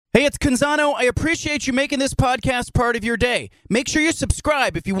Hey, it's Canzano. I appreciate you making this podcast part of your day. Make sure you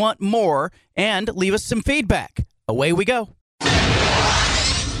subscribe if you want more and leave us some feedback. Away we go.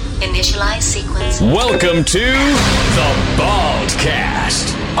 Initialize sequence. Welcome to The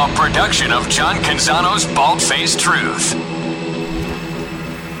Baldcast, a production of John Canzano's Bald-Faced Truth.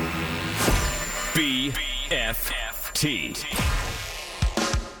 BFFT.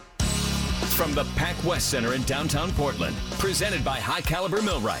 From the Pac West Center in downtown Portland, presented by High Caliber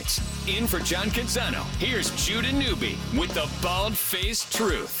Millwrights. In for John Canzano, here's Judah Newby with The Bald-Faced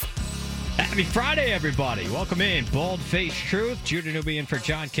Truth. Happy Friday, everybody. Welcome in. Bald-Faced Truth. Judah Newby in for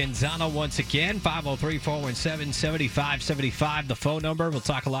John Canzano once again. 503-417-7575, the phone number. We'll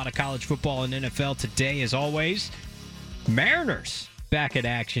talk a lot of college football and NFL today, as always. Mariners back in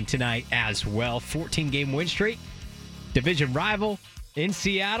action tonight as well. 14-game win streak. Division rival in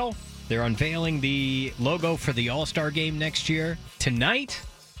Seattle. They're unveiling the logo for the All-Star game next year. Tonight,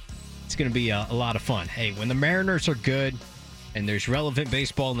 it's going to be a lot of fun. Hey, when the Mariners are good and there's relevant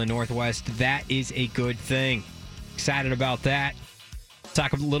baseball in the Northwest, that is a good thing. Excited about that.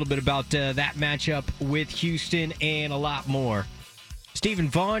 Talk a little bit about that matchup with Houston and a lot more. Stephen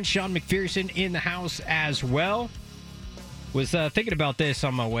Vaughn, Sean McPherson in the house as well. Was thinking about this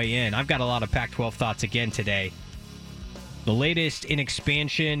on my way in. I've got a lot of Pac-12 thoughts again today. The latest in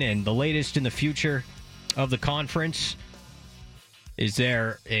expansion and the latest in the future of the conference. Is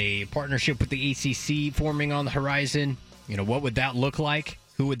there a partnership with the ACC forming on the horizon? You know, what would that look like?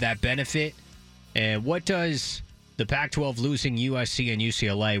 Who would that benefit? And what does the Pac-12 losing USC and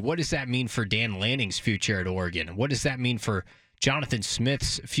UCLA, what does that mean for Dan Lanning's future at Oregon? What does that mean for Jonathan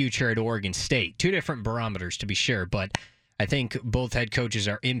Smith's future at Oregon State? Two different barometers, to be sure, but I think both head coaches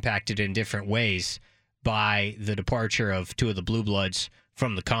are impacted in different ways by the departure of two of the Blue Bloods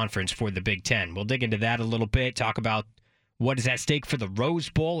from the conference for the Big Ten. We'll dig into that a little bit, talk about what is at stake for the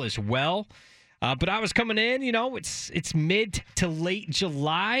Rose Bowl as well. But I was coming in, you know, it's mid to late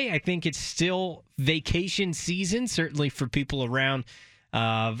July. I think it's still vacation season, certainly for people around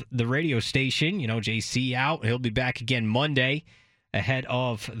the radio station. You know, JC out. He'll be back again Monday ahead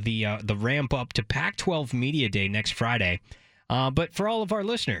of the ramp up to Pac-12 Media Day next Friday. But for all of our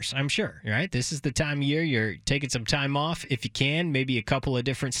listeners, I'm sure, right? This is the time of year you're taking some time off if you can, maybe a couple of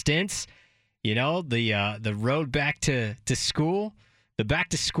different stints. You know, the road back to school, the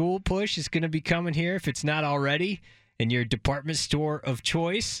back-to-school push is going to be coming here if it's not already in your department store of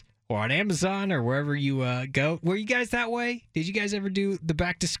choice or on Amazon or wherever you go. Were you guys that way? Did you guys ever do the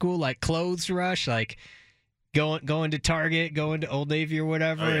back-to-school, like, clothes rush, like going to Target, going to Old Navy or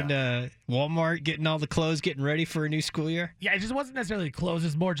whatever, and Walmart, getting all the clothes, getting ready for a new school year? Yeah, it just wasn't necessarily clothes.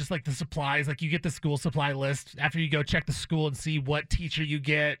 It's more just like the supplies. Like you get the school supply list after you go check the school and see what teacher you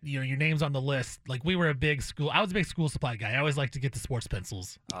get. You know, your name's on the list. Like we were a big school. I was a big school supply guy. I always liked to get the sports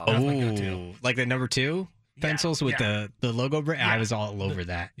pencils. That was my go-to. Like the number 2 pencils with the logo brand? Yeah. I was all over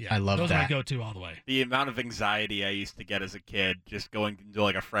that. Yeah, I love that. Those are my go-to all the way. The amount of anxiety I used to get as a kid just going into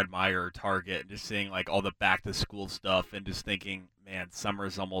like a Fred Meyer or Target and just seeing like all the back-to-school stuff and just thinking, man,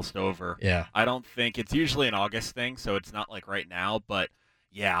 summer's almost over. Yeah. I don't think it's usually an August thing, so it's not like right now. But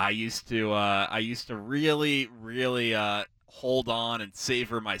yeah, I used to really hold on and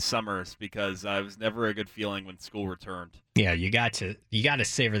savor my summers because it was never a good feeling when school returned. Yeah, you got to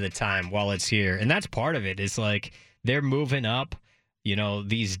savor the time while it's here. And that's part of it. Is like they're moving up, you know,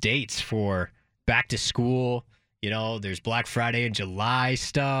 these dates for back to school. You know, there's Black Friday in July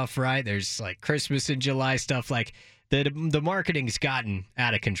stuff, right? There's like Christmas in July stuff. Like the marketing's gotten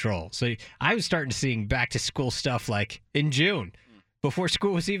out of control. So I was starting to seeing back to school stuff like in June before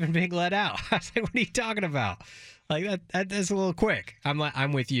school was even being let out. I was like, what are you talking about? Like that's a little quick.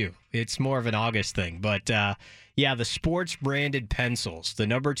 I'm with you. It's more of an August thing, but yeah, the sports branded pencils, the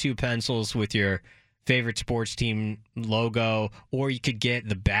number 2 pencils with your favorite sports team logo, or you could get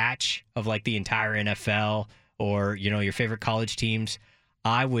the batch of like the entire NFL or you know your favorite college teams.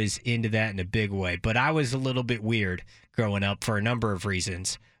 I was into that in a big way, but I was a little bit weird growing up for a number of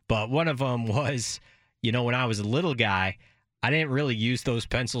reasons. But one of them was, you know, when I was a little guy, I didn't really use those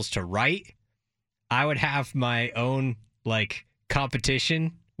pencils to write. I would have my own like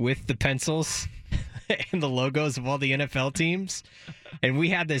competition with the pencils and the logos of all the NFL teams. And we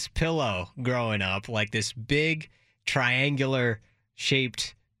had this pillow growing up, like this big triangular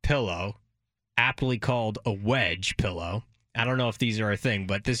shaped pillow, aptly called a wedge pillow. I don't know if these are a thing,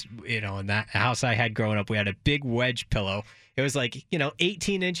 but this, you know, in that house I had growing up, we had a big wedge pillow. It was like, you know,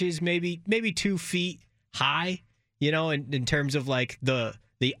 18 inches, maybe 2 feet high, you know, in terms of like the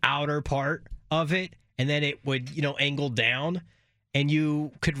outer part of it, and then it would, you know, angle down, and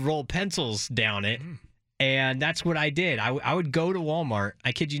you could roll pencils down it, And that's what I did. I would go to Walmart.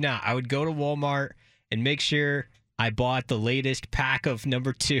 I kid you not. I would go to Walmart and make sure I bought the latest pack of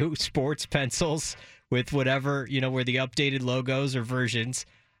number 2 sports pencils with whatever, were the updated logos or versions.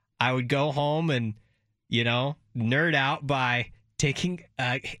 I would go home and, nerd out by taking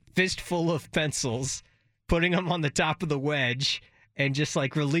a fistful of pencils, putting them on the top of the wedge, and just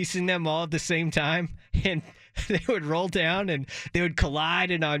like releasing them all at the same time. And they would roll down and they would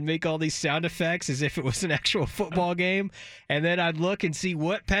collide, and I'd make all these sound effects as if it was an actual football game. And then I'd look and see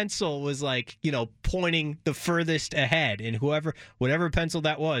what pencil was like, pointing the furthest ahead. And whatever pencil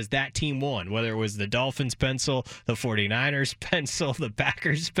that was, that team won, whether it was the Dolphins pencil, the 49ers pencil, the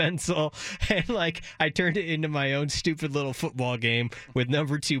Packers pencil. And like, I turned it into my own stupid little football game with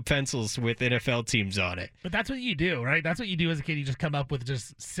number 2 pencils with NFL teams on it. But that's what you do, right? That's what you do as a kid. You just come up with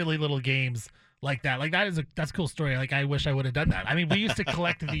just silly little games like that. Like that's a cool story. Like I wish I would have done that. I mean, we used to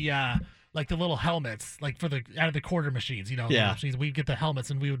collect the like the little helmets, like out of the quarter machines, Yeah. Machines. We'd get the helmets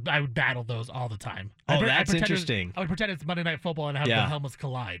and I would battle those all the time. Oh, that's interesting. I would pretend it's Monday Night Football and have the helmets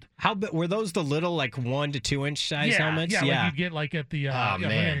collide. How big were those? The little like 1 to 2 inch size helmets? Yeah, like you get like at the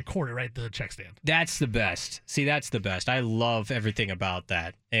man. a quarter, right? The check stand. That's the best. See, that's the best. I love everything about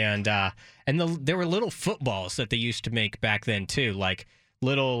that. And there were little footballs that they used to make back then too, like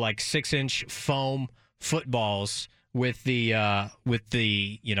little like 6-inch foam footballs with the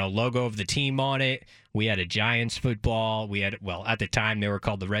logo of the team on it. We had a Giants football. We had, at the time they were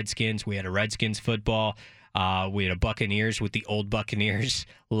called the Redskins. We had a Redskins football. We had a Buccaneers with the old Buccaneers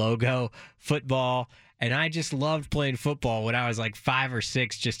logo football. And I just loved playing football when I was like 5 or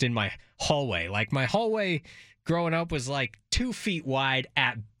 6, just in my hallway. Like my hallway growing up was like 2 feet wide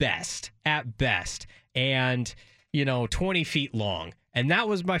at best, and 20 feet long. And that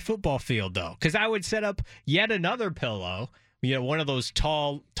was my football field, though, because I would set up yet another pillow, one of those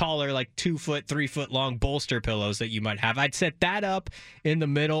taller, like 2 foot, 3 foot long bolster pillows that you might have. I'd set that up in the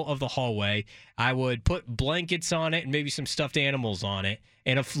middle of the hallway. I would put blankets on it and maybe some stuffed animals on it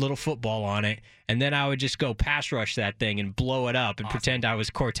and a little football on it. And then I would just go pass rush that thing and blow it up and pretend I was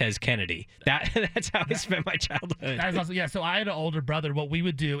Cortez Kennedy. That's how I spent my childhood. That is awesome. Yeah, so I had an older brother. What we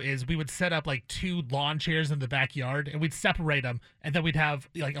would do is we would set up like 2 lawn chairs in the backyard, and we'd separate them, and then we'd have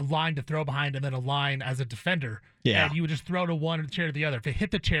like a line to throw behind and then a line as a defender. Yeah. And you would just throw to one chair to the other. If it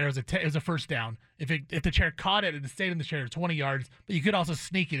hit the chair, it was a first down. If the chair caught it and it stayed in the chair, 20 yards, but you could also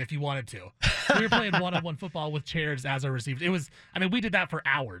sneak it if you wanted to. So we were playing one-on-one football with chairs as our receivers. We did that for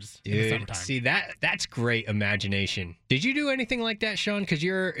hours in the summertime. See, that's great imagination. Did you do anything like that, Sean? Because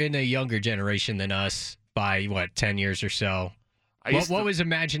you're in a younger generation than us by, 10 years or so. What was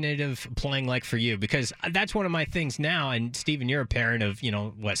imaginative playing like for you? Because that's one of my things now. And Steven, you're a parent of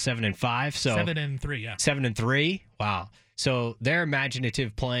 7 and 5, so 7 and 3, yeah. 7 and 3. Wow. So their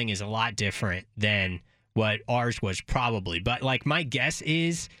imaginative playing is a lot different than what ours was probably. But like my guess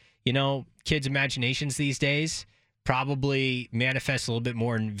is, kids' imaginations these days probably manifest a little bit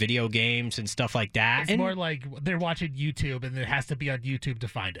more in video games and stuff like that. It's more like they're watching YouTube and it has to be on YouTube to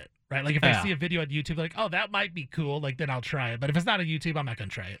find it. Right, like if I see a video on YouTube, like, oh, that might be cool, like then I'll try it. But if it's not on YouTube, I'm not gonna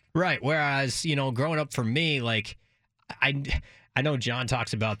try it. Right. Whereas, growing up for me, like, I know John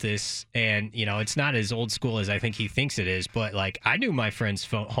talks about this, and it's not as old school as I think he thinks it is. But like, I knew my friends'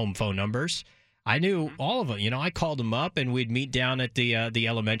 home phone numbers. I knew all of them. I called them up, and we'd meet down at the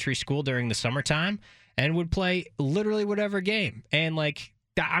elementary school during the summertime, and would play literally whatever game. And like,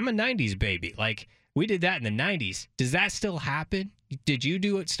 I'm a '90s baby. Like, we did that in the '90s. Does that still happen? Did you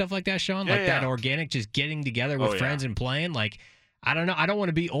do stuff like that, Sean? Yeah, like that organic, just getting together with friends and playing? Like, I don't know. I don't want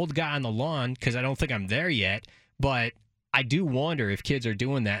to be old guy on the lawn because I don't think I'm there yet. But I do wonder if kids are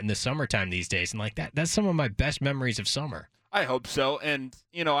doing that in the summertime these days. And like that's some of my best memories of summer. I hope so. And,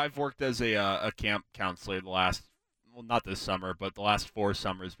 I've worked as a camp counselor not this summer, but the last 4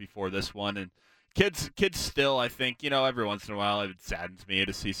 summers before this one. And kids still, I think, every once in a while it saddens me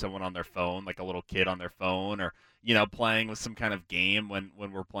to see someone on their phone, like a little kid on their phone, or playing with some kind of game when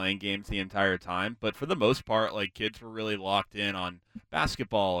we're playing games the entire time. But for the most part, like, kids were really locked in on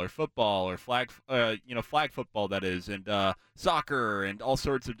basketball or football or flag football, that is, and soccer and all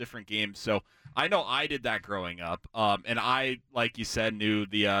sorts of different games. So I know I did that growing up, and I, like you said, knew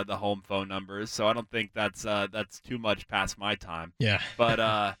the home phone numbers. So I don't think that's too much past my time. Yeah. But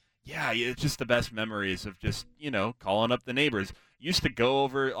yeah, it's just the best memories of just calling up the neighbors. Used to go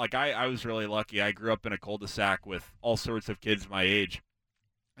over, like, I was really lucky. I grew up in a cul-de-sac with all sorts of kids my age,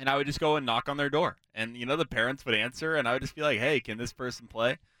 and I would just go and knock on their door, and the parents would answer, and I would just be like, hey, can this person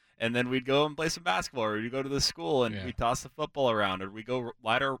play? And then we'd go and play some basketball, or we'd go to the school and we'd toss the football around, or we'd go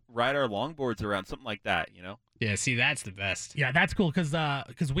ride our longboards around, something like that. Yeah, see, that's the best. Yeah, that's cool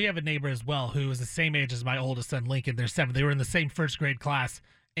because we have a neighbor as well who is the same age as my oldest son, Lincoln. They're 7. They were in the same first grade class.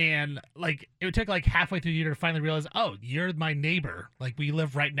 And, like, it took, like, halfway through the year to finally realize, oh, you're my neighbor. Like, we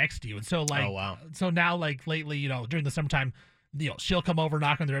live right next to you. And so, like, Oh, wow. So now, like, lately, you know, during the summertime, you know, she'll come over,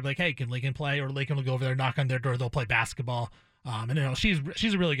 knock on their door, be like, hey, can Lincoln play? Or Lincoln will go over there, knock on their door, they'll play basketball. And, you know, she's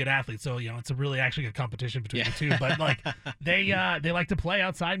a really good athlete. So, you know, it's a really actually good competition between the two. But, like, they like to play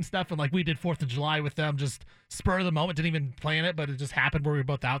outside and stuff. And, like, we did 4th of July with them, just spur of the moment. Didn't even plan it, but it just happened where we were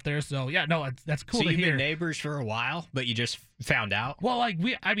both out there. So, yeah, no, that's cool So to you've hear. been neighbors for a while, but you just found out? Well, like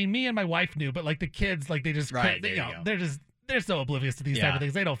me and my wife knew, but like the kids, like they just, Right, they, there you go. they're so oblivious to these type Yeah. of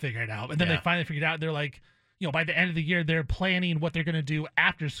things. They don't figure it out. And then Yeah. they finally figured it out. And they're like, you know, by the end of the year, they're planning what they're going to do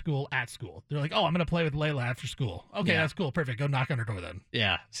after school at school. They're like, oh, I'm going to play with Layla after school. Okay, Yeah. that's cool. Perfect. Go knock on her door then.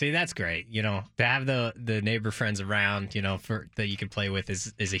 Yeah. See, that's great. You know, to have the neighbor friends around, you know, that you can play with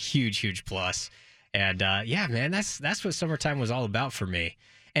is a huge plus. And yeah, man, that's what summertime was all about for me.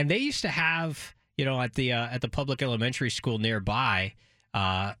 And they used to have, you know, at the public elementary school nearby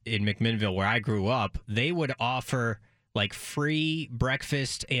in McMinnville where I grew up, they would offer like free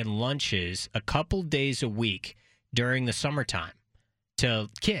breakfast and lunches a couple days a week during the summertime to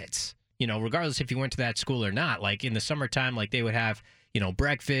kids. You know, regardless if you went to that school or not, like in the summertime, like they would have, you know,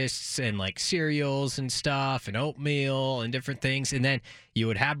 breakfasts and like cereals and stuff and oatmeal and different things. And then you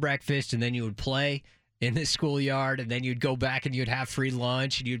would have breakfast and then you would play in the schoolyard and then you'd go back and you'd have free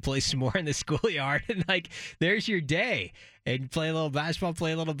lunch and you'd play some more in the schoolyard. And like, there's your day. And you play a little basketball,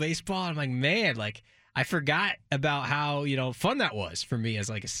 play a little baseball. I'm like, man, like I forgot about how, you know, fun that was for me as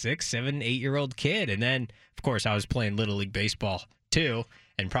like a 6, 7, 8-year-old kid. And then, of course, I was playing Little League Baseball too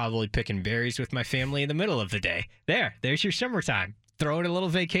and probably picking berries with my family in the middle of the day. There's your summertime. Throw in a little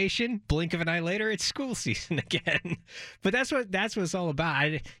vacation, blink of an eye later, it's school season again. But that's what it's all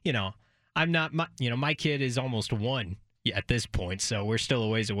about. I'm not, my kid is almost 1 at this point, so we're still a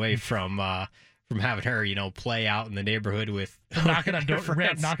ways away from having her, you know, play out in the neighborhood with knocking on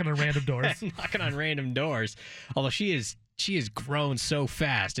friends. knocking on random doors. Knocking on random doors. Although she has grown so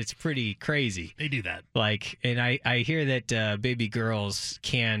fast, it's pretty crazy. They do that. Like, and I hear that baby girls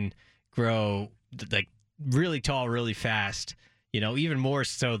can grow like really tall, really fast. You know, even more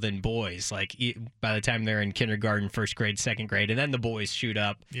so than boys. Like by the time they're in kindergarten, first grade, second grade, and then the boys shoot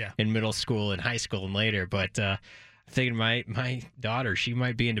up in middle school and high school and later. But I'm thinking my daughter, she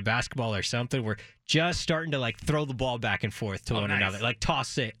might be into basketball or something. We're just starting to like throw the ball back and forth to one another, like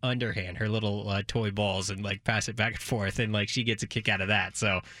toss it underhand, her little toy balls, and like pass it back and forth, and like she gets a kick out of that.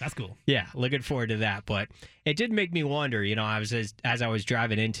 So that's cool. Yeah, looking forward to that. But it did make me wonder. You know, I was as I was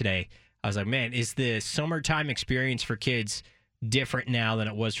driving in today, I was like, man, is the summertime experience for kids different now than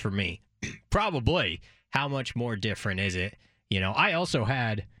it was for me? Probably. How much more different is it? You know, I also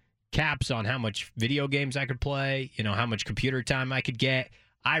had caps on how much video games I could play, you know, how much computer time I could get.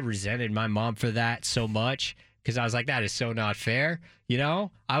 I resented my mom for that so much because I was like, that is so not fair. You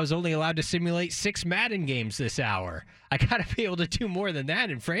know, I was only allowed to simulate 6 Madden games this hour. I got to be able to do more than that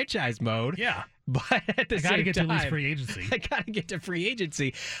in franchise mode. Yeah. But at the I same gotta get time, to at least free agency. I gotta get to free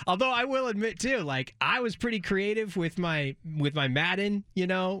agency. Although I will admit too, like I was pretty creative with my Madden, you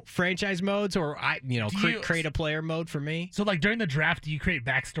know, franchise modes, or create a player mode for me. So like during the draft, do you create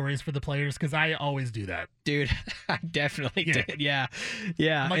backstories for the players? Because I always do that. Dude, I definitely did. Yeah.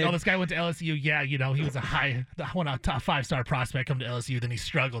 I'm like, oh, this guy went to LSU. Yeah, you know, he was a top 5-star prospect come to LSU. Then he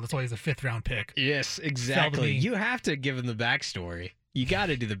struggled. That's why he's a 5th round pick. Yes, exactly. You have to give him the backstory. You got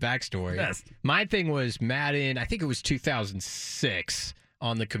to do the backstory. Yes. My thing was Madden, I think it was 2006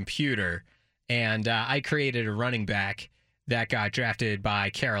 on the computer, and I created a running back that got drafted by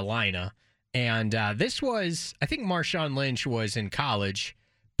Carolina. And this was, I think Marshawn Lynch was in college,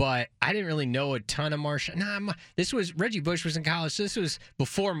 but I didn't really know a ton of Marshawn. This was, Reggie Bush was in college, so this was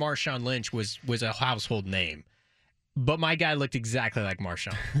before Marshawn Lynch was a household name. But my guy looked exactly like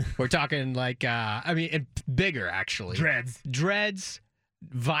Marshawn. We're talking like, and bigger actually. Dreads,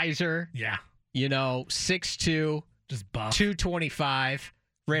 visor. Yeah. You know, 6'2", just buff. 225,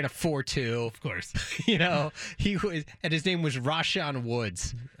 ran a 4.2. Of course. You know, and his name was Rashawn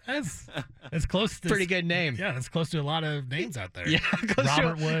Woods. That's close to pretty good name. Yeah, that's close to a lot of names out there. Yeah,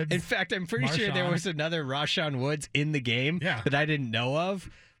 Robert Woods. In fact, I'm pretty sure there was another Rashawn Woods in the game that I didn't know of.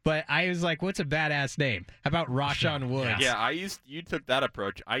 But I was like, what's a badass name? How about Rashawn Woods? Yeah, you took that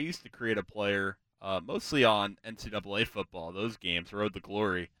approach. I used to create a player mostly on NCAA football, those games, Road to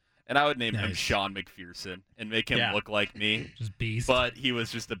Glory. And I would name him Sean McPherson and make him look like me. Just beast. But he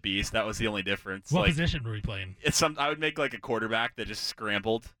was just a beast. That was the only difference. What position were we playing? I would make like a quarterback that just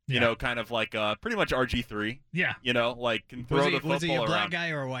scrambled, you know, kind of like pretty much RG3. Yeah. You know, like can throw the football around. Was he a black guy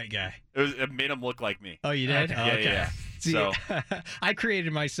or a white guy? It made him look like me. Oh, you did? Okay. Oh, Yeah. See, So I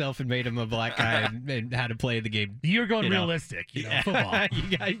created myself and made him a black guy and how to play the game. You're going You know. realistic, football.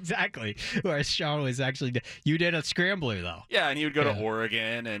 Yeah, exactly. Whereas Sean was actually, you did a scrambler though. yeah, and he would go Yeah. to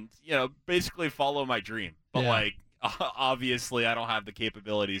Oregon and basically follow my dream. But Yeah. like obviously, I don't have the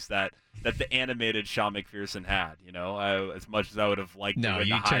capabilities that the animated Sean McPherson had. As much as I would have liked to No, win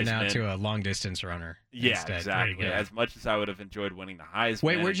you the turned Heisman. out to a long distance runner. Yeah, instead. exactly. Yeah. As much as I would have enjoyed winning the Heisman.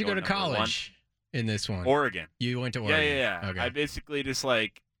 Wait, and where'd you go to going number college in this one? one. Oregon. You went to Yeah, Oregon. yeah. Okay. I basically just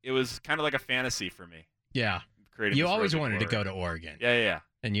it was kind of like a fantasy for me. Yeah. Creating You this always road wanted to Oregon. go to Oregon, Yeah.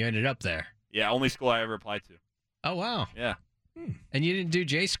 and you ended up there. Yeah, only school I ever applied to. Oh, wow. Yeah. And you didn't do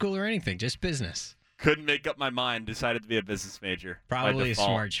J school or anything, just business. Couldn't make up my mind. Decided to be a business major. by Probably a default.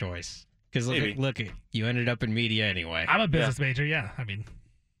 smart choice. Because Maybe. look, you ended up in media anyway. I'm a business major, yeah. I mean,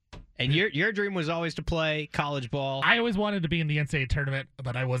 And your dream was always to play college ball. I always wanted to be in the NCAA tournament,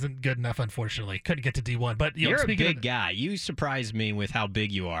 but I wasn't good enough, unfortunately. Couldn't get to D1. But You're a speaking big of, guy. You surprised me with how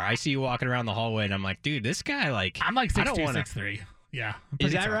big you are. I see you walking around the hallway, and I'm like, dude, this guy, like, I'm like I don't 6'2", wanna- 6'3". Yeah. I'm Is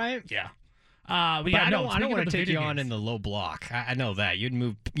pretty that tall. right? Yeah. But yeah, I no, don't speaking want of to the take you video on in games- the low block. I know that you'd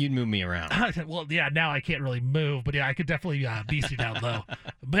move me around. Well, yeah, now I can't really move, but yeah, I could definitely beast you down low.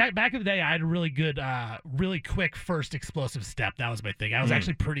 But back in the day, I had a really good, really quick first explosive step. That was my thing. I was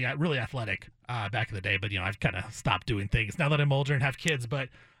actually really athletic back in the day, but I've kind of stopped doing things now that I'm older and have kids. But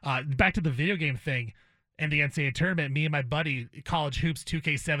back to the video game thing and the NCAA tournament, me and my buddy, College Hoops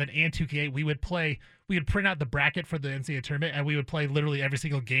 2K7 and 2K8, we would print out the bracket for the NCAA tournament, and we would play literally every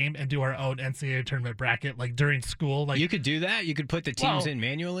single game and do our own NCAA tournament bracket, like during school. Like You could do that. You could put the teams Well- in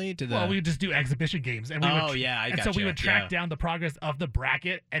manually to the. Well, we would just do exhibition games, and we Oh, would, yeah, I and so we gotcha, would track yeah. down the progress of the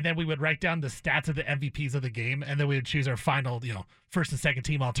bracket, and then we would write down the stats of the MVPs of the game, and then we would choose our final, first and second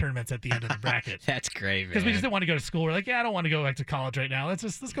team all tournaments at the end of the bracket. That's great, man. Because we just didn't want to go to school. We're like, yeah, I don't want to go back to college right now.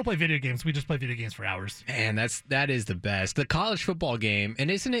 Let's go play video games. We just play video games for hours. Man, that is the best. The college football game,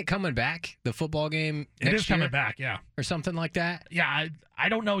 and isn't it coming back? The football game It next is coming year back, yeah. or something like that. Yeah, I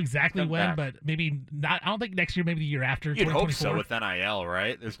don't know exactly Come when, back. but maybe not. I don't think next year, maybe the year after. You'd hope 2024. so with NIL,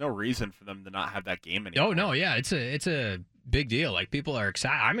 right? There's no reason for them to not have that game anymore. Oh no, yeah, it's a big deal. Like people are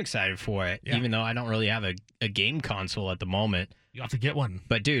excited. I'm excited for it, Yeah. even though I don't really have a game console at the moment. You have to get one.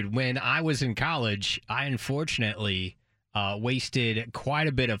 But dude, when I was in college, I unfortunately wasted quite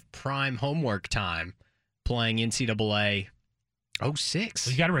a bit of prime homework time playing NCAA 06.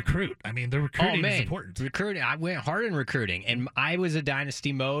 So you got to recruit. I mean, the recruiting man. is important. Recruiting. I went hard in recruiting, and I was a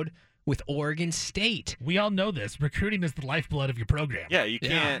dynasty mode with Oregon State. We all know this. Recruiting is the lifeblood of your program. Yeah, you Yeah.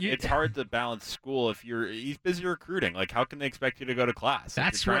 can't. You- It's hard to balance school if he's busy recruiting. Like, how can they expect you to go to class? If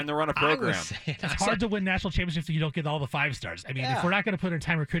That's you're trying what to run a I program. was saying. I It's was hard to win national championships if you don't get all the 5 stars. I mean, Yeah. if we're not going to put in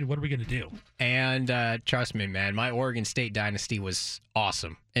time recruiting, what are we going to do? And trust me, man, my Oregon State dynasty was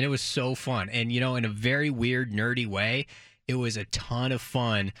awesome. And it was so fun. And, in a very weird, nerdy way, it was a ton of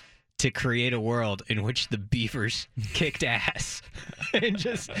fun to create a world in which the Beavers kicked ass. And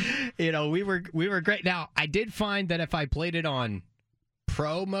just, we were great. Now, I did find that if I played it on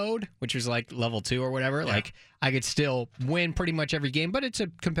pro mode, which was like level 2 or whatever, like I could still win pretty much every game, but it's a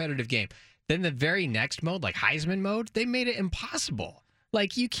competitive game. Then the very next mode, like Heisman mode, they made it impossible.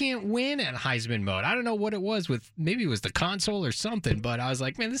 Like you can't win at Heisman mode. I don't know what it was maybe it was the console or something, but I was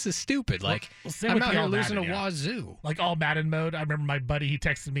like, man, this is stupid. Like same I'm with out the here All losing Madden, to yeah. Wazoo. Like all Madden mode. I remember my buddy, he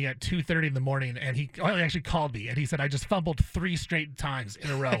texted me at 2:30 in the morning, and he actually called me, and he said, I just fumbled 3 straight times in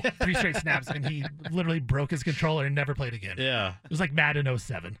a row, 3 straight snaps, and he literally broke his controller and never played again. Yeah. It was like Madden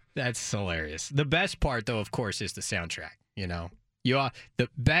 07. That's hilarious. The best part, though, of course, is the soundtrack. The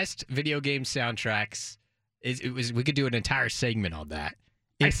best video game soundtracks. We could do an entire segment on that.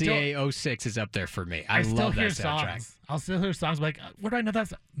 NCAA 06 is up there for me. I still love hear that soundtrack. songs. I'll still hear songs like, where do I know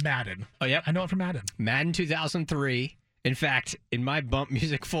that's Madden? Oh, yep. I know it from Madden. Madden 2003. In fact, in my bump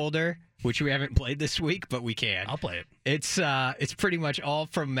music folder, which we haven't played this week, but we can. I'll play it. It's pretty much all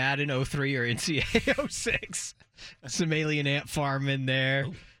from Madden 03 or NCAA 06. Some Alien Ant Farm in there,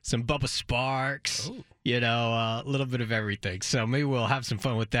 some Bubba Sparks, Ooh. a little bit of everything. So maybe we'll have some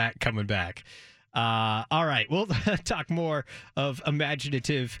fun with that coming back. All right, we'll talk more of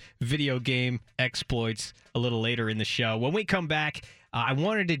imaginative video game exploits a little later in the show. When we come back, I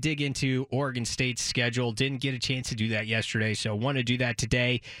wanted to dig into Oregon State's schedule. Didn't get a chance to do that yesterday, so want to do that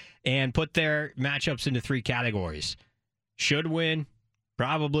today and put their matchups into 3 categories. Should win,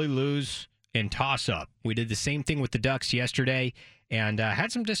 probably lose, and toss up. We did the same thing with the Ducks yesterday and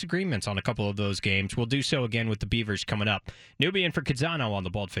had some disagreements on a couple of those games. We'll do so again with the Beavers coming up. Newbie in for Kazano on the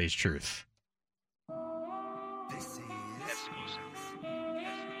Bald-Faced Truth.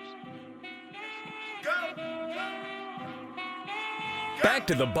 Back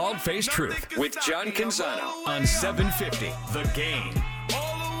to the Bald-Faced Truth with John Canzano on 750 The Game.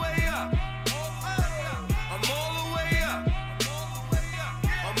 All the way up. I'm all the way up.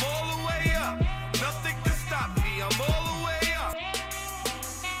 I'm all the way up. Nothing can stop me. I'm all the way up.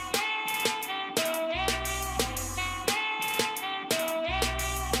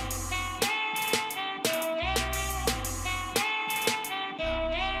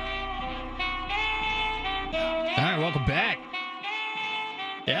 All right, welcome back.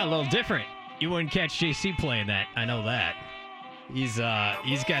 Yeah, a little different. You wouldn't catch JC playing that. I know that. He's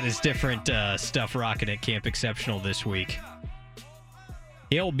got his different stuff rocking at Camp Exceptional this week.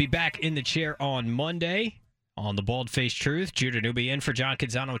 He'll be back in the chair on Monday on the Bald-Faced Truth. Judah Newby in for John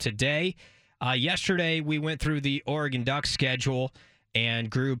Canzano today. Yesterday, we went through the Oregon Ducks schedule and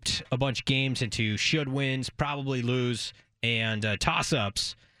grouped a bunch of games into should wins, probably lose, and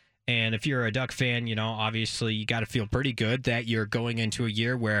toss-ups. And if you're a Duck fan, you know, obviously you got to feel pretty good that you're going into a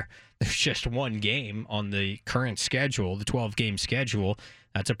year where there's just one game on the current schedule, the 12-game schedule.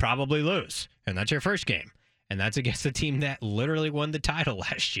 That's a probably lose, and that's your first game. And that's against the team that literally won the title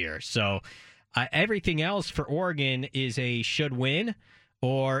last year. So everything else for Oregon is a should win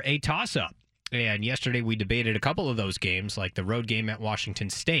or a toss-up. And yesterday we debated a couple of those games, like the road game at Washington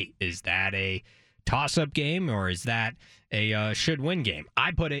State. Is that a toss-up game or is that a should-win game?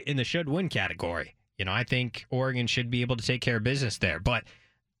 I put it in the should-win category. You know, I think Oregon should be able to take care of business there. But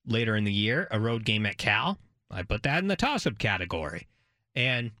later in the year, a road game at Cal, I put that in the toss-up category.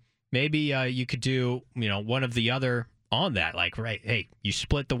 And maybe you could do, you know, one of the other on that. Like, right, hey, you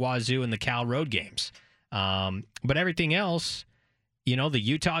split the Wazoo and the Cal road games. But everything else, you know, the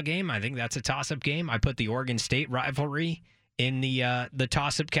Utah game, I think that's a toss-up game. I put the Oregon State rivalry in the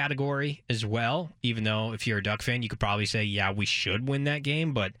toss-up category as well, even though if you're a Duck fan, you could probably say, yeah, we should win that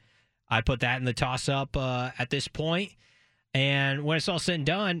game, but I put that in the toss-up at this point. And when it's all said and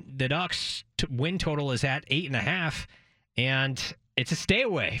done, the Ducks win total is at 8.5, and it's a stay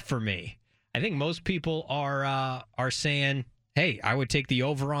away for me. I think most people are saying, hey, I would take the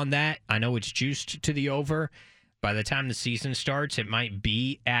over on that. I know it's juiced to the over. By the time the season starts, it might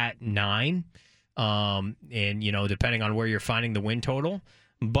be at 9. And, you know, depending on where you're finding the win total.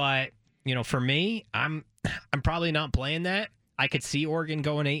 But, you know, for me, I'm probably not playing that. I could see Oregon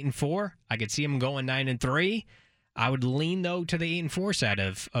going 8-4. I could see them going 9-3. I would lean, though, to the 8-4 side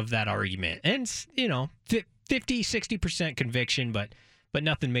of that argument. And, you know, 50, 60% conviction, but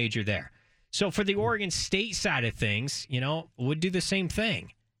nothing major there. So for the Oregon State side of things, you know, would do the same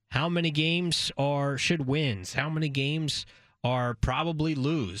thing. How many games are should wins? How many games are probably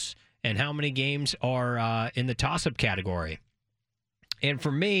lose? And how many games are in the toss-up category? And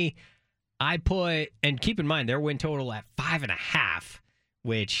for me, I put, and keep in mind, their win total at 5.5,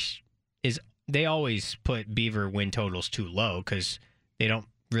 which is, they always put Beaver win totals too low because they don't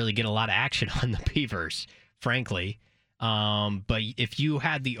really get a lot of action on the Beavers, frankly. But if you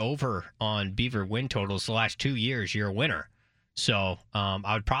had the over on Beaver win totals the last 2 years, you're a winner. So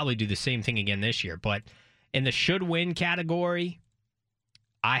I would probably do the same thing again this year. But in the should-win category,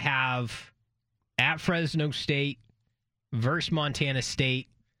 I have at Fresno State versus Montana State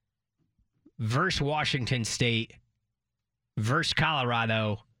versus Washington State versus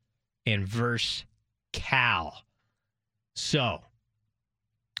Colorado and versus Cal. So,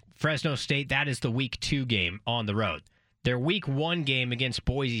 Fresno State, that is the Week 2 game on the road. Their Week 1 game against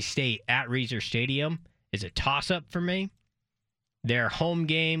Boise State at Reser Stadium is a toss-up for me. Their home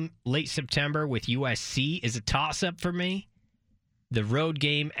game late September with USC is a toss-up for me. The road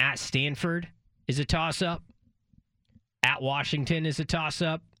game at Stanford is a toss-up. At Washington is a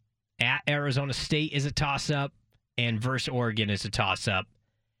toss-up. At Arizona State is a toss-up. And versus Oregon is a toss-up.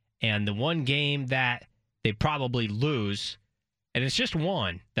 And the one game that they probably lose, and it's just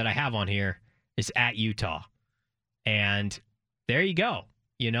one that I have on here, is at Utah. And there you go,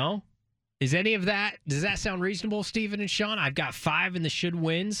 you know? Is any of that, does that sound reasonable, Steven and Sean? I've got 5 in the should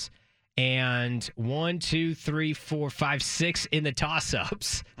wins. And 1, 2, 3, 4, 5, 6 in the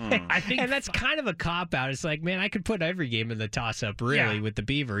toss-ups. I think, and that's kind of a cop-out. It's like, man, I could put every game in the toss-up, really, with the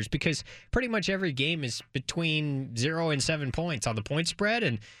Beavers, because pretty much every game is between 0 and 7 points on the point spread,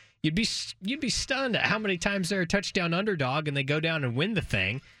 and you'd be stunned at how many times they're a touchdown underdog and they go down and win the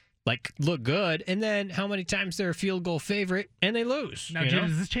thing, like look good, and then how many times they're a field goal favorite and they lose. now, Jim,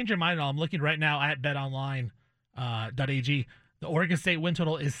 does this change your mind at all? I'm looking right now at betonline.ag. The Oregon State win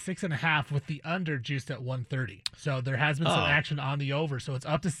total is 6.5 with the under juiced at 130. So there has been some action on the over. So it's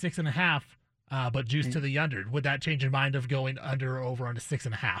up to 6.5, but juiced to the under. Would that change your mind of going under or over onto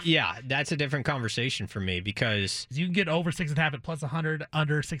 6.5? Yeah, that's a different conversation for me because you can get over 6.5 at plus 100,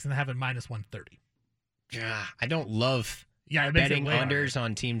 under 6.5 at minus 130. Yeah, I don't love Yeah, it makes betting it way harder. unders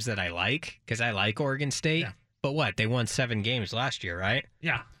on teams that I like because I like Oregon State. Yeah. But what? They won 7 games last year, right?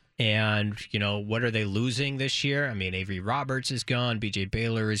 Yeah. And, what are they losing this year? I mean, Avery Roberts is gone. B.J.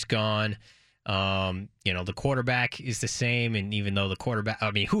 Baylor is gone. The quarterback is the same. And even though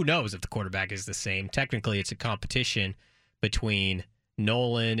who knows if the quarterback is the same? Technically, it's a competition between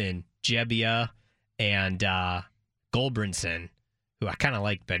Nolan and Jebbia and Goldbrinson, who I kind of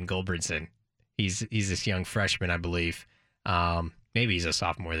like Ben Goldbrinson. He's this young freshman, I believe. Maybe he's a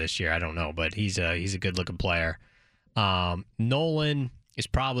sophomore this year. I don't know, but he's a good-looking player. Nolan is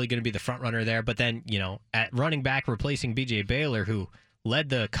probably going to be the front runner there. But then, at running back, replacing B.J. Baylor, who led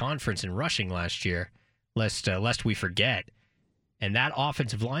the conference in rushing last year, lest we forget. And that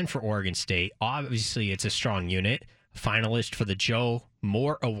offensive line for Oregon State, obviously it's a strong unit. Finalist for the Joe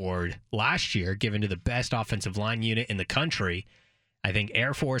Moore Award last year, given to the best offensive line unit in the country. I think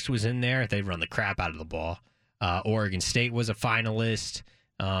Air Force was in there. They run the crap out of the ball. Oregon State was a finalist.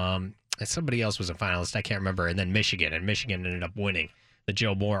 And somebody else was a finalist. I can't remember. And then Michigan. And Michigan ended up winning the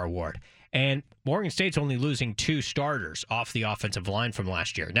Joe Moore Award. And Oregon State's only losing 2 starters off the offensive line from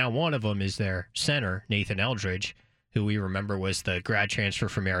last year. Now, one of them is their center, Nathan Eldridge, who we remember was the grad transfer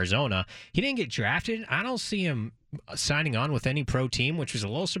from Arizona. He didn't get drafted. I don't see him signing on with any pro team, which was a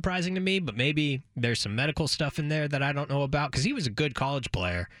little surprising to me, but maybe there's some medical stuff in there that I don't know about, because he was a good college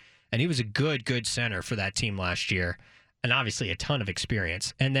player, and he was a good center for that team last year, and obviously a ton of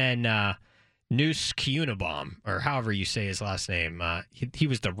experience. And then Noose Kiunabaum, or however you say his last name, he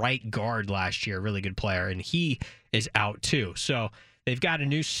was the right guard last year, really good player, and he is out too. So they've got a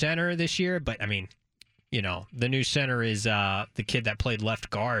new center this year, but I mean, the new center is the kid that played left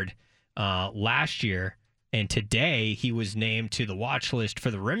guard last year, and today he was named to the watch list for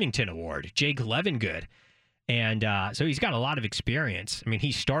the Remington Award, Jake Levengood. And so he's got a lot of experience. I mean,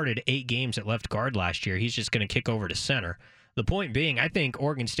 he started 8 games at left guard last year. He's just going to kick over to center. The point being, I think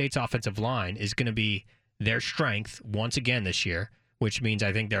Oregon State's offensive line is going to be their strength once again this year, which means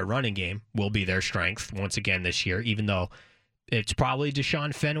I think their running game will be their strength once again this year, even though it's probably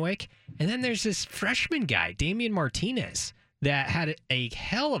Deshaun Fenwick. And then there's this freshman guy, Damian Martinez, that had a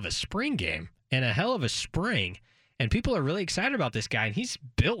hell of a spring game and a hell of a spring. And people are really excited about this guy. And he's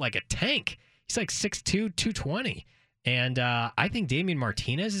built like a tank. He's like 6'2", 220. And I think Damian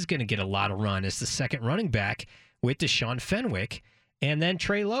Martinez is going to get a lot of run as the second running back with Deshaun Fenwick. And then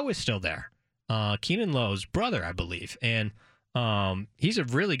Trey Lowe is still there. Keenan Lowe's brother, I believe. And he's a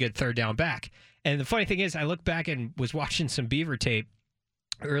really good third down back. And the funny thing is, I look back and was watching some Beaver tape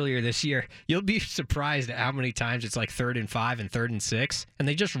earlier this year. You'll be surprised at how many times it's like 3rd and 5 and 3rd and 6, and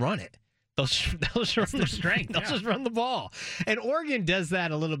they just run it. They'll just run their strength. They'll just run the ball. And Oregon does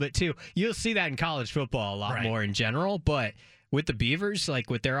that a little bit too. You'll see that in college football a lot more in general, but with the Beavers, like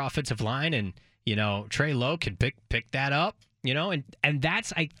with their offensive line, and Trey Lowe can pick that up, and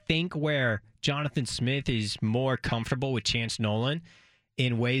that's, I think, where Jonathan Smith is more comfortable with Chance Nolan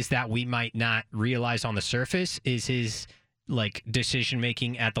in ways that we might not realize on the surface, is his decision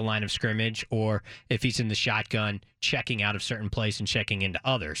making at the line of scrimmage, or if he's in the shotgun, checking out of certain plays and checking into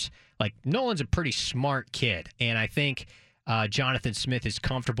others. Like, Nolan's a pretty smart kid, and I think Jonathan Smith is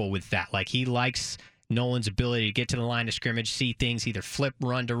comfortable with that. Like, he likes Nolan's ability to get to the line of scrimmage, see things, either flip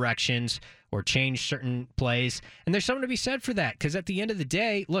run directions or change certain plays. And there's something to be said for that, because at the end of the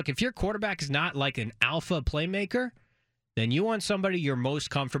day, look, if your quarterback is not like an alpha playmaker, then you want somebody you're most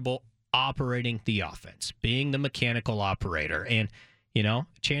comfortable operating the offense, being the mechanical operator. And,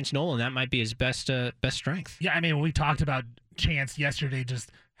 Chance Nolan, that might be his best strength. Yeah, I mean, we talked about Chance yesterday,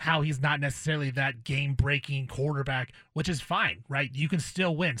 just how he's not necessarily that game-breaking quarterback, which is fine, right? You can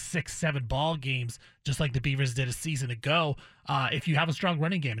still win 6-7 ball games, just like the Beavers did a season ago, if you have a strong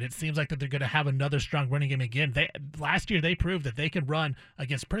running game. And it seems like that they're going to have another strong running game again. Last year, they proved that they could run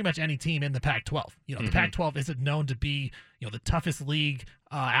against pretty much any team in the Pac-12. The Pac-12 isn't known to be, the toughest league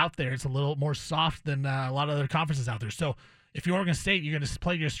out there. It's a little more soft than a lot of other conferences out there. So if you're Oregon State, you're going to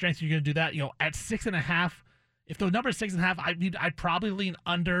play your strengths. You're going to do that. At 6.5. If the number is 6.5, I'd probably lean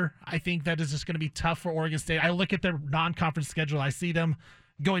under. I think that is just going to be tough for Oregon State. I look at their non-conference schedule. I see them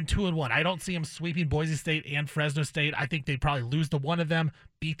going 2-1. I don't see them sweeping Boise State and Fresno State. I think they'd probably lose to one of them,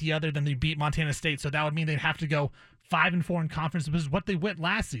 beat the other, then they beat Montana State. So that would mean they'd have to go 5-4 in conference, which is what they went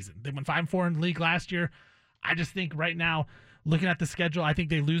last season. They went 5-4 in the league last year. I just think right now, looking at the schedule, I think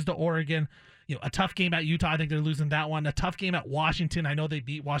they lose to Oregon. A tough game at Utah, I think they're losing that one. A tough game at Washington. I know they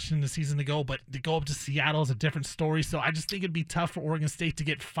beat Washington the season ago, but to go up to Seattle is a different story. So I just think it'd be tough for Oregon State to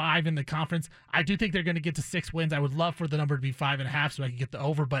get 5 in the conference. I do think they're going to get to 6 wins. I would love for the number to be 5.5 so I can get the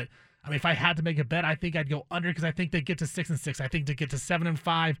over. But I mean, if I had to make a bet, I think I'd go under, because I think they get to 6-6. I think to get to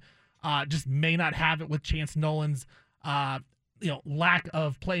 7-5, just may not have it with Chance Nolan's lack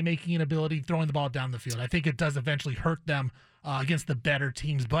of playmaking ability, throwing the ball down the field. I think it does eventually hurt them against the better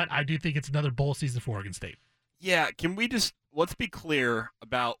teams, but I do think it's another bowl season for Oregon State. Yeah, let's be clear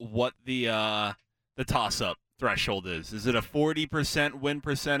about what the toss-up threshold is. Is it a 40% win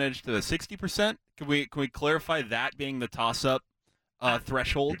percentage to a 60%? Can we clarify that being the toss-up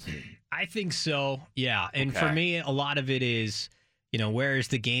threshold? I think so, yeah. And for Okay. me, a lot of it is, where is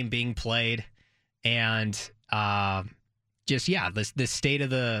the game being played? And the state of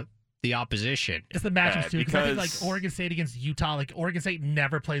the opposition. It's the matchups too, because I think because- like Oregon State against Utah, like Oregon State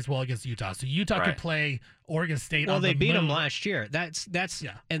never plays well against Utah, so Utah could Right. play Oregon State. Well, on they the beat them moon. last year. That's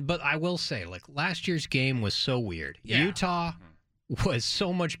Yeah. but I will say, like, last year's game was so weird. Yeah. Utah was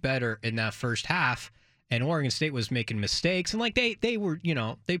so much better in that first half, and Oregon State was making mistakes. And like they were,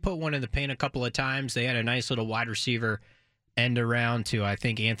 they put one in the paint a couple of times. They had a nice little wide receiver end around to, I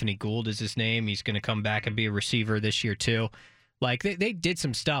think, Anthony Gould is his name. He's going to come back and be a receiver this year too. Like they did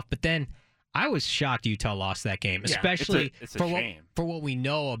some stuff, but then I was shocked Utah lost that game, Yeah. especially It's a for shame. what we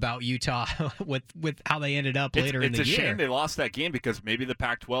know about Utah with how they ended up later in the It's a year. shame they lost that game because maybe the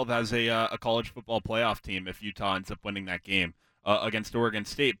Pac-12 has a college football playoff team if Utah ends up winning that game against Oregon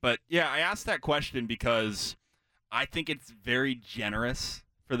State. But, yeah, I asked that question because I think it's very generous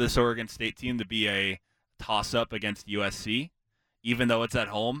for this Oregon State team to be a toss-up against USC, even though it's at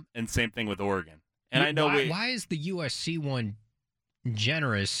home, and same thing with Oregon. And I know why is the USC one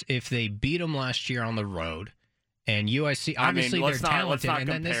generous if they beat them last year on the road, and USC obviously they're let's talented, not and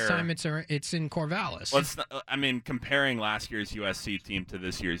then this compare. time it's in Corvallis. Comparing last year's USC team to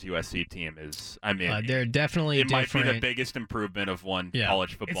this year's USC team is, they're definitely it might different. be the biggest improvement of one Yeah.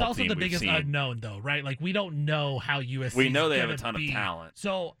 college football It's also team the we've biggest seen. unknown, though, right? Like, we don't know how USC. We know they have a gonna ton of be. talent.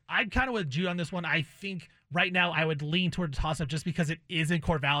 So I'm kind of with Jude on this one. I think right now I would lean toward toss-up just because it is in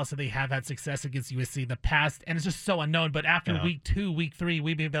Corvallis and they have had success against USC in the past, and it's just so unknown. But after Yeah. week 2, week 3,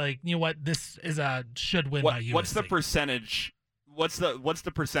 we'd be like, you know what, this is a should win by USC. What's the percentage? What's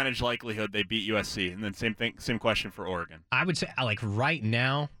the percentage likelihood they beat USC? And then same question for Oregon. I would say, like, right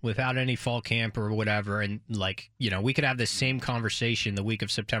now, without any fall camp or whatever, and we could have the same conversation the week of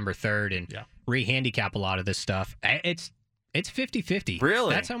September 3rd and Yeah. re-handicap a lot of this stuff. It's 50-50.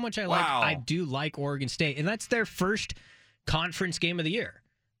 Really? That's how much I Wow. I do like Oregon State, and that's their first conference game of the year.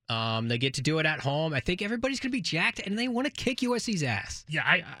 They get to do it at home. I think everybody's going to be jacked, and they want to kick USC's ass. Yeah,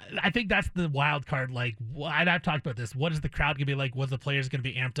 I think that's the wild card. Like, and I've talked about this. What is the crowd going to be like? What's the players going to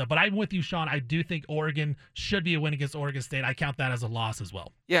be amped up? But I'm with you, Sean. I do think Oregon should be a win against Oregon State. I count that as a loss as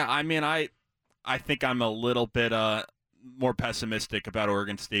well. Yeah, I think I'm a little bit more pessimistic about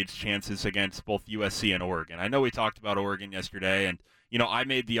Oregon State's chances against both USC and Oregon. I know we talked about Oregon yesterday, and I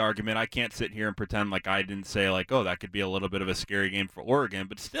made the argument. I can't sit here and pretend like I didn't say oh, that could be a little bit of a scary game for Oregon,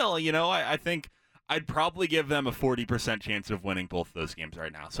 but still, I think I'd probably give them a 40% chance of winning both those games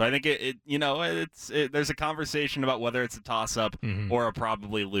right now. So I think there's a conversation about whether it's a toss-up or a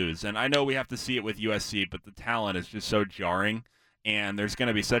probably lose, and I know we have to see it with USC, but the talent is just so jarring. And there's going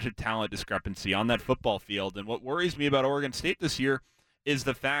to be such a talent discrepancy on that football field. And what worries me about Oregon State this year is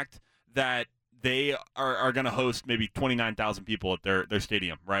the fact that they are going to host maybe 29,000 people at their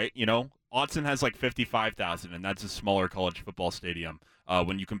stadium, right? Autzen has 55,000, and that's a smaller college football stadium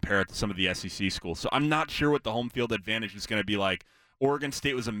when you compare it to some of the SEC schools. So I'm not sure what the home field advantage is going to be like. Oregon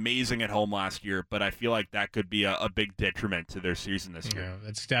State was amazing at home last year, but I feel like that could be a big detriment to their season this year. Yeah,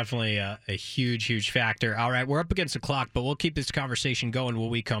 that's definitely a huge, huge factor. All right, we're up against the clock, but we'll keep this conversation going when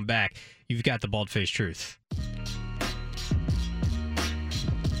we come back. You've got the bald-faced truth.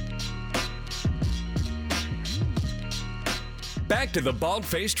 Back to the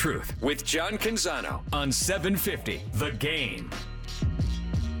Bald-Faced Truth with John Canzano on 750 The Game.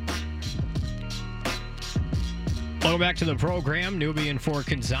 Welcome back to the program. Nubian for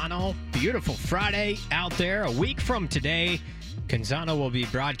Canzano. Beautiful Friday out there. A week from today, Canzano will be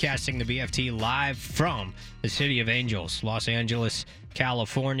broadcasting the BFT live from the City of Angels, Los Angeles,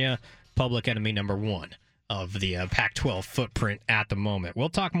 California, public enemy number 1 of the Pac-12 footprint at the moment. We'll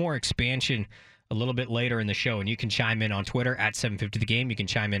talk more expansion a little bit later in the show, and you can chime in on Twitter at 750 The Game. You can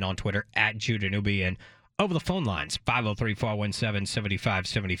chime in on Twitter at Judah Nubian over the phone lines,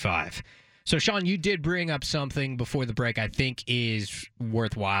 503-417-7575. So, Sean, you did bring up something before the break I think is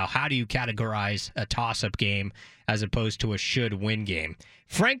worthwhile. How do you categorize a toss-up game as opposed to a should-win game?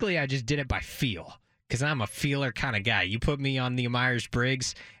 Frankly, I just did it by feel because I'm a feeler kind of guy. You put me on the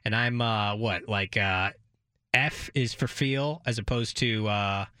Myers-Briggs, and I'm, F is for feel as opposed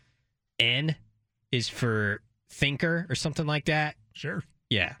to N is for thinker or something like that. Sure.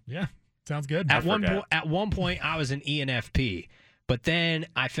 Yeah. Yeah. Sounds good. At one point, I was an ENFP. But then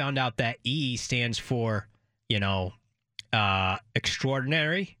I found out that E stands for,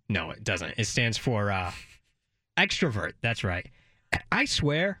 extraordinary. No, it doesn't. It stands for extrovert. That's right. I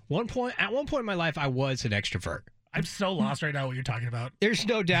swear, at one point in my life, I was an extrovert. I'm so lost right now what you're talking about. There's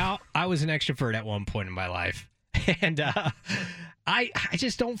no doubt I was an extrovert at one point in my life. And I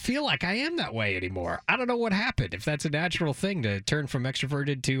just don't feel like I am that way anymore. I don't know what happened, if that's a natural thing to turn from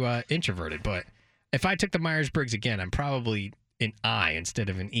extroverted to introverted. But if I took the Myers-Briggs again, I'm probably an I instead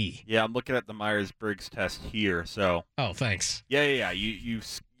of an E. Yeah, I'm looking at the Myers-Briggs test here. So Oh, thanks. yeah. You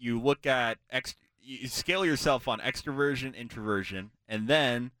look at you scale yourself on extroversion, introversion, and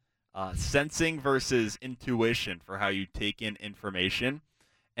then sensing versus intuition for how you take in information.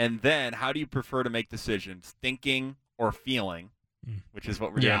 And then how do you prefer to make decisions, thinking or feeling, which is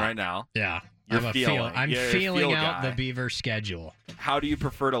what we're doing right now. Yeah. You're I'm feeling. You're a feeling feel out guy. the Beaver schedule. How do you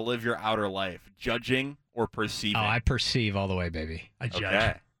prefer to live your outer life, judging or perceiving? Oh, I perceive all the way, baby. I judge.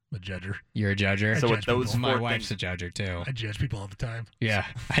 Okay. I'm a judger. You're a judger? So I with judge those people. My four wife's things, a judger, too. I judge people all the time. Yeah,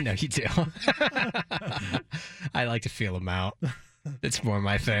 I know you do. I like to feel them out. It's more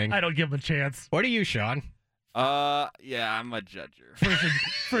my thing. I don't give them a chance. What are you, Sean? yeah, I'm a judger.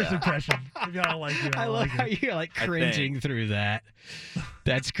 First impression. If y'all don't like you, I don't love like how it. you're like I cringing through that.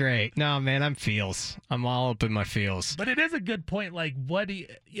 That's great. No, man, I'm feels. I'm all up in my feels. But it is a good point. Like, what do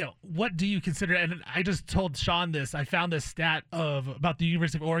you consider? And I just told Sean this. I found this stat about the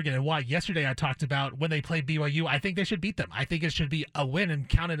University of Oregon and why. Yesterday, I talked about when they play BYU. I think they should beat them. I think it should be a win and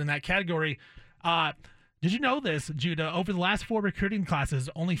counted in that category. Did you know this, Judah? Over the last 4 recruiting classes,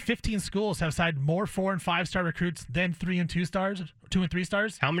 only 15 schools have signed more 4- and 5-star recruits than 3- and 2-stars, 2- and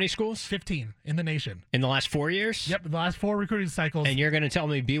 3-stars. How many schools? 15 in the nation. In the last 4 years? Yep, the last 4 recruiting cycles. And you're going to tell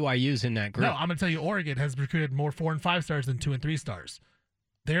me BYU's in that group? No, I'm going to tell you Oregon has recruited more 4- and 5-stars than 2- and 3-stars.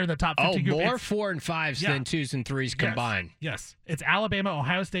 They're the top 50 group. More It's- 4 and 5s than 2s and 3s combined. Yes. It's Alabama,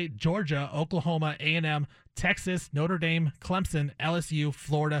 Ohio State, Georgia, Oklahoma, A&M, Texas, Notre Dame, Clemson, LSU,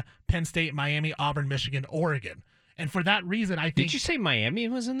 Florida, Penn State, Miami, Auburn, Michigan, Oregon. And for that reason, I think... Did you say Miami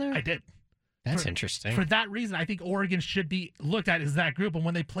was in there? I did. That's interesting. For that reason, I think Oregon should be looked at as that group. And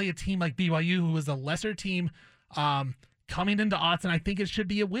when they play a team like BYU, who is a lesser team coming into Autzen, I think it should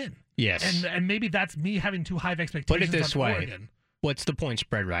be a win. Yes. And maybe that's me having too high of expectations Put it this on way. Oregon. What's the point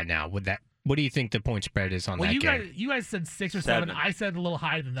spread right now? What do you think the point spread is on Well, that you game? you guys said 6 or 7. 7. I said a little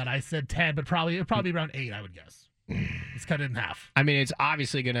higher than that. I said 10, but it'd probably be around 8, I would guess. Let's cut it in half. I mean, it's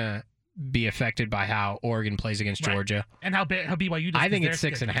obviously going to be affected by how Oregon plays against Right. Georgia. And how BYU does. I think 'cause it's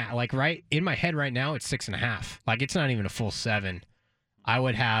their 6.5. schedule. Like right in my head right now, it's 6.5. Like it's not even a full 7. I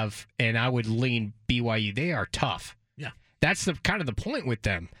would lean BYU. They are tough. Yeah. That's the kind of the point with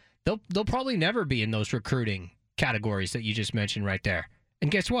them. They'll probably never be in those recruiting categories that you just mentioned right there. And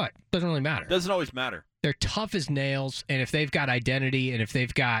guess what? Doesn't really matter. Doesn't always matter. They're tough as nails, and if they've got identity and if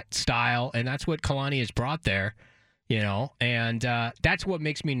they've got style, and that's what Kalani has brought there, and that's what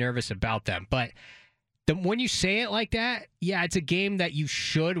makes me nervous about them. But when you say it like that, yeah, it's a game that you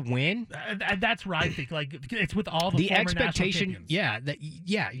should win. And that's right. I think like it's with all the former expectation, national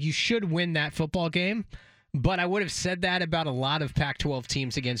champions. you should win that football game. But I would have said that about a lot of Pac-12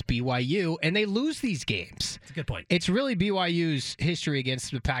 teams against BYU, and they lose these games. That's a good point. It's really BYU's history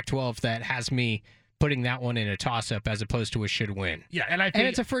against the Pac-12 that has me putting that one in a toss-up as opposed to a should win. Yeah, and I think And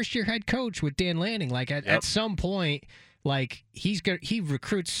it's a first-year head coach with Dan Lanning. Like at some point, like he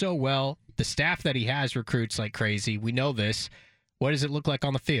recruits so well. The staff that he has recruits like crazy. We know this. What does it look like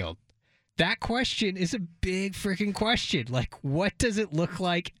on the field? That question is a big freaking question. Like, what does it look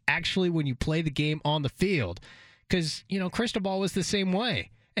like actually when you play the game on the field? Because, Cristobal was the same way.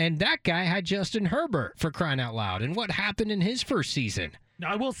 And that guy had Justin Herbert, for crying out loud. And what happened in his first season?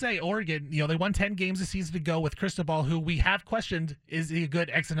 Now, I will say, Oregon, they won 10 games a season ago with Cristobal, who we have questioned, is he a good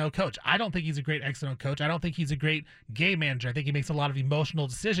X and O coach? I don't think he's a great X and O coach. I don't think he's a great game manager. I think he makes a lot of emotional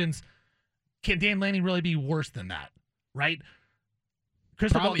decisions. Can Dan Lanning really be worse than that, right?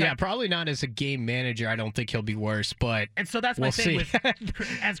 Probably not as a game manager. I don't think he'll be worse, but and so that's my we'll thing.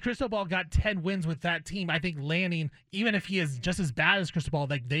 see. As Cristobal got 10 wins with that team, I think Lanning, even if he is just as bad as Cristobal,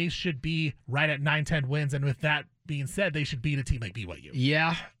 like they should be right at 9-10 wins. And with that being said, they should beat a team like BYU.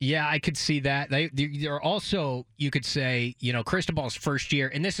 Yeah, I could see that. They're also, you could say, Cristobal's first year,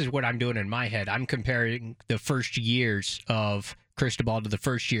 and this is what I'm doing in my head. I'm comparing the first years of Cristobal to the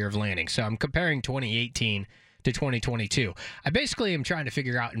first year of Lanning. So I'm comparing 2018 to 2022. I basically am trying to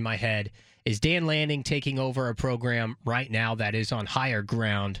figure out in my head, is Dan Lanning taking over a program right now that is on higher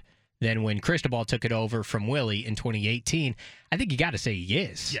ground than when Cristobal took it over from Willie in 2018? I think you got to say he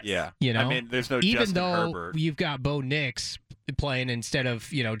is. Yes. Yeah. I mean, there's no even Justin though Herbert. you've got Bo Nix playing instead of,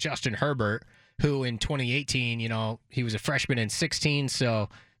 Justin Herbert, who in 2018, he was a freshman in 16, so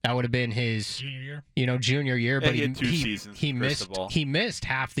That would have been his Junior year. Junior year, Yeah, but he had 2 seasons he with missed Cristobal. he missed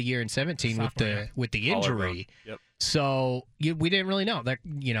half the year in 17 Sophomore, with the Collarbone. injury. Yep. So we didn't really know that.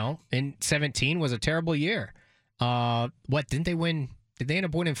 In 17 was a terrible year. What didn't they win? Did they end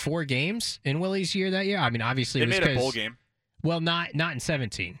up winning 4 games in Willie's year that year? I mean, obviously They it was made a 'cause- bowl game. Well, not in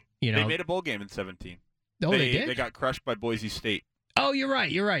 17. They made a bowl game in 17. Oh, they did. They got crushed by Boise State. Oh, you're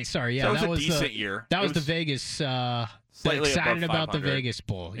right. Sorry, yeah, So it was that a was decent year. That It was the Vegas. slightly Excited above about the 500. Vegas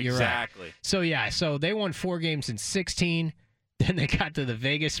Bowl. You're Exactly. right. So they won 4 games in 16. Then they got to the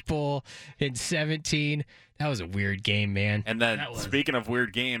Vegas Bowl in 17. That was a weird game, man. And then, That was- speaking of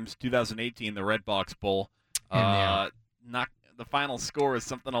weird games, 2018, the Red Box Bowl. And, The final score is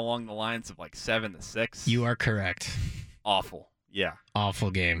something along the lines of like 7-6. You are correct. Awful. Yeah.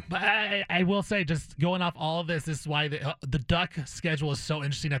 Awful game. But I will say, just going off all of this is why the Duck schedule is so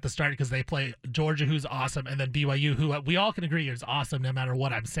interesting at the start, because they play Georgia, who's awesome, and then BYU, who we all can agree is awesome no matter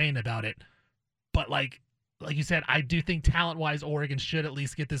what I'm saying about it. But like you said, I do think talent-wise, Oregon should at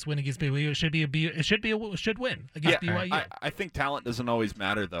least get this win against BYU. It should win against BYU. I think talent doesn't always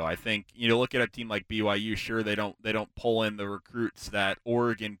matter, though. I think look at a team like BYU. Sure, they don't pull in the recruits that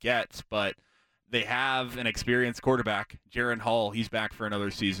Oregon gets, but they have an experienced quarterback, Jaron Hall. He's back for another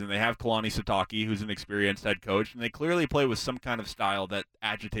season. They have Kalani Sitake, who's an experienced head coach, and they clearly play with some kind of style that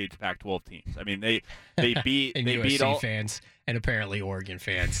agitates Pac-12 teams. I mean, they beat And they USC beat all fans and apparently Oregon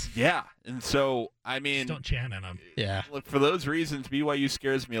fans. yeah, and so I mean, Just don't chant at them. Yeah. look, for those reasons, BYU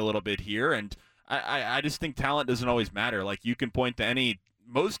scares me a little bit here, and I just think talent doesn't always matter. Like, you can point to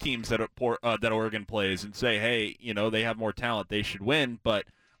most teams that Oregon plays and say, hey, they have more talent, they should win, but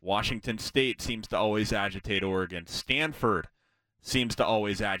Washington State seems to always agitate Oregon. Stanford seems to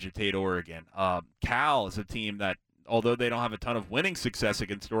always agitate Oregon. Cal is a team that, although they don't have a ton of winning success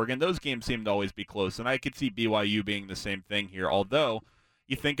against Oregon, those games seem to always be close, and I could see BYU being the same thing here, although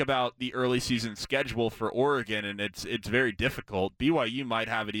you think about the early season schedule for Oregon, and it's very difficult. BYU might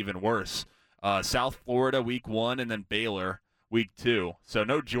have it even worse. South Florida week 1, and then Baylor week 2. So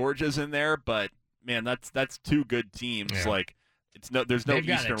no Georgia's in there, but man, that's 2 good teams. Yeah. Like, there's no They've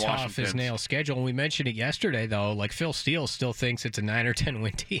got Eastern a tough as Washington. nail schedule. And we mentioned it yesterday, though. Like, Phil Steele still thinks it's a 9 or 10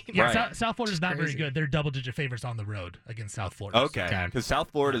 win team. Yeah, Right. South Florida's not very crazy. good. They're double-digit favorites on the road against South Florida. Okay, Okay. because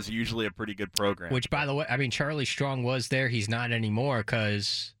South Florida is usually a pretty good program. Which, by the way, I mean, Charlie Strong was there. He's not anymore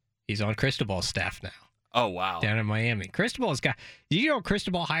because he's on Cristobal's staff now Oh wow. down in Miami. Cristobal's got. Did you know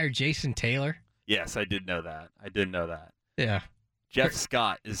Cristobal hired Jason Taylor? Yes, I did know that. Yeah. Jeff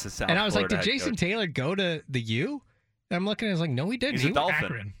Scott is the South And I was Florida like, did head Jason coach. Taylor go to the U? And I'm looking, I was like, no, he didn't. He's a He, Dolphin.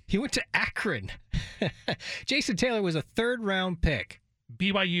 Akron. he went to Akron. Jason Taylor was a 3rd-round pick.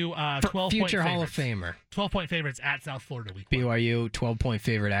 BYU, 12-point Future Hall of favorites. Famer. 12-point favorites at South Florida week 1. BYU, 12-point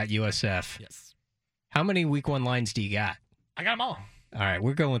favorite at USF. Yes. How many week 1 lines do you got? I got them all. All right,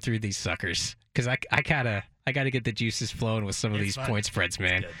 we're going through these suckers because I gotta get the juices flowing with some of It's these fun. point spreads,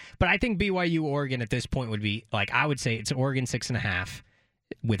 man. good. But I think BYU Oregon at this point would be like, I would say it's Oregon 6.5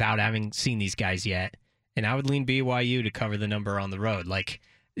 without having seen these guys yet, and I would lean BYU to cover the number on the road, like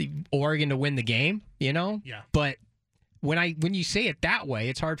Oregon to win the game, Yeah. But when you say it that way,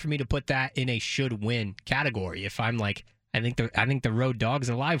 it's hard for me to put that in a should win category. If I'm like, I think the road dog's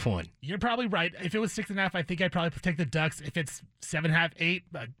a live one. You're probably right. If it was 6.5, I think I'd probably take the Ducks. If it's 7.5, 8,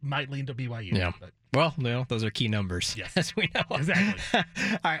 I might lean to BYU. Yeah. But Well, those are key numbers, Yes. as we know. Exactly.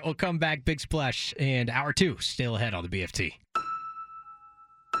 All right, we'll come back. Big Splash and Hour 2 still ahead on the BFT.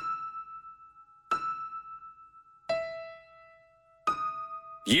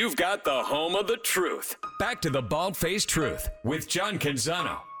 You've got the home of the truth. Back to the Bald-Faced Truth with John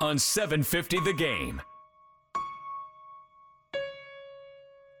Canzano on 750 The Game.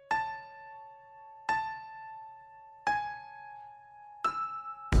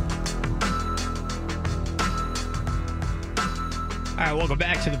 All right, welcome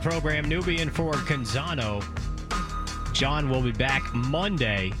back to the program. Nubian for Canzano. John will be back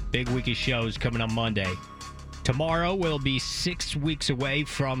Monday. Big week of shows coming on Monday. Tomorrow will be 6 weeks away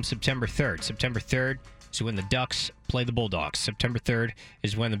from September 3rd. September 3rd is when the Ducks play the Bulldogs. September 3rd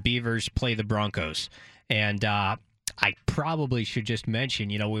is when the Beavers play the Broncos. And I probably should just mention,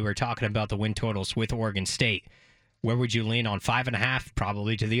 we were talking about the win totals with Oregon State. Where would you lean on 5.5?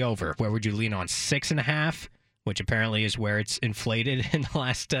 Probably to the over. Where would you lean on 6.5? Which apparently is where it's inflated in the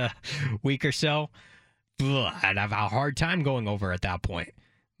last week or so. I'd have a hard time going over at that point.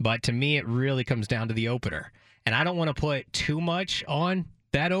 But to me, it really comes down to the opener. And I don't want to put too much on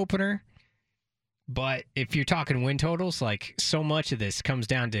that opener. But if you're talking win totals, like so much of this comes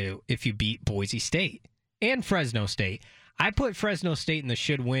down to if you beat Boise State and Fresno State. I put Fresno State in the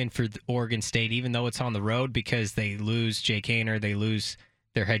should win for Oregon State, even though it's on the road, because they lose Jake Haener, they lose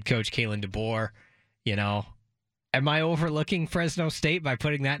their head coach, Kalen DeBoer. You know, am I overlooking Fresno State by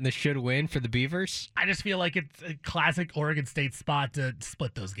putting that in the should win for the Beavers? I just feel like it's a classic Oregon State spot to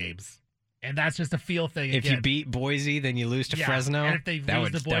split those games. And that's just a feel thing. If you beat Boise, then you lose to Fresno. And if they that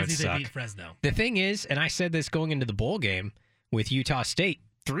lose would, to that would Boise, they suck. beat Fresno. The thing is, and I said this going into the bowl game with Utah State,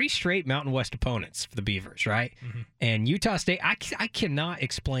 3 straight Mountain West opponents for the Beavers, right? Mm-hmm. And Utah State, I cannot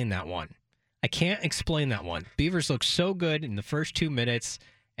explain that one. I can't explain that one. Beavers looked so good in the first 2 minutes,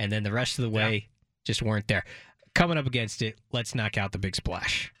 and then the rest of the way just weren't there. Coming up against it, let's knock out the big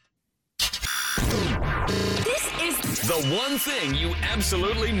splash. This is The one thing you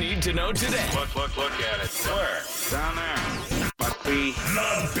absolutely need to know today. Look at it. Where? Down there. Must be.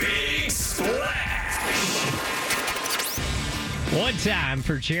 The Big Splash. One time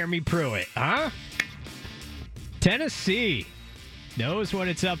for Jeremy Pruitt, huh? Tennessee knows what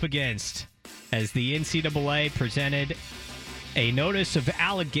it's up against as the NCAA presented a notice of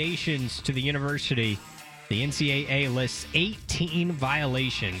allegations to the university. The NCAA lists 18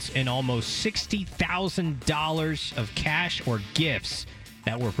 violations and almost $60,000 of cash or gifts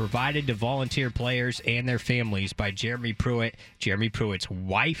that were provided to volunteer players and their families by Jeremy Pruitt, Jeremy Pruitt's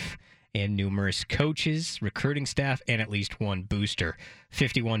wife, and numerous coaches, recruiting staff, and at least one booster.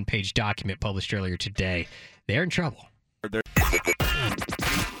 51-page document published earlier today. They're in trouble.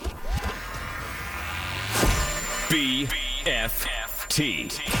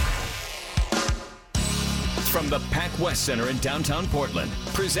 BFT. From the Pac West Center in downtown Portland,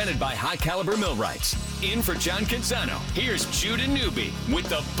 presented by High Caliber Millwrights. In for John Canzano, here's Judah Newby with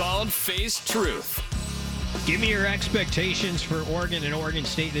the bald-faced truth. Give me your expectations for Oregon and Oregon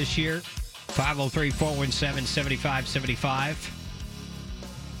State this year. 503-417-7575.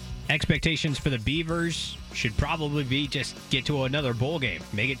 Expectations for the Beavers should probably be just get to another bowl game.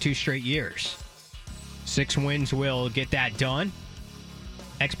 Make it 2 straight years. 6 wins will get that done.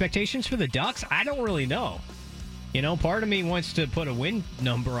 Expectations for the Ducks? I don't really know. You know, part of me wants to put a win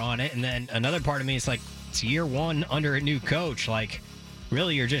number on it, and then another part of me is like, it's year 1 under a new coach. Like,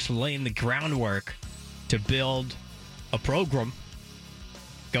 really, you're just laying the groundwork to build a program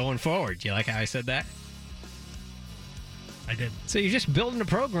going forward. You like how I said that? I did. So you're just building a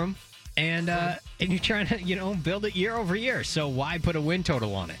program, and you're trying to, build it year over year. So why put a win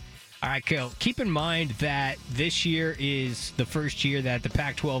total on it? All right, keep in mind that this year is the first year that the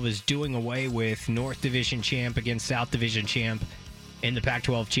Pac-12 is doing away with North Division champ against South Division champ in the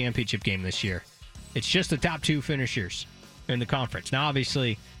Pac-12 championship game this year. It's just the top 2 finishers in the conference. Now,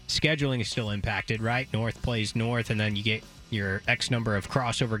 obviously, scheduling is still impacted, right? North plays North, and then you get your X number of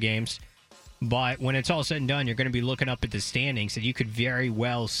crossover games. But when it's all said and done, you're going to be looking up at the standings, and you could very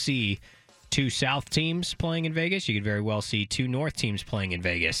well see 2 South teams playing in Vegas. You could very well see 2 North teams playing in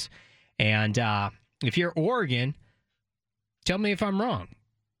Vegas. And if you're Oregon, tell me if I'm wrong.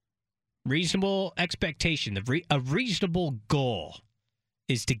 Reasonable expectation, a reasonable goal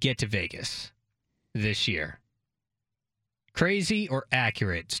is to get to Vegas this year. Crazy or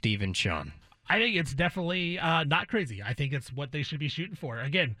accurate, Stephen Sean? I think it's definitely not crazy. I think it's what they should be shooting for.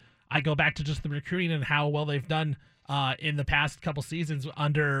 Again, I go back to just the recruiting and how well they've done in the past couple seasons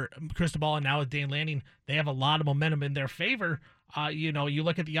under Cristobal and now with Dan Lanning. They have a lot of momentum in their favor. You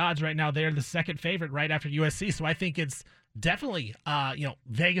look at the odds right now, they're the second favorite right after USC. So I think it's definitely,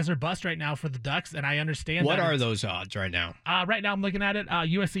 Vegas or bust right now for the Ducks. And I understand What are those odds right now? Right now I'm looking at it.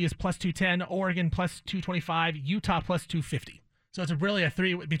 USC is plus 210, Oregon plus 225, Utah plus 250. So it's really a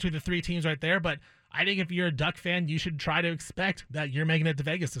 3 between the 3 teams right there. But I think if you're a Duck fan, you should try to expect that you're making it to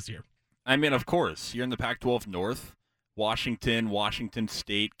Vegas this year. I mean, of course, you're in the Pac-12 North. Washington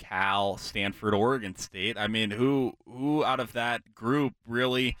State, Cal, Stanford, Oregon State. I mean, who out of that group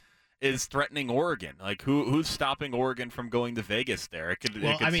really is threatening Oregon? Like, who's stopping Oregon from going to Vegas there? It could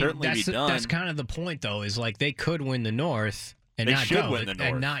certainly be done. That's kind of the point, though, is like they could win the North and They not should go win the North.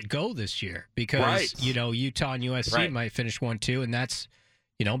 and not go this year because Right. Utah and USC Right. might finish 1-2, and that's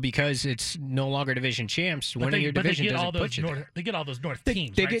because it's no longer division champs. But Winning your division get all doesn't those put you there. They get all those North They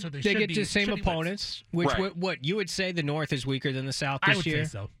teams, they right? get So they should get be- the same should be opponents. Which Right. what you would say the North is weaker than the South wins. this I year would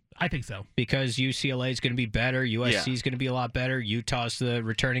say so. I think so. because UCLA is going to be better. USC is going to be a lot better. Utah's the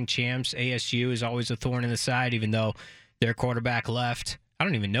returning champs. ASU is always a thorn in the side, even though their quarterback left. I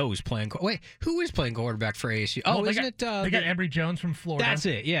don't even know who's playing. Wait, who is playing quarterback for ASU? Oh, Well, they isn't got, it? they got Emory Jones from Florida. That's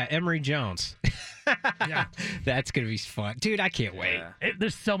it. Yeah, Emory Jones. Yeah. That's going to be fun. Dude, I can't wait. Yeah.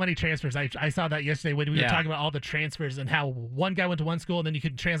 There's so many transfers. I saw that yesterday when we were Yeah. talking about all the transfers and how one guy went to one school and then you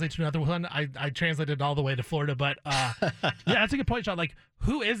could translate to another one. I translated all the way to Florida, but yeah, that's a good point, Sean. Like,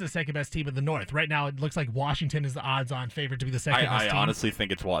 who is the second best team in the North right now? It looks like Washington is the odds-on favorite to be the second best I team. honestly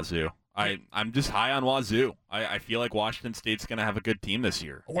think it's Wazoo. I'm just high on Wazoo. I feel like Washington State's going to have a good team this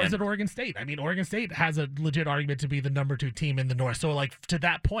year. Or is it Oregon State? I mean, Oregon State has a legit argument to be the number 2 team in the North. So, like, to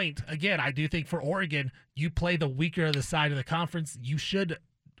that point, again, I do think for Oregon, you play the weaker of the side of the conference, you should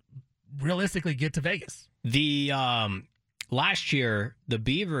realistically get to Vegas. The last year, the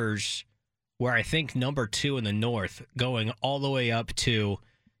Beavers were, I think, number 2 in the North, going all the way up to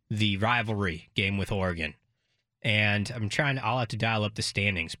the rivalry game with Oregon. And I'll have to dial up the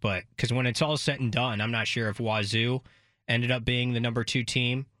standings, but because when it's all said and done, I'm not sure if Wazoo ended up being the number 2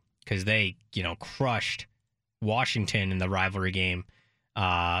 team because they, crushed Washington in the rivalry game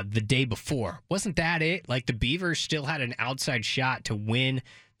the day before. Wasn't that it? Like the Beavers still had an outside shot to win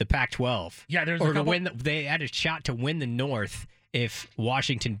the Pac-12. Yeah, they had a shot to win the North if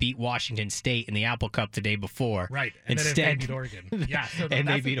Washington beat Washington State in the Apple Cup the day before. Right, and instead then they beat Oregon. Yeah, so and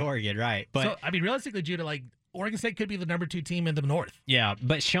they beat Oregon, right? But so, I mean, realistically, Judah, like, Oregon State could be the number 2 team in the North. Yeah,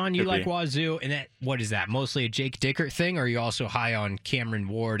 but Sean, you Could like be. Wazoo, and what is that? Mostly a Jake Dickert thing, or are you also high on Cameron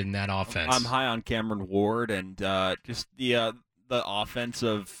Ward in that offense? I'm high on Cameron Ward and just the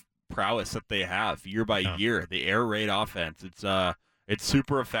offensive prowess that they have year by year. The air raid offense, it's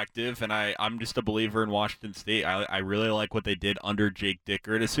super effective, and I'm just a believer in Washington State. I really like what they did under Jake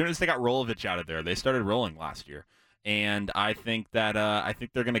Dickert. As soon as they got Rolovich out of there, they started rolling last year, and I think that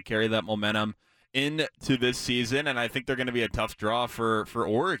they're going to carry that momentum into this season, and I think they're going to be a tough draw for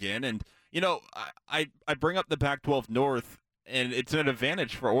Oregon. And I bring up the Pac-12 North, and it's an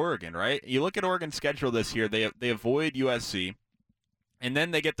advantage for Oregon, right? You look at Oregon's schedule this year; they avoid USC, and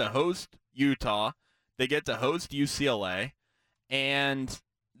then they get to host Utah, they get to host UCLA, and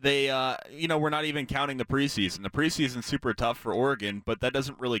they we're not even counting the preseason. The preseason's super tough for Oregon, but that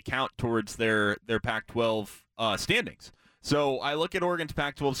doesn't really count towards their Pac-12 standings. So I look at Oregon's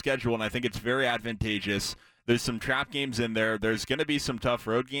Pac-12 schedule, and I think it's very advantageous. There's some trap games in there. There's going to be some tough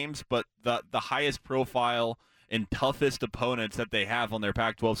road games, but the highest profile and toughest opponents that they have on their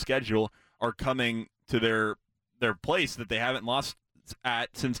Pac-12 schedule are coming to their place that they haven't lost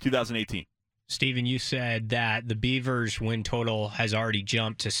at since 2018. Steven, you said that the Beavers win total has already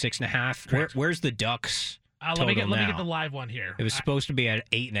jumped to 6.5. Where's the Ducks? Let me get the live one here. It was supposed to be at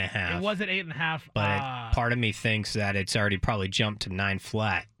 8.5. It was at 8.5. But part of me thinks that it's already probably jumped to 9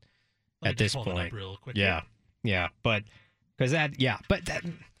 flat at this point. Real quick. Yeah. But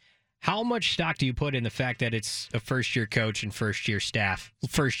how much stock do you put in the fact that it's a first-year coach and first-year staff,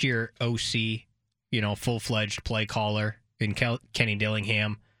 first-year OC, full-fledged play caller in Kenny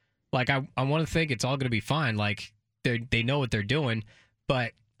Dillingham? Like, I want to think it's all going to be fine. Like, they know what they're doing,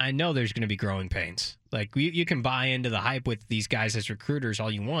 but I know there's going to be growing pains. Like, you can buy into the hype with these guys as recruiters all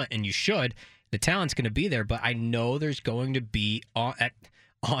you want, and you should. The talent's going to be there, but I know there's going to be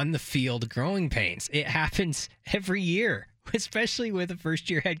on the field growing pains. It happens every year, especially with a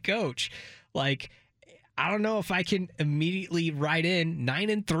first-year head coach. Like, I don't know if I can immediately write in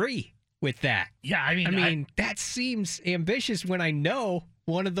 9-3 with that. Yeah, I mean, that seems ambitious when I know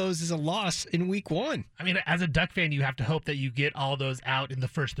one of those is a loss in week 1. I mean, as a Duck fan, you have to hope that you get all those out in the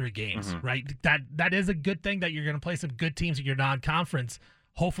first 3 games, right? That is a good thing that you're going to play some good teams in your non-conference.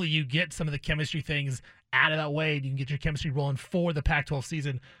 Hopefully you get some of the chemistry things out of that way and you can get your chemistry rolling for the Pac-12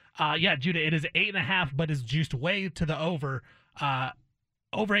 season. Judah, it is 8.5, but is juiced way to the over.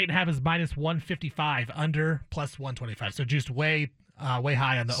 Over 8.5 is minus 155, under plus 125. So juiced way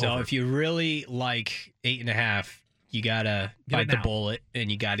high on the over. So if you really like 8.5, you got to bite the bullet, and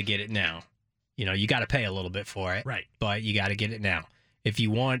you got to get it now. You got to pay a little bit for it. Right. But you got to get it now. If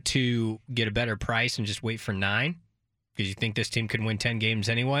you want to get a better price and just wait for 9, because you think this team could win 10 games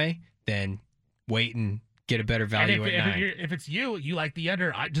anyway, then wait and get a better value at 9. If it's you like the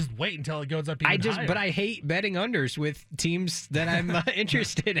under, just wait until it goes up even higher. But I hate betting unders with teams that I'm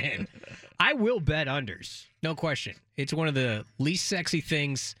interested in. I will bet unders, no question. It's one of the least sexy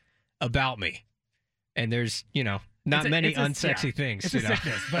things about me. And there's, not many unsexy things. It's a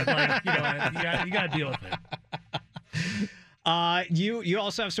sickness, but you got to deal with it. You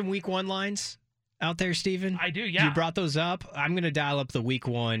also have some week 1 lines out there, Steven? I do, yeah. You brought those up. I'm going to dial up the week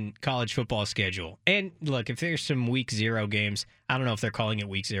 1 college football schedule. And look, if there's some week 0 games, I don't know if they're calling it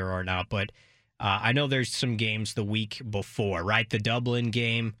week 0 or not, but I know there's some games the week before, right? The Dublin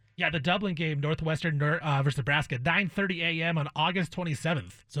game. Yeah, the Dublin game, Northwestern versus Nebraska, 9:30 a.m. on August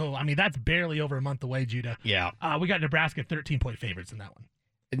 27th. So, I mean, that's barely over a month away, Judah. Yeah. We got Nebraska 13-point favorites in that one.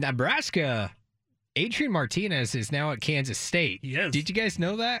 Nebraska, Adrian Martinez is now at Kansas State. He is. Did you guys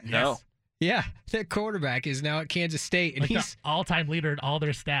know that? No. Yeah, their quarterback is now at Kansas State, and Like he's the all-time leader in all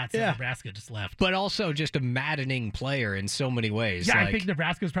their stats. Yeah. And Nebraska just left. but also just a maddening player in so many ways. Yeah, like, I think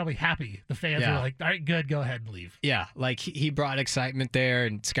Nebraska was probably happy. The fans Yeah. were like, all right, good, go ahead and leave. yeah, like he brought excitement there,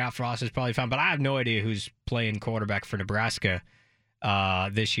 and Scott Frost is probably fine. But I have no idea who's playing quarterback for Nebraska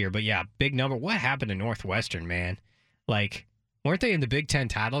this year. But yeah, big number. What happened to Northwestern, man? Like, weren't they in the Big Ten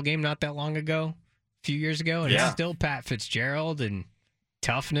title game not that long ago? A few years ago? And Yeah. it's still Pat Fitzgerald and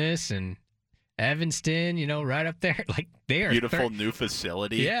toughness and Evanston, right up there. Like, they are Beautiful new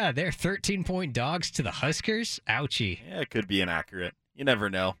facility. Yeah, they're 13-point dogs to the Huskers. Ouchie. Yeah, it could be inaccurate. You never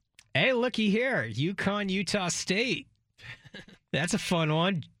know. Hey, looky here. UConn, Utah State. That's a fun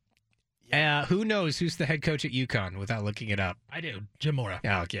one. Who knows who's the head coach at UConn without looking it up? I do. Jim Mora.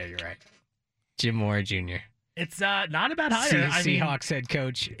 Oh, yeah, you're right. Jim Mora Jr. It's not a bad hire. I mean, Seahawks head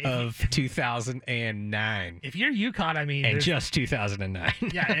coach of 2009. if you're UConn, I mean, And there's- just 2009.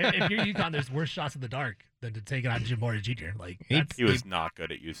 yeah, if you're UConn, there's worse shots in the dark than to take it on Jim Mora Jr. Like that's, He was not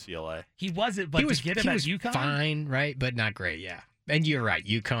good at UCLA. he wasn't, but he was, to get him he at was UConn, fine, right? But not great, yeah. And you're right.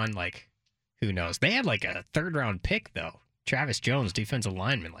 UConn, like, who knows? They had like a third-round pick, though. Travis Jones, defensive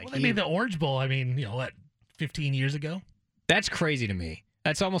lineman. Like, well, they made the Orange Bowl. I mean, 15 years ago? That's crazy to me.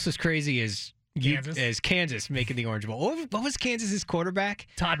 That's almost as crazy as Kansas making the Orange Bowl. What was Kansas's quarterback?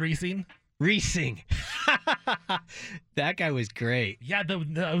 Todd Reesing. Reesing. That guy was great. Yeah,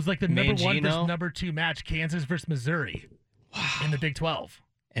 it was like the number 1 Mangino. versus number 2 match, Kansas versus Missouri in the Big 12.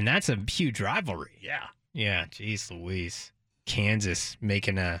 And that's a huge rivalry. Yeah. Yeah, jeez Louise. Kansas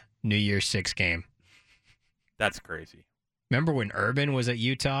making a New Year's 6 game. That's crazy. Remember when Urban was at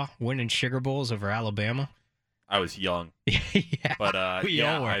Utah winning Sugar Bowls over Alabama? I was young, Yeah, but we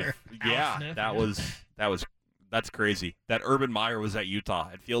yeah, all were. Al Smith, that's crazy. That Urban Meyer was at Utah.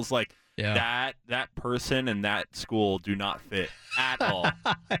 It feels like Yeah. that person and that school do not fit at all.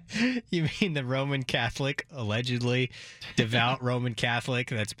 You mean the Roman Catholic, allegedly devout Roman Catholic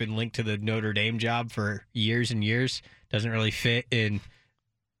that's been linked to the Notre Dame job for years and years, doesn't really fit in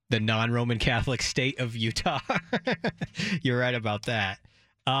the non-Roman Catholic state of Utah? You're right about that.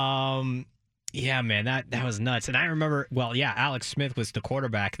 Yeah, man, that was nuts. And I remember, Alex Smith was the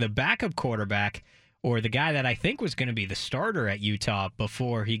quarterback. The backup quarterback, or the guy that I think was going to be the starter at Utah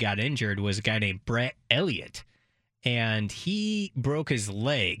before he got injured, was a guy named Brett Elliott. And he broke his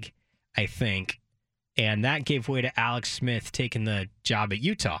leg, I think, and that gave way to Alex Smith taking the job at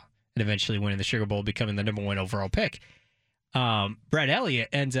Utah and eventually winning the Sugar Bowl, becoming the number 1 overall pick. Brett Elliott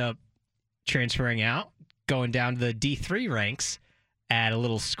ends up transferring out, going down to the D3 ranks at a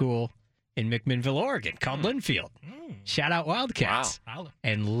little school in McMinnville, Oregon, called Linfield. Shout out Wildcats. Wow.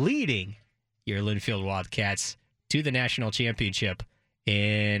 And leading your Linfield Wildcats to the national championship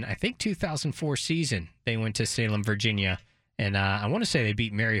in, I think, 2004 season. They went to Salem, Virginia, and I want to say they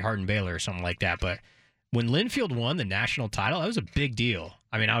beat Mary Hardin-Baylor or something like that. But when Linfield won the national title, that was a big deal.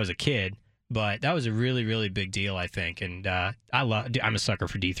 I mean, I was a kid, but that was a really, really big deal, I think. And I'm a sucker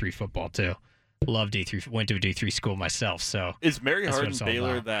for D3 football, too. Love D3. Went to a D3 school myself, so. Is Mary That's what it's all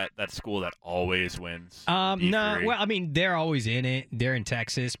Hardin-Baylor about. that school that always wins? No, D3? well, I mean, they're always in it. They're in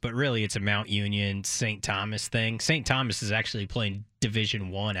Texas, but really it's a Mount Union, St. Thomas thing. St. Thomas is actually playing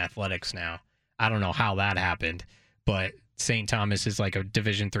Division I athletics now. I don't know how that happened, but St. Thomas is like a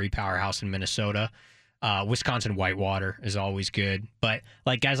Division III powerhouse in Minnesota. Wisconsin Whitewater is always good. But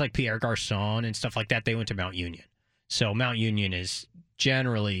like guys like Pierre Garçon and stuff like that, they went to Mount Union. So Mount Union is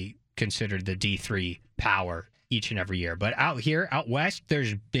generally considered the D3 power each and every year. But out here, out west,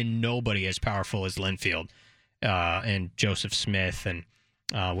 there's been nobody as powerful as Linfield. And Joseph Smith and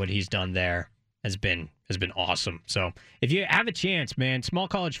what he's done there has been awesome. So if you have a chance, man, small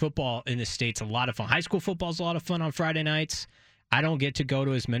college football in the State's a lot of fun. High school football's a lot of fun on Friday nights. I don't get to go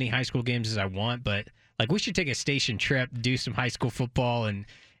to as many high school games as I want, but like we should take a station trip, do some high school football and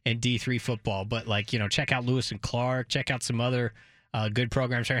D3 football. But like, check out Lewis and Clark, check out some other good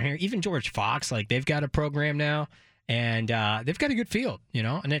programs right here. Even George Fox, like they've got a program now, and they've got a good field,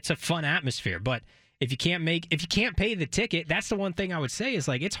 and it's a fun atmosphere. But if you can't pay the ticket, that's the one thing I would say is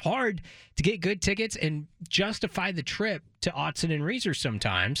like it's hard to get good tickets and justify the trip to Autzen and Reeser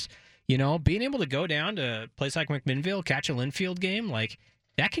sometimes. Being able to go down to a place like McMinnville, catch a Linfield game, like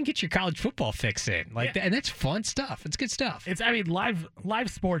that can get your college football fix in. Like that, and that's fun stuff. It's good stuff. Live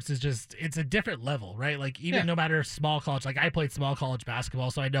sports is just, it's a different level, right? Like even no matter small college, like I played small college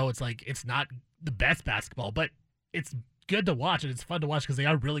basketball, so I know it's like it's not the best basketball, but it's good to watch and it's fun to watch because they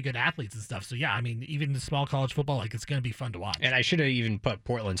are really good athletes and stuff. So yeah, I mean, even the small college football, like it's going to be fun to watch. And I should have even put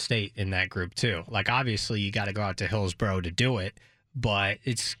Portland State in that group too. Like obviously you got to go out to Hillsboro to do it, but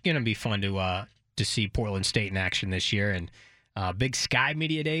it's going to be fun to see Portland State in action this year. And Big Sky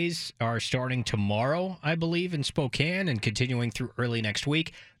Media Days are starting tomorrow, I believe, in Spokane and continuing through early next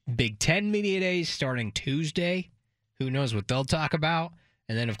week. Big Ten Media Days starting Tuesday. Who knows what they'll talk about?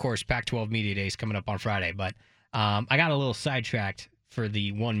 And then, of course, Pac-12 Media Days coming up on Friday. But I got a little sidetracked for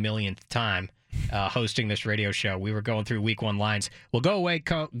the 1 millionth time hosting this radio show. We were going through Week 1 lines. We'll go away,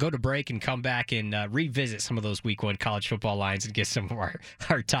 go to break, and come back and revisit some of those Week 1 college football lines and get some of our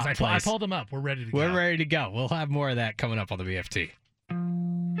top plays. I pulled them up. We're ready to go. We're ready to go. We'll have more of that coming up on the BFT.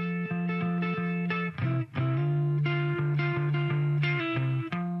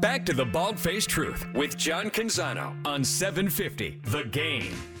 Back to the Bald-Faced Truth with John Canzano on 750 The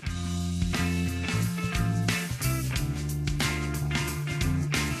Game.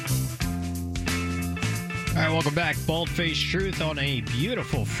 All right, welcome back. Bald-Faced Truth on a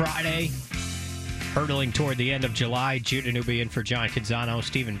beautiful Friday. Hurtling toward the end of July. Judah Newby in for John Canzano,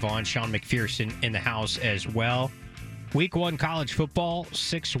 Stephen Vaughn, Sean McPherson in the house as well. Week 1 college football,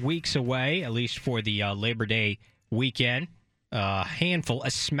 6 weeks away, at least for the Labor Day weekend. A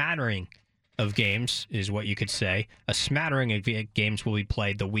smattering of games is what you could say. A smattering of games will be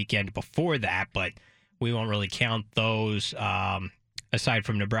played the weekend before that, but we won't really count those aside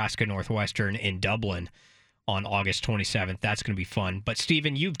from Nebraska Northwestern in Dublin on August 27th. That's going to be fun. But,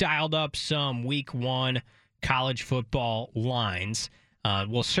 Stephen, you've dialed up some Week 1 college football lines.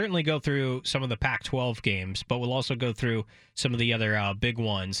 We'll certainly go through some of the Pac-12 games, but we'll also go through some of the other big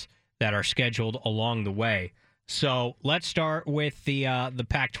ones that are scheduled along the way. So let's start with the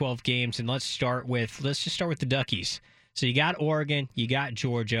Pac-12 games, and let's just start with the Duckies. So you got Oregon, you got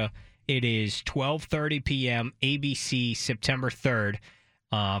Georgia. It is 12:30 p.m. ABC, September 3rd,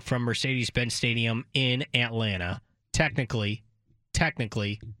 from Mercedes-Benz Stadium in Atlanta. Technically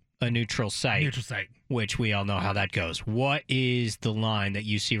a neutral site. Which we all know how that goes. What is the line that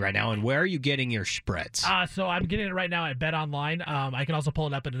you see right now, and where are you getting your spreads? So I'm getting it right now at Bet Online. I can also pull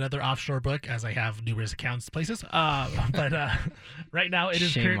it up in another offshore book, as I have numerous accounts places. But right now it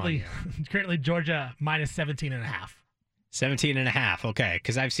is currently Georgia minus 17.5. 17.5, okay,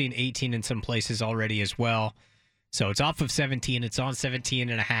 because I've seen 18 in some places already as well. So it's off of 17. It's on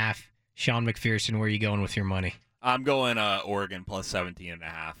 17.5. Sean McPherson, where are you going with your money? I'm going Oregon plus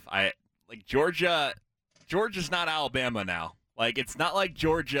 17.5. Georgia's not Alabama now. Like, it's not like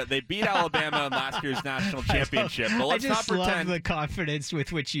Georgia. They beat Alabama in last year's national championship. But let's not pretend. I just love the confidence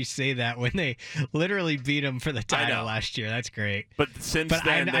with which you say that when they literally beat them for the title last year. That's great. But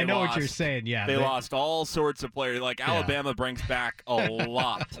then I know what you're saying. Yeah, they lost all sorts of players. Like, Alabama brings back a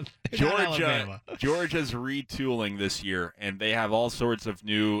lot. Georgia's retooling this year, and they have all sorts of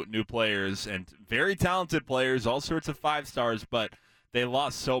new players and very talented players, all sorts of 5 stars. But they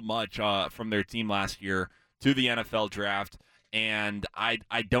lost so much from their team last year to the NFL draft. And I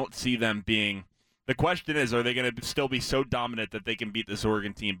don't see them being – the question is, are they going to still be so dominant that they can beat this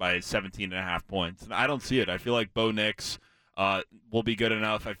Oregon team by 17.5 points? And I don't see it. I feel like Bo Nix will be good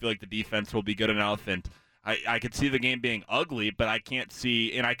enough. I feel like the defense will be good enough. And I could see the game being ugly, but I can't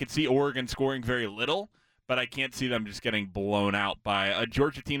see – and I could see Oregon scoring very little, but I can't see them just getting blown out by a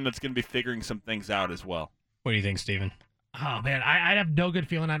Georgia team that's going to be figuring some things out as well. What do you think, Steven? Oh, man, I have no good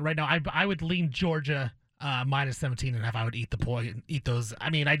feeling on it right now. I would lean Georgia – minus 17.5. I would eat the point, eat those.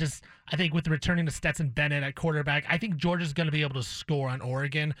 I mean, I think with returning to Stetson Bennett at quarterback, I think Georgia's going to be able to score on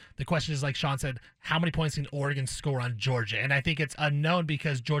Oregon. The question is, like Sean said, how many points can Oregon score on Georgia? And I think it's unknown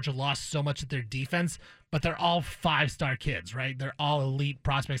because Georgia lost so much of their defense, but they're all 5-star kids, right? They're all elite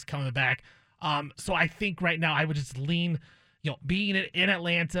prospects coming back. So I think right now I would just lean, being in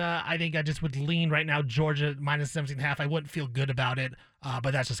Atlanta, I think I just would lean right now Georgia minus 17.5. I wouldn't feel good about it,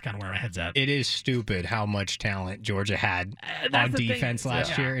 but that's just kind of where my head's at. It is stupid how much talent Georgia had on defense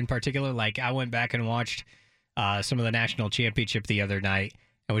last year in particular. Like, I went back and watched some of the national championship the other night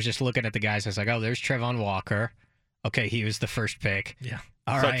and was just looking at the guys. I was like, oh, there's Trevon Walker. Okay, he was the first pick. Yeah.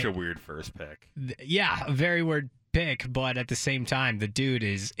 Such a weird first pick. Yeah, a very weird pick, but at the same time, the dude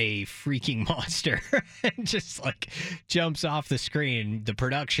is a freaking monster and just jumps off the screen. The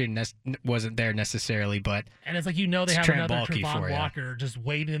production wasn't there necessarily, but and it's like they have another Trevon Walker just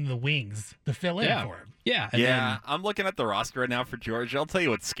waiting in the wings to fill in for him. Yeah, I'm looking at the roster right now for Georgia. I'll tell you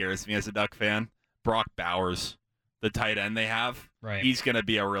what scares me as a Duck fan: Brock Bowers, the tight end they have. Right, he's going to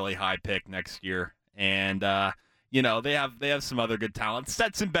be a really high pick next year, and they have some other good talent.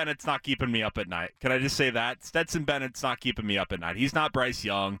 Stetson Bennett's not keeping me up at night. Can I just say that? Stetson Bennett's not keeping me up at night. He's not Bryce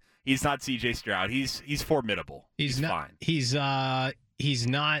Young. He's not C.J. Stroud. He's formidable. He's fine. He's not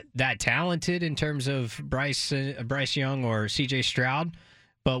that talented in terms of Bryce Young or C.J. Stroud,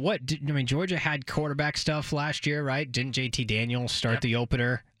 But Georgia had quarterback stuff last year, right? Didn't JT Daniels start the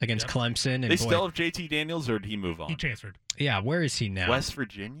opener against Clemson? And They still have JT Daniels, or did he move on? He transferred. Yeah, where is he now? West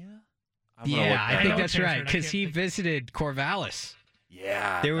Virginia? I think that's Transferred. right, I because can't he think. visited Corvallis.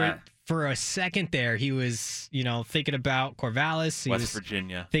 Yeah. There were for a second there, he was, thinking about Corvallis. He West was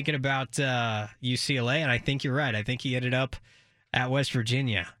Virginia. thinking about UCLA, and I think you're right. I think he ended up at West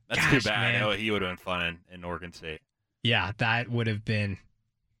Virginia. That's Gosh, too bad. man. Oh, he would have been fun in Oregon State. Yeah, that would have been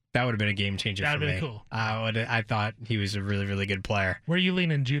a game changer That for would've me. been cool. I thought he was a really, really good player. Where are you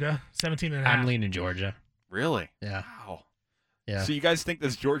leaning, Judah? 17 and a half. I'm leaning Georgia. Really? Yeah. Wow. Yeah. So you guys think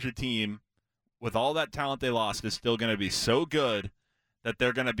this Georgia team, with all that talent they lost, is still going to be so good that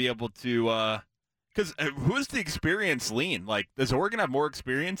they're going to be able to because who's the experience lean? Like, does Oregon have more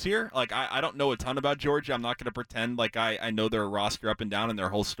experience here? Like, I don't know a ton about Georgia. I'm not going to pretend like I know their roster up and down and their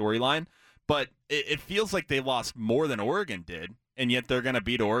whole storyline. But it feels like they lost more than Oregon did, and yet they're going to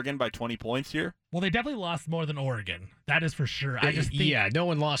beat Oregon by 20 points here? Well, they definitely lost more than Oregon. That is for sure. I just think, no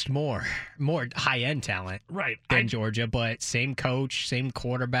one lost more high-end talent right. than Georgia, but same coach, same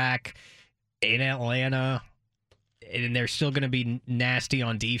quarterback in Atlanta, and they're still going to be nasty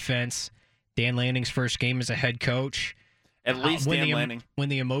on defense. Dan Lanning's first game as a head coach. At least Dan Lanning. When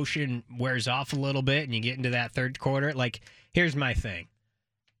the emotion wears off a little bit and you get into that third quarter, like, here's my thing.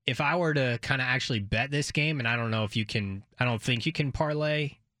 If I were to kind of actually bet this game, and I don't think you can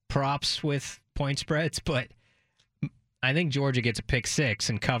parlay props with point spreads, but I think Georgia gets a pick 6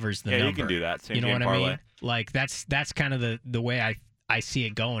 and covers the number. Yeah, you can do that. Same you know game what parlay. I mean? Like, that's kind of the way I see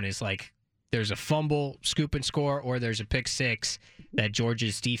it going, is like there's a fumble, scoop and score, or there's a pick 6 that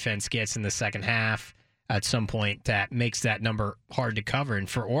Georgia's defense gets in the second half at some point that makes that number hard to cover. And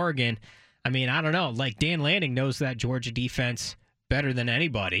for Oregon, I mean, I don't know. Like, Dan Lanning knows that Georgia defense better than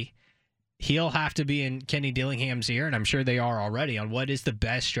anybody. He'll have to be in Kenny Dillingham's ear, and I'm sure they are already, on what is the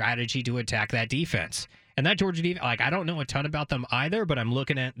best strategy to attack that defense. And that Georgia defense, like, I don't know a ton about them either, but I'm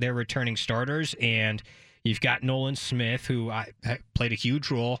looking at their returning starters, and you've got Nolan Smith, who played a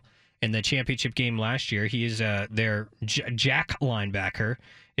huge role in the championship game last year. He is their jack linebacker,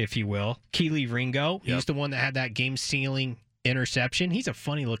 if you will. Keely Ringo, he's the one that had that game-sealing interception. He's a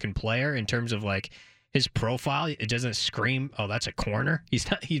funny-looking player in terms of, like, his profile. It doesn't scream, oh, that's a corner. He's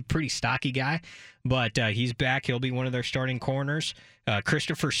a pretty stocky guy, but he's back. He'll be one of their starting corners.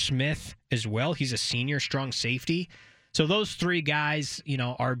 Christopher Smith as well. He's a senior strong safety. So those three guys,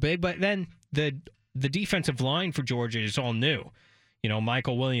 are big. But then the defensive line for Georgia is all new.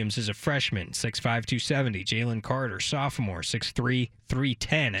 Michael Williams is a freshman, 6'5", 270. Jalen Carter, sophomore, 6'3",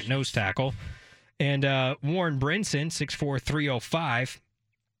 310 at nose tackle. And Warren Brinson, 6'4", 305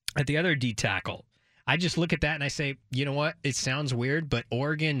 at the other D tackle. I just look at that and I say, you know what? It sounds weird, but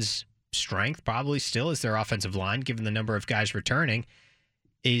Oregon's strength probably still is their offensive line, given the number of guys returning.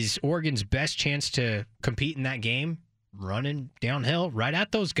 Is Oregon's best chance to compete in that game running downhill right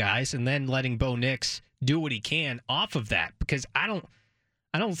at those guys and then letting Bo Nix do what he can off of that? Because I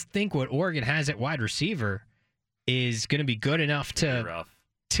don't think what Oregon has at wide receiver is going to be good enough to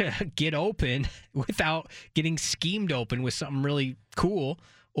get open without getting schemed open with something really cool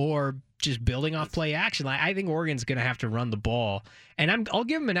or just building off play action. Like, I think Oregon's going to have to run the ball, and I'll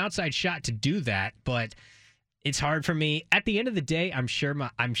give them an outside shot to do that, but it's hard for me. At the end of the day, I'm sure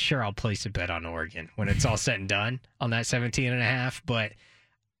I'll place a bet on Oregon when it's all said and done on that 17.5, but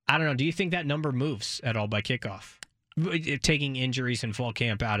I don't know. Do you think that number moves at all by kickoff? Taking injuries and fall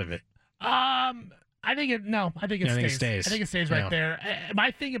camp out of it. I think it stays. I think it stays right Yeah. there. My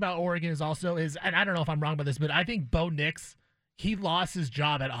thing about Oregon is, and I don't know if I'm wrong about this, but I think Bo Nix, he lost his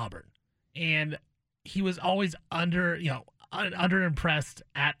job at Auburn, and he was always underimpressed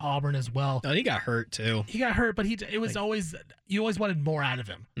at Auburn as well. Oh, he got hurt too. He got hurt, but you always wanted more out of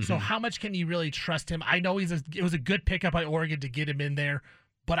him. So how much can you really trust him? I know it was a good pickup by Oregon to get him in there,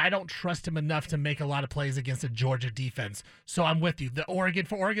 but I don't trust him enough to make a lot of plays against a Georgia defense. So I'm with you.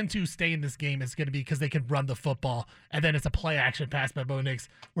 For Oregon to stay in this game, it's going to be because they can run the football, and then it's a play action pass by Bo Nix,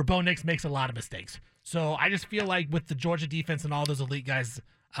 where Bo Nix makes a lot of mistakes. So I just feel like with the Georgia defense and all those elite guys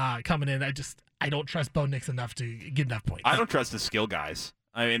coming in, I don't trust Bo Nix enough to get enough points. I don't trust the skill guys.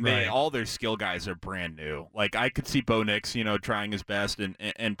 I mean, Right. all their skill guys are brand new. Like, I could see Bo Nix, trying his best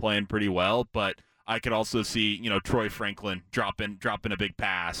and playing pretty well, but I could also see, Troy Franklin dropping a big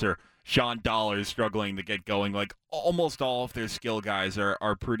pass, or Sean Dollars struggling to get going. Like, almost all of their skill guys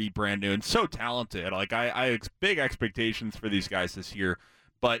are pretty brand new and so talented. Like, I have big expectations for these guys this year,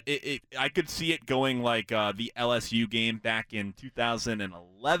 but I could see it going like the LSU game back in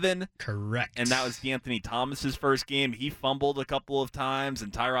 2011. Correct. And that was D'Anthony Thomas's first game. He fumbled a couple of times,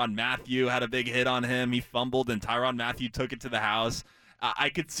 and Tyrann Mathieu had a big hit on him. He fumbled, and Tyrann Mathieu took it to the house. I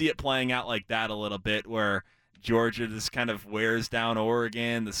could see it playing out like that a little bit, where Georgia just kind of wears down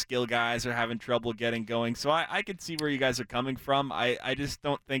Oregon. The skill guys are having trouble getting going. So I could see where you guys are coming from. I just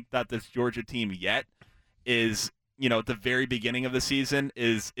don't think that this Georgia team yet is, at the very beginning of the season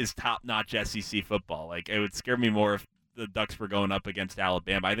is top-notch SEC football. Like, it would scare me more if the Ducks were going up against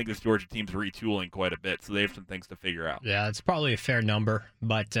Alabama. I think this Georgia team's retooling quite a bit, so they have some things to figure out. Yeah, it's probably a fair number,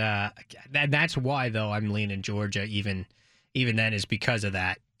 but that's why, though, I'm leaning Georgia even then, is because of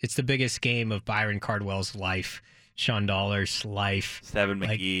that. It's the biggest game of Byron Cardwell's life, Sean Dollar's life. Stephen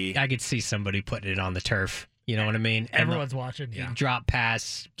McGee. I could see somebody putting it on the turf. You know what I mean? Everyone's watching. Yeah. Drop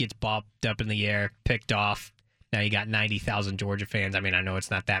pass, gets bopped up in the air, picked off. Now you got 90,000 Georgia fans. I mean, I know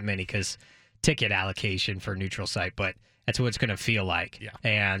it's not that many because ticket allocation for neutral site, but that's what it's going to feel like. Yeah.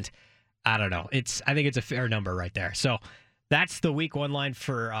 And I don't know. I think it's a fair number right there. So that's the week one line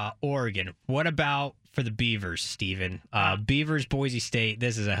for Oregon. What about for the Beavers, Steven? Beavers, Boise State.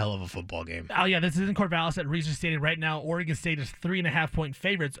 This is a hell of a football game. Oh, yeah. This is in Corvallis at Regent Stadium right now. Oregon State is 3.5-point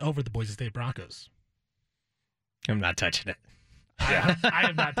favorites over the Boise State Broncos. I'm not touching it. Yeah. I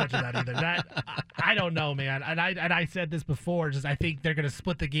am not touching that either. I don't know, man. And I said this before. I think they're going to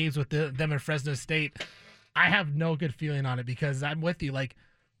split the games with them and Fresno State. I have no good feeling on it because I'm with you. Like,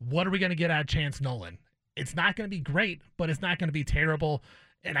 what are we going to get out of Chance Nolan? It's not going to be great, but it's not going to be terrible.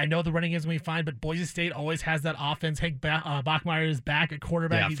 And I know the running game's going to be fine, but Boise State always has that offense. Hank Bachmeier is back at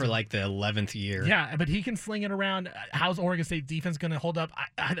quarterback. Yeah, for like the 11th year. Yeah, but he can sling it around. How's Oregon State defense going to hold up?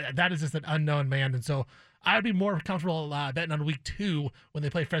 That is just an unknown, man. And so I would be more comfortable betting on week 2 when they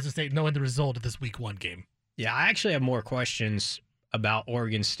play Fresno State, knowing the result of this week 1 game. Yeah, I actually have more questions about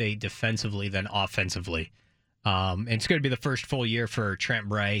Oregon State defensively than offensively. And it's going to be the first full year for Trent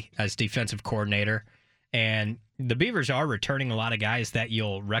Bray as defensive coordinator. And the Beavers are returning a lot of guys that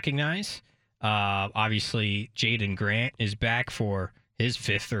you'll recognize. Obviously, Jaden Grant is back for his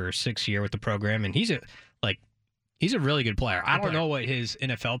 5th or 6th year with the program, and he's a really good player. I don't know what his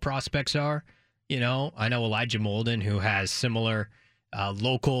NFL prospects are. I know Elijah Molden, who has similar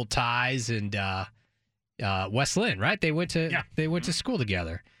local ties, and West Lynn, right? They went to school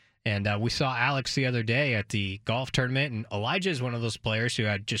together. And we saw Alex the other day at the golf tournament, and Elijah is one of those players who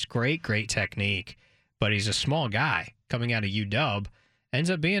had just great technique, but he's a small guy coming out of UW, ends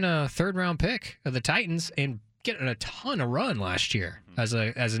up being a 3rd-round pick of the Titans and getting a ton of run last year as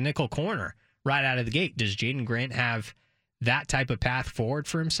a nickel corner right out of the gate. Does Jaden Grant have that type of path forward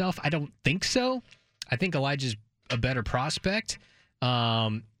for himself? I don't think so. I think Elijah's a better prospect,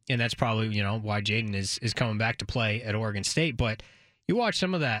 and that's probably why Jaden is coming back to play at Oregon State. But you watch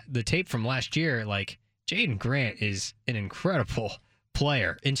some of the tape from last year, like Jaden Grant is an incredible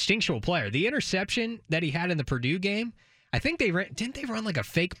player, instinctual player. The interception that he had in the Purdue game, I think didn't they run like a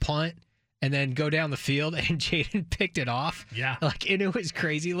fake punt and then go down the field and Jaden picked it off? Yeah. And it was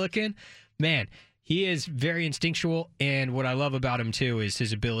crazy looking. Man, he is very instinctual, and what I love about him too is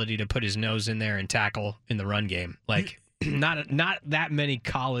his ability to put his nose in there and tackle in the run game. Like not that many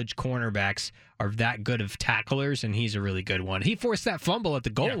college cornerbacks are that good of tacklers, and he's a really good one. He forced that fumble at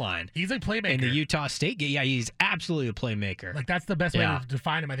the goal line. He's a playmaker. In the Utah State game. Yeah, he's absolutely a playmaker. Like, that's the best way to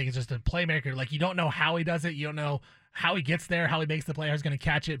define him. I think it's just a playmaker. Like, you don't know how he does it. You don't know how he gets there, how he makes the play, how he's going to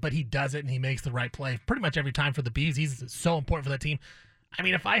catch it, but he does it, and he makes the right play pretty much every time for the Bees. He's so important for that team. I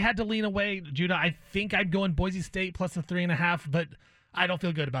mean, if I had to lean away, Judah, I think I'd go in Boise State plus the 3.5, but I don't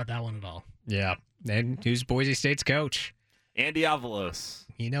feel good about that one at all. Yeah. And who's Boise State's coach? Andy Avalos.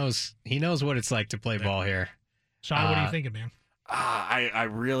 He knows what it's like to play ball here. Sean, what are you thinking, man? I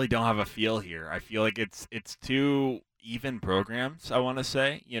really don't have a feel here. I feel like it's 2 even programs, I want to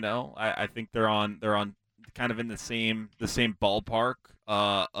say. I think they're on kind of in the same ballpark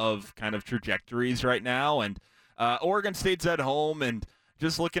of kind of trajectories right now. And Oregon State's at home, and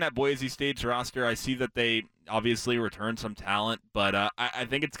just looking at Boise State's roster, I see that they obviously return some talent, but I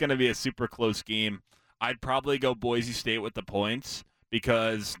think it's going to be a super close game. I'd probably go Boise State with the points,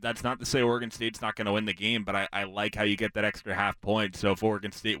 because that's not to say Oregon State's not going to win the game, but I like how you get that extra half point. So if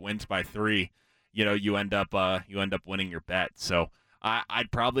Oregon State wins by 3, you end up winning your bet. So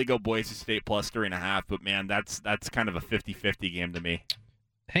I'd probably go Boise State plus 3.5, but man, that's kind of a 50-50 game to me.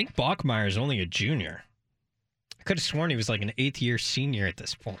 Hank Bachmeier is only a junior. I could have sworn he was like an 8th-year senior at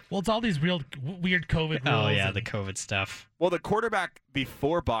this point. Well, it's all these real weird COVID rules. Oh, yeah, the COVID stuff. Well, the quarterback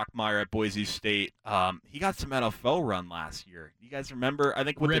before Bachmeier at Boise State, he got some NFL run last year. You guys remember? I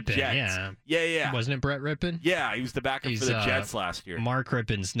think with Rippon, the Jets. Yeah. Wasn't it Brett Rippon? Yeah, he was the backup for the Jets last year. Mark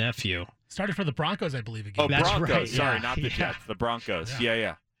Rippon's nephew. Started for the Broncos, I believe, again. Oh, That's Broncos. right, Sorry, yeah, not the Jets. The Broncos.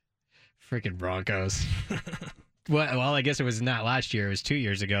 Yeah. Freaking Broncos. Well, I guess it was not last year. It was 2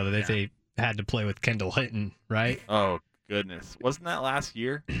 years ago that they had to play with Kendall Hinton, right? Oh, goodness. Wasn't that last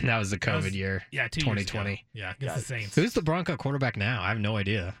year? That was the COVID year. Yeah, 2 years ago. 2020. Yeah, against the Saints. Who's the Bronco quarterback now? I have no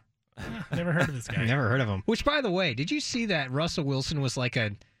idea. Never heard of this guy. Never heard of him. Which, by the way, did you see that Russell Wilson was like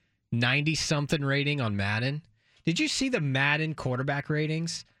a 90-something rating on Madden? Did you see the Madden quarterback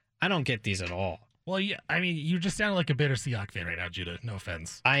ratings? I don't get these at all. Well, yeah, I mean, you just sound like a bitter Seahawks fan right now, Judah. No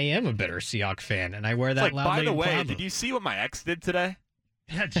offense. I am a bitter Seahawks fan, and I wear that Like, loudly by the and way, proudly. did you see what my ex did today?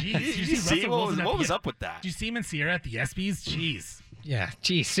 Yeah, jeez. Did you see what was up with that? Did you see him and Sierra at the ESPYs? Jeez. Yeah,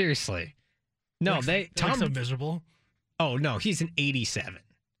 geez, seriously. No, Tom so miserable. Oh no, he's an 87.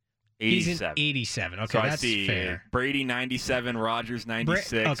 He's an 87. Okay, So I that's see fair. Brady 97, Rodgers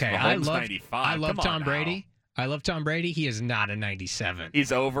 96, okay, Mahomes 95. I love Come on Tom now. Brady. I love Tom Brady. He is not a 97.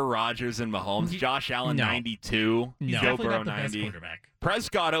 He's over Rodgers and Mahomes. Josh Allen No. 92. He's No. Joe definitely Burrow not the best 90. quarterback.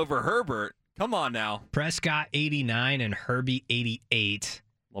 Prescott over Herbert. Come on now. Prescott 89 and Herbie 88.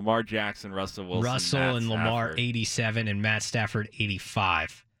 Lamar Jackson, Russell Wilson, Russell Matt and Lamar Stafford. 87 and Matt Stafford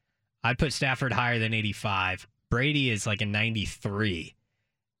 85. I'd put Stafford higher than 85. Brady is like a 93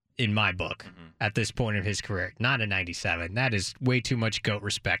 in my book at this point of his career. Not a 97. That is way too much GOAT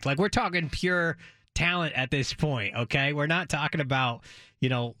respect. Like, we're talking pure talent at this point, okay? We're not talking about,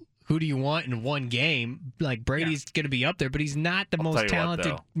 who do you want in one game? Like, Brady's going to be up there, but he's not the I'll tell most you what,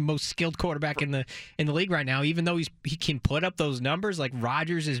 talented, though. most skilled quarterback in the league right now. Even though he can put up those numbers, like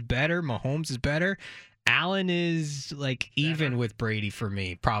Rodgers is better, Mahomes is better. Allen is like even with Brady for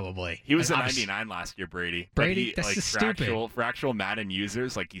me, probably. He was And a obviously- 99 last year, Brady. Brady, But that's like, just for stupid. for actual Madden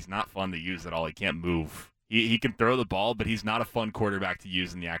users, like, he's not fun to use at all. He can't move. He can throw the ball, but he's not a fun quarterback to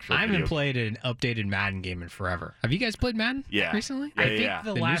use in the actual I video. haven't played an updated Madden game in forever. Have you guys played Madden Yeah. recently? Yeah, I think yeah. the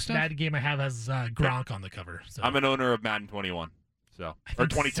The new last stuff? Madden game I have has Gronk on the cover. So I'm an owner of Madden 21, so I or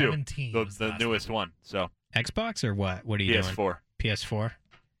think 22, 17 was the last newest one. So Xbox or what? What are you doing? PS4. PS4?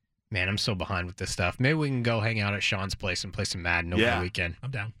 Man, I'm so behind with this stuff. Maybe we can go hang out at Sean's place and play some Madden over Yeah. the weekend.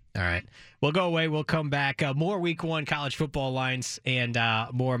 I'm down. All right. We'll go away. We'll come back. More week one college football lines and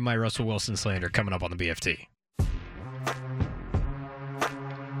more of my Russell Wilson slander coming up on the BFT.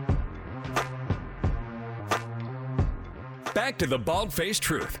 Back to the Bald-Faced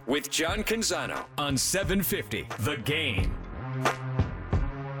Truth with John Canzano on 750 The Game.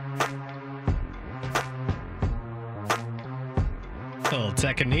 Little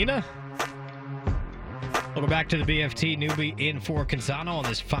Tekanina. Welcome back to the BFT. Newbie in for Canzano on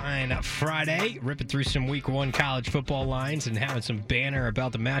this fine Friday. Ripping through some week one college football lines and having some banner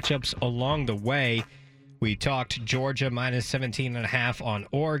about the matchups along the way. We talked Georgia minus 17.5 on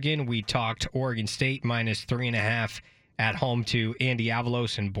Oregon. We talked Oregon State minus 3.5 at home to Andy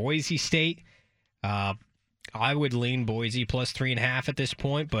Avalos and Boise State. I would lean Boise plus 3.5 at this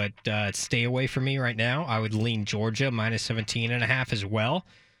point, but stay away from me right now. I would lean Georgia minus 17.5 as well.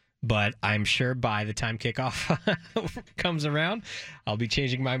 But I'm sure by the time kickoff comes around, I'll be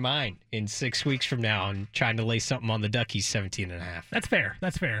changing my mind in 6 weeks from now and trying to lay something on the Duckies 17.5. That's fair.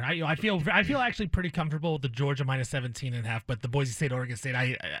 That's fair. I feel actually pretty comfortable with the Georgia minus 17.5, but the Boise State, Oregon State,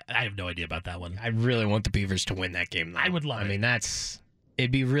 I have no idea about that one. I really want the Beavers to win that game, though. I would love I it. mean,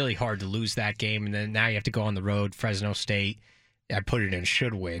 it'd be really hard to lose that game, and then now you have to go on the road, Fresno State. I put it in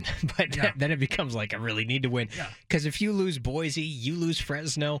should win, but Yeah. then it becomes like I really need to win. Yeah. Because if you lose Boise, you lose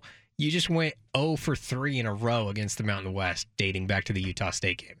Fresno, you just went 0 for 3 in a row against the Mountain West, dating back to the Utah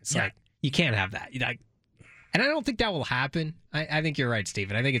State game. It's Yeah. like, you can't have that. And I don't think that will happen. I think you're right,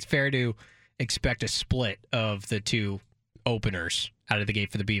 Stephen. I think it's fair to expect a split of the two openers out of the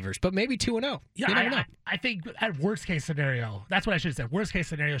gate for the Beavers, but maybe 2-0. Yeah, You never know. I think at worst case scenario, that's what I should have said. Worst case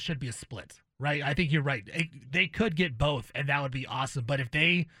scenario should be a split, right? I think you're right. They could get both, and that would be awesome. But if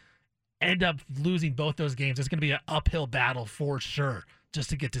they end up losing both those games, it's going to be an uphill battle for sure just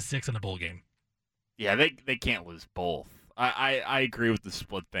to get to 6 in a bowl game. Yeah, they can't lose both. I agree with the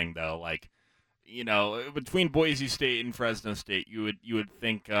split thing though. Like, between Boise State and Fresno State, you would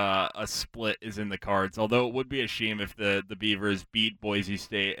think a split is in the cards. Although it would be a shame if the Beavers beat Boise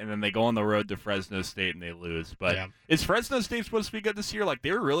State and then they go on the road to Fresno State and they lose. But Yeah. is Fresno State supposed to be good this year? Like,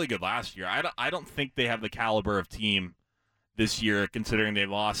 they were really good last year. I don't think they have the caliber of team this year, considering they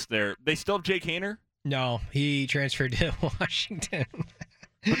lost they still have Jake Haener, No, he transferred to Washington.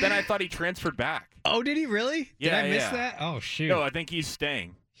 but then I thought he transferred back. Oh, did he really? Did Yeah, I miss yeah. that? Oh, shoot. No, I think he's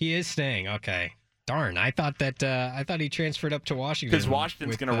staying. He is staying. Okay. Darn. I thought he transferred up to Washington. Because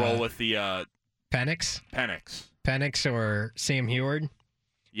Washington's going to roll with the Penix. Penix. Or Sam Heward.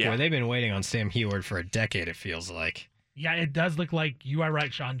 Yeah. Boy, they've been waiting on Sam Heward for a decade, it feels like. Yeah, it does look like you are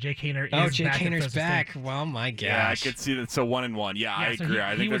right, Sean. Jake Haener is Oh, Jake back at Hayner's Fresno back. State. Well, my gosh. Yeah, I could see that. So 1-1. Yeah, I so agree. he-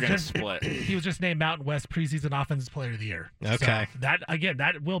 I he think they're was going to just- split. He was just named Mountain West preseason offensive player of the year. Okay. So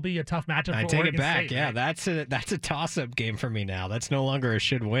that will be a tough matchup I for take Oregon it back. State, Yeah, right? that's a toss-up game for me now. That's no longer a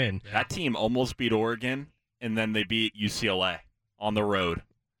should win. That team almost beat Oregon, and then they beat UCLA on the road.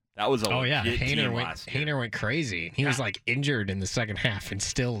 That was a Oh yeah, legit team last year. Hayner went crazy. He was like injured in the second half and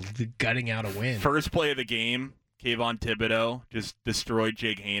still gutting out a win. First play of the game, Kayvon Thibodeau just destroyed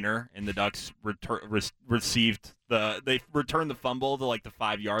Jake Haener, and the Ducks they returned the fumble to like the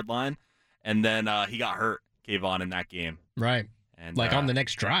 5-yard line, and then he got hurt, Kayvon, in that game. Right. And Like on the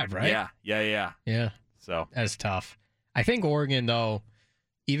next drive, right? Yeah. Yeah. So That's tough. I think Oregon, though,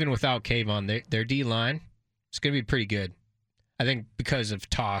 even without Kayvon, their D-line is going to be pretty good. I think because of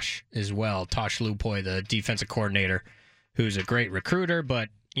Tosh as well, Tosh Lupoy, the defensive coordinator, who's a great recruiter, but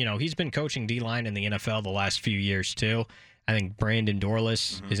he's been coaching D-line in the NFL the last few years too. I think Brandon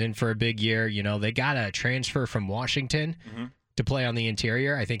Dorless is in for a big year. They got a transfer from Washington to play on the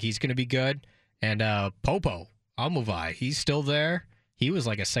interior. I think he's going to be good. And Popo Almovai, he's still there. He was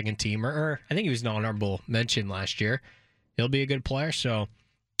like a second teamer, or I think he was an honorable mention last year. He'll be a good player. So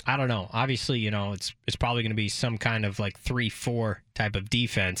I don't know. Obviously, it's probably going to be some kind of like 3-4 type of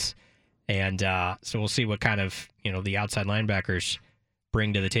defense. And so we'll see what kind of, the outside linebackers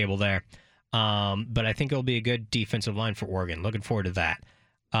bring to the table there. But I think it'll be a good defensive line for Oregon. Looking forward to that.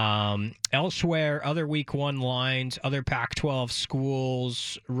 Elsewhere, other Week 1 lines, other Pac-12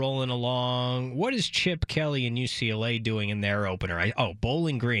 schools rolling along. What is Chip Kelly and UCLA doing in their opener?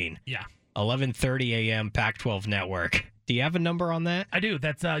 Bowling Green. Yeah. 11:30 a.m. Pac-12 Network. Do you have a number on that? I do.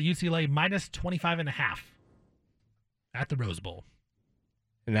 That's UCLA minus 25.5 at the Rose Bowl.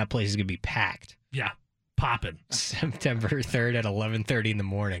 And that place is going to be packed. Yeah. Popping. September 3rd at 11:30 in the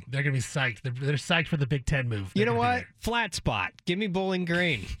morning. They're going to be psyched. They're psyched for the Big Ten move. You They're know gonna be what? Flat spot. Give me Bowling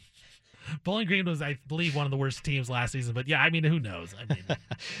Green. there. Bowling Green was, I believe, one of the worst teams last season. But, yeah, I mean, who knows? I mean,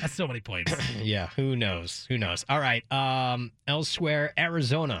 that's so many points. Yeah, who knows? Who knows? All right. Elsewhere,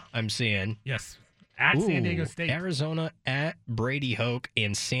 Arizona, I'm seeing. Yes. At San Diego Ooh, State. Arizona at Brady Hoke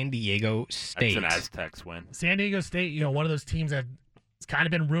in San Diego State. that's an Aztecs win. San Diego State, one of those teams that it's kind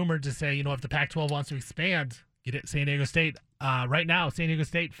of been rumored to say, if the Pac-12 wants to expand, get it San Diego State. Right now, San Diego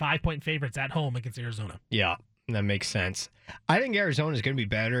State 5-point favorites at home against Arizona. Yeah, that makes sense. I think Arizona is going to be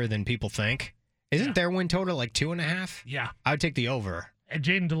better than people think. Isn't their win total like 2.5? Yeah. I would take the over. And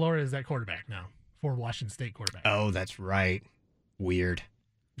Jaden Delora is that quarterback now for Washington State quarterback. Oh, that's right. Weird.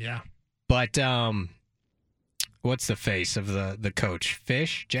 Yeah. But what's the face of the coach?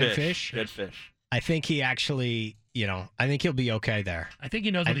 Fish? Jed Fish? Jed Fish. I think he actually, I think he'll be okay there. I think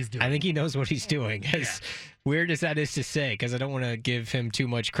he knows what he's doing. I think he knows what he's doing. As weird as that is to say, because I don't want to give him too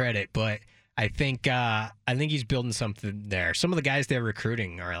much credit, but I think he's building something there. Some of the guys they're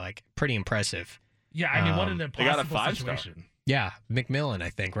recruiting are like pretty impressive. Yeah, I mean, what an they got a impossible 5-star. situation. Yeah, McMillan, I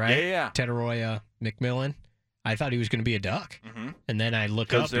think, right? Yeah. Tetaroya McMillan. I thought he was going to be a Duck, and then I look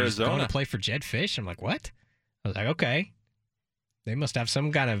Goes up, to he's going Arizona. to play for Jed Fish. I'm like, what? I was like, okay, they must have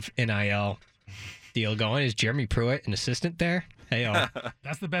some kind of NIL deal going. Is Jeremy Pruitt an assistant there? Hey,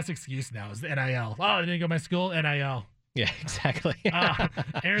 That's the best excuse now is the NIL. Oh, I didn't go to my school, NIL. yeah, exactly.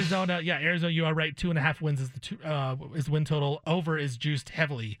 Arizona, you are right. 2.5 wins is win total. Over is juiced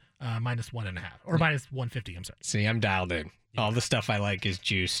heavily, minus 1.5 or minus 150. I'm sorry. See, I'm dialed in. All the stuff I like is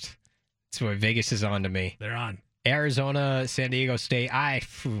juiced. That's what Vegas is on to me. They're on. Arizona, San Diego State. I'd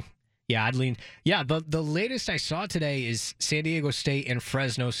lean. Yeah, the latest I saw today is San Diego State and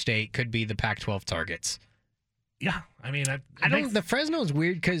Fresno State could be the Pac-12 targets. Yeah, I mean, I don't. The Fresno is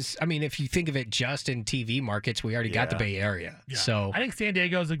weird because if you think of it just in TV markets, we already got the Bay Area. Yeah. So I think San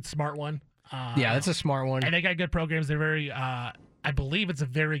Diego's a smart one. yeah, that's a smart one. And they got good programs. They're very. I believe it's a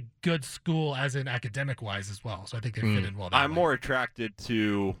very good school, as in academic wise as well. So I think they fit in well. I'm more attracted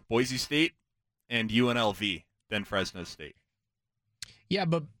to Boise State and UNLV than Fresno State. Yeah,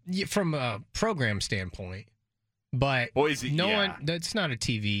 but from a program standpoint, but Boise, one. That's not a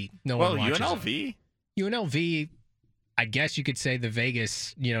TV. No well, one watches UNLV. UNLV, I guess you could say the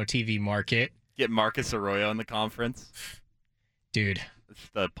Vegas, TV market. Get Marcus Arroyo in the conference. Dude, It's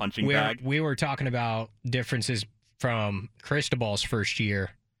the punching bag. we were talking about differences from Cristobal's first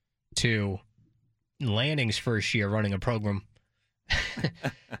year to Lanning's first year running a program.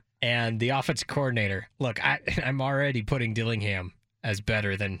 And the offensive coordinator. Look, I'm already putting Dillingham as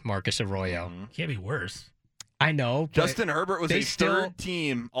better than Marcus Arroyo. Can't be worse. I know. but Justin Herbert was they a third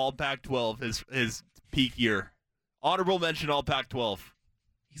team All Pac-12 his peak year. Honorable mention All Pac-12.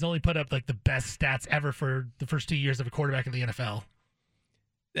 He's only put up like the best stats ever for the first 2 years of a quarterback in the NFL.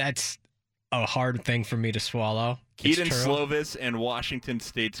 That's a hard thing for me to swallow. Keaton It's true. Slovis and Washington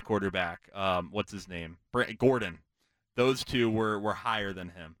State's quarterback, what's his name? Gordon. Those two were higher than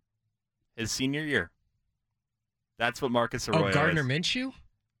him. His senior year. That's what Marcus Arroyo Oh, Gardner is. Minshew?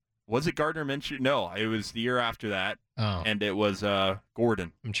 Was it Gardner Minshew? No, it was the year after that, Oh, and it was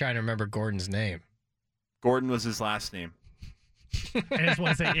Gordon. I'm trying to remember Gordon's name. Gordon was his last name. I just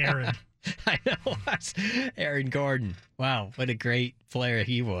want to say Aaron. I know. Aaron Gordon. Wow, what a great player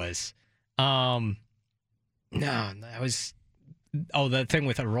he was. No, that was. Oh, the thing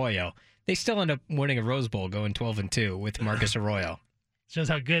with Arroyo. They still end up winning a Rose Bowl, going 12-2 with Marcus Arroyo. Shows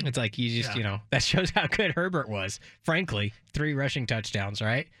how good. It's like that shows how good Herbert was. Frankly, 3 rushing touchdowns,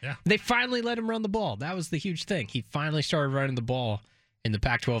 right? Yeah. They finally let him run the ball. That was the huge thing. He finally started running the ball in the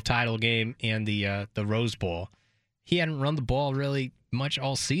Pac-12 title game and the Rose Bowl. He hadn't run the ball really much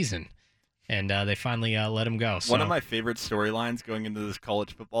all season, and they finally let him go. So. One of my favorite storylines going into this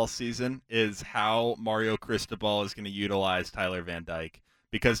college football season is how Mario Cristobal is going to utilize Tyler Van Dyke.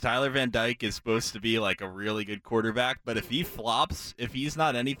 Because Tyler Van Dyke is supposed to be like a really good quarterback, but if he flops, if he's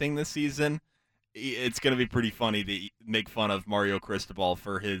not anything this season, it's going to be pretty funny to make fun of Mario Cristobal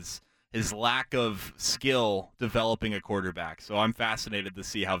for his lack of skill developing a quarterback. So I'm fascinated to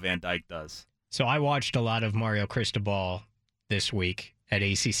see how Van Dyke does. So I watched a lot of Mario Cristobal this week at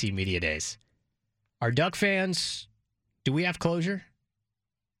ACC Media Days. Are Duck fans, do we have closure?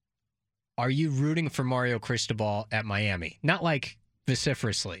 Are you rooting for Mario Cristobal at Miami? Not like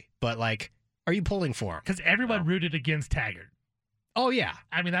vociferously, but like, are you pulling for him? Because everyone rooted against Taggart. Oh, yeah.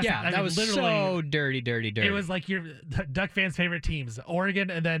 I mean, That was literally so dirty. It was like your Duck fans' favorite teams, Oregon,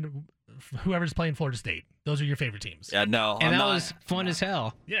 and then whoever's playing Florida State. Those are your favorite teams. Yeah, no. And I'm that not- was fun as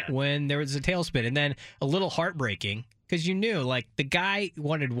hell. Yeah. When there was a tailspin. And then a little heartbreaking because you knew, like, the guy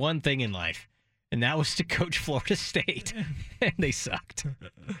wanted one thing in life, and that was to coach Florida State. And they sucked.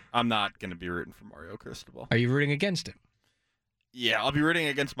 I'm not going to be rooting for Mario Cristobal. Are you rooting against him? Yeah, I'll be rooting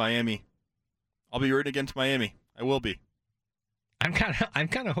against Miami. I will be. I'm kind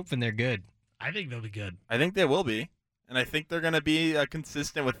of hoping they're good. I think they'll be good. I think they will be, and I think they're going to be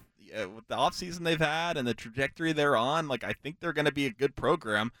consistent with the offseason they've had and the trajectory they're on. Like, I think they're going to be a good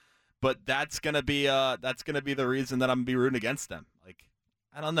program, but that's going to be the reason that I'm going to be rooting against them. Like,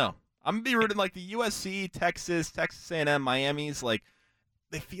 I don't know. I'm going to be rooting like the USC, Texas A&M, Miami's. Like,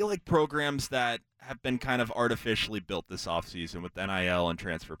 they feel like programs that have been kind of artificially built this offseason with NIL and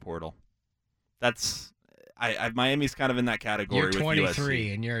transfer portal. That's Miami's kind of in that category. You're with 23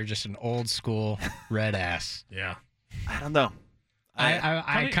 USC. and you're just an old school red ass. Yeah. I don't know.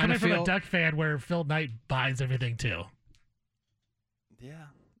 I kind coming of from feel a Duck fan where Phil Knight buys everything too. Yeah.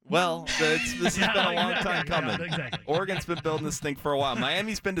 Well, this has been a long time coming. Yeah, exactly. Oregon's been building this thing for a while.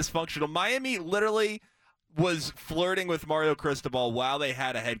 Miami's been dysfunctional. Miami literally was flirting with Mario Cristobal while they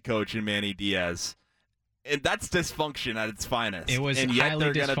had a head coach in Manny Diaz. And that's dysfunction at its finest. It was and yet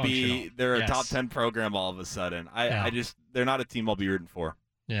highly they're gonna dysfunctional. they're a Yes. top 10 program all of a sudden. Yeah. They're not a team I'll be rooting for.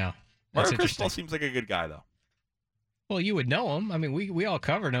 Yeah. Mario That's Cristobal interesting. seems like a good guy though. Well, you would know him. I mean, we all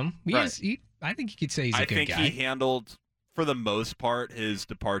covered him. I think you could say he's a I good think guy. he handled, for the most part, his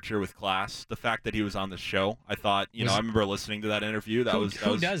departure with class. The fact that he was on the show, I thought, I remember listening to that interview.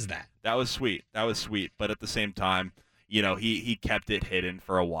 Who does that? That was sweet. But at the same time, he kept it hidden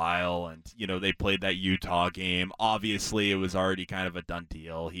for a while, and they played that Utah game. Obviously, it was already kind of a done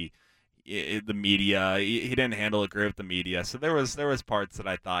deal. The media, he didn't handle it great with the media. So there was parts that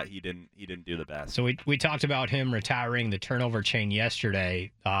I thought he didn't do the best. So we talked about him retiring the turnover chain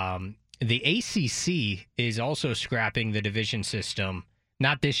yesterday. The ACC is also scrapping the division system,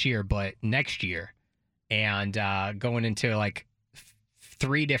 not this year, but next year, and going into like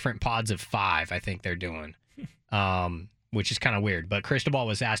 3 different pods of 5, I think they're doing, which is kind of weird. But Cristobal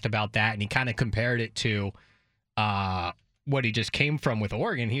was asked about that, and he kind of compared it to what he just came from with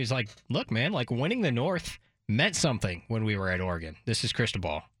Oregon. He was like, look, man, like winning the North meant something when we were at Oregon. This is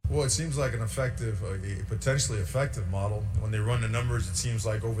Cristobal. Well, it seems like a potentially effective model. When they run the numbers, it seems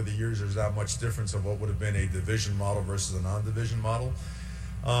like over the years there's not much difference of what would have been a division model versus a non-division model.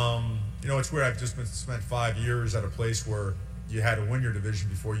 It's weird. I've just spent 5 years at a place where you had to win your division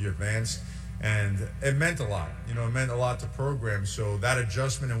before you advanced, and it meant a lot. It meant a lot to programs. So that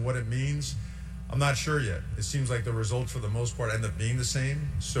adjustment and what it means, I'm not sure yet. It seems like the results for the most part end up being the same.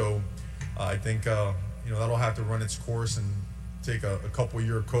 So I think that'll have to run its course and take a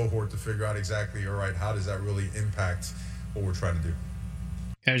couple-year cohort to figure out exactly, all right, how does that really impact what we're trying to do?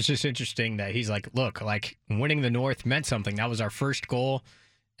 It was just interesting that he's like, look, like winning the North meant something. That was our first goal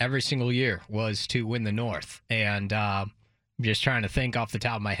every single year, was to win the North. And I'm just trying to think off the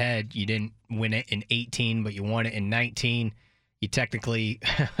top of my head, you didn't win it in 18, but you won it in 19. You technically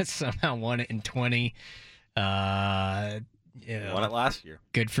somehow won it in 20. Won it last year.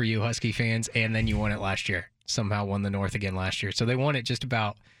 Good for you, Husky fans. And then you won it last year. Somehow won the North again last year. So they won it just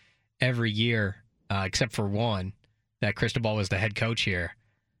about every year, except for one, that Cristobal was the head coach here.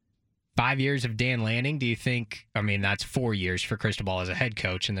 5 years of Dan Lanning, do you think, I mean, that's 4 years for Cristobal as a head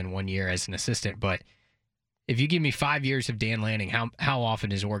coach and then 1 year as an assistant. But if you give me 5 years of Dan Lanning, how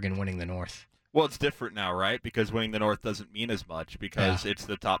often is Oregon winning the North? Well, it's different now, right? Because winning the North doesn't mean as much because it's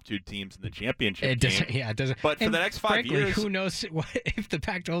the top 2 teams in the championship It game. doesn't. Yeah, it doesn't. But for And the next 5 frankly, years, who knows if the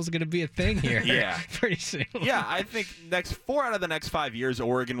Pac-12 is going to be a thing here? Yeah. pretty soon. Yeah, I think 4 out of the next 5 years,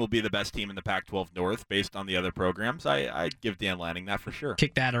 Oregon will be the best team in the Pac-12 North based on the other programs. I'd give Dan Lanning that for sure.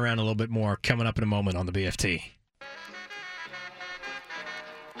 Kick that around a little bit more coming up in a moment on the BFT.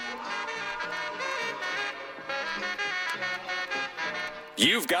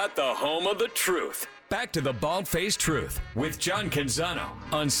 You've got the home of the truth. Back to the Bald-Faced Truth with John Canzano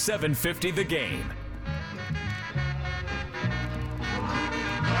on 750 The Game.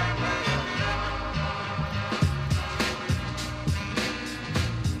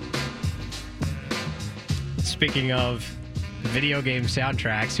 Speaking of video game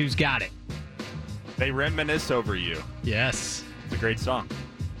soundtracks, who's got it? They reminisce over you. Yes. It's a great song.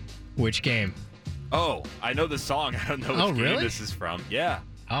 Which game? Oh, I know the song. I don't know which game really? this is from. Yeah.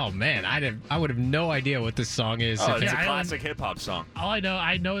 Oh man, I would have no idea what this song is. Oh, if it's it- a classic hip-hop song. All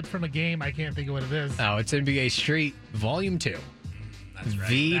I know it's from a game. I can't think of what it is. Oh, it's NBA Street Volume 2. That's right.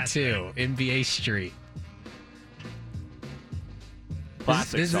 V2, NBA Street.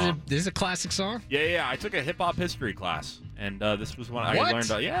 Classic this song. Is a classic song? Yeah. I took a hip-hop history class, and this was one I What?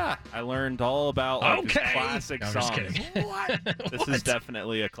 learned. I learned all about like, this Okay. classic No, I'm song. just kidding. This is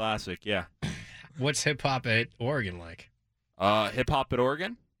definitely a classic. Yeah. What's hip hop at Oregon like? Hip-hop at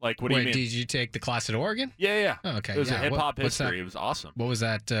Oregon? Like, what do you mean? Did you take the class at Oregon? Yeah. Oh, okay. It was a yeah. hip-hop What's that- history. It was awesome. What was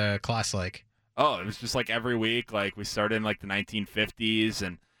that class like? Oh, it was just like every week. Like we started in like the 1950s,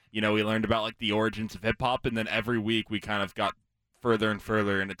 and we learned about like the origins of hip hop, and then every week we kind of got further and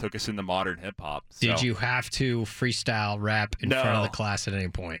further, and it took us into modern hip hop. Did you have to freestyle rap in front of No. the class at any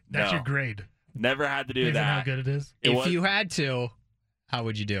point? That's No. your grade. Never had to do Isn't that. how good it is? If you had to, how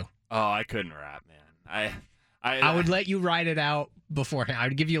would you do? Oh, I couldn't rap, man. I would let you write it out beforehand. I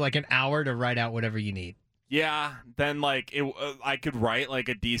would give you like an hour to write out whatever you need. Yeah, then like I could write like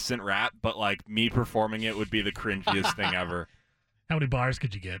a decent rap, but like me performing it would be the cringiest thing ever. How many bars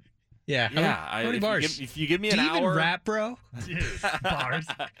could you get? Yeah. How many bars? If you give me Do an you hour, even rap, bro? Dude, bars.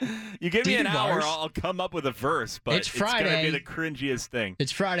 you give Do me you an do hour, bars? I'll come up with a verse. But It's gonna Friday. be the cringiest thing.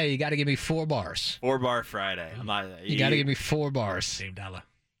 It's Friday. You got to give me 4 bars. 4-bar Friday. I'm not. You got to give me 4 bars. Dame Dollar.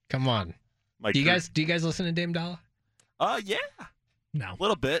 Come on. my Do you cr- guys listen to Dame Dollar? Yeah, No. a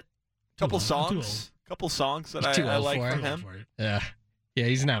little bit. Couple old. I'm too old. songs. Couple songs that He's too I old like for it. from Too old him. for it. Yeah,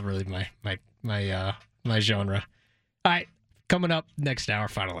 he's not really my genre. All right, coming up next hour,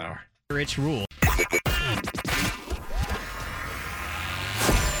 final hour. Rich Rule.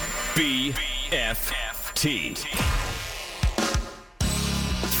 BFT.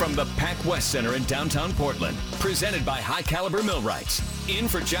 From the Pac West Center in downtown Portland, presented by High Caliber Millwrights. In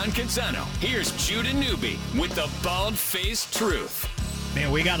for John Canzano, here's Judah Newby with the Bald-Faced Truth.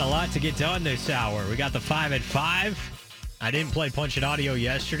 Man, we got a lot to get done this hour. We got the 5 at 5. I didn't play Punch It Audio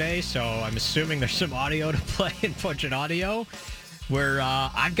yesterday, so I'm assuming there's some audio to play in Punch It Audio. Where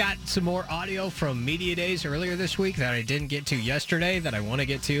I've got some more audio from Media Days earlier this week that I didn't get to yesterday that I want to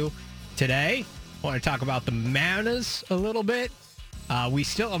get to today. I want to talk about the Mariners a little bit. We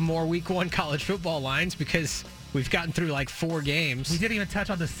still have more Week 1 college football lines because we've gotten through like 4 games, We didn't even touch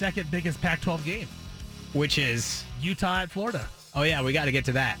on the second biggest Pac-12 game. which is, Utah at Florida. oh yeah, we got to get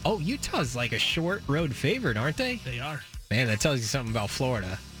to that. Oh, Utah's like a short road favorite, aren't they? They are. Man, that tells you something about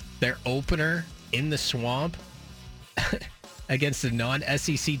Florida. Their opener in the swamp against a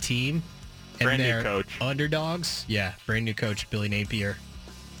non-SEC team. And Brand new they're coach. underdogs. Yeah, brand new coach, Billy Napier.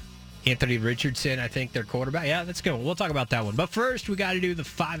 Anthony Richardson, I think, their quarterback. Yeah, let's go. We'll talk about that one. But first, we got to do the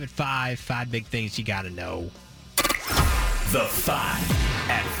 5 at 5. 5 big things you got to know. The 5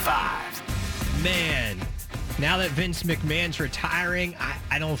 at 5. Man, now that Vince McMahon's retiring,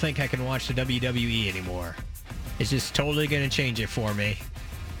 I don't think I can watch the WWE anymore. It's just totally going to change it for me.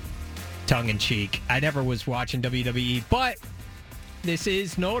 Tongue in cheek. I never was watching WWE, but this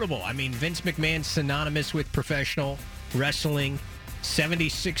is notable. I mean, Vince McMahon's synonymous with professional wrestling.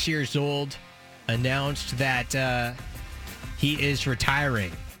 76 years old, announced that he is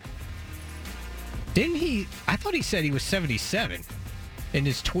retiring. Didn't he? I thought he said he was 77 in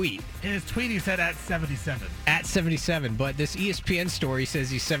his tweet. In his tweet, he said at 77. At 77, but this ESPN story says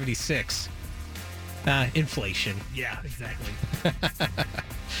he's 76. Inflation. Yeah, exactly.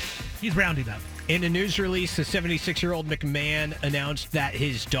 He's rounding up. In a news release, the 76-year-old McMahon announced that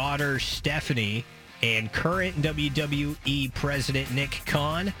his daughter, Stephanie, and current WWE president Nick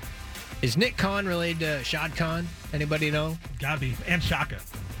Khan. Is Nick Khan related to Shad Khan? Anybody know? Gotta be. And Shaka.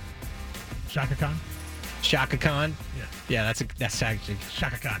 Shaka Khan? Shaka Khan? Yeah. Yeah, that's actually...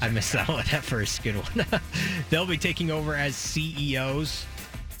 Shaka Khan. I missed that one at first. Good one. They'll be taking over as CEOs.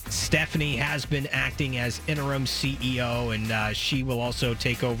 Stephanie has been acting as interim CEO, and she will also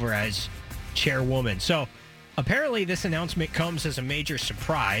take over as chairwoman. So apparently this announcement comes as a major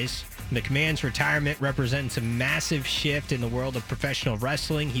surprise. McMahon's retirement represents a massive shift in the world of professional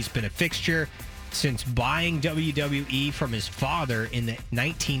wrestling. He's been a fixture since buying WWE from his father in the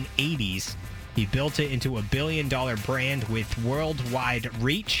 1980s. He built it into a billion-dollar brand with worldwide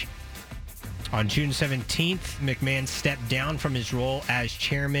reach. On June 17th, McMahon stepped down from his role as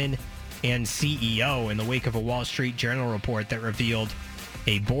chairman and CEO in the wake of a Wall Street Journal report that revealed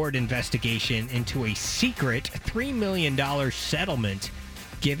a board investigation into a secret $3 million settlement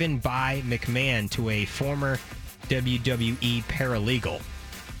given by McMahon to a former WWE paralegal.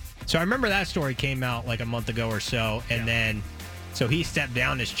 So I remember that story came out like a month ago or so, and then so he stepped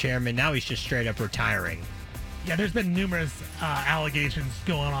down as chairman. Now he's just straight up retiring. Yeah, there's been numerous allegations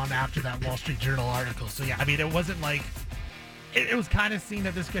going on after that Wall Street Journal article. So, yeah, I mean, it wasn't like... It was kind of seen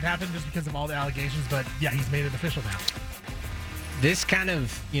that this could happen just because of all the allegations, but, yeah, he's made it official now. This kind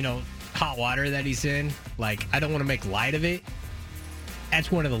of, hot water that he's in, like, I don't want to make light of it.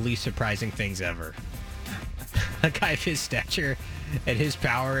 That's one of the least surprising things ever. A guy of his stature and his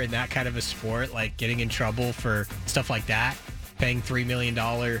power in that kind of a sport, like getting in trouble for stuff like that, paying $3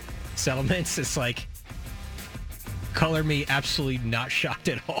 million settlements, it's like... Color me absolutely not shocked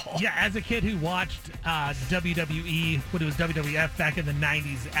at all. Yeah, as a kid who watched WWE, when it was WWF back in the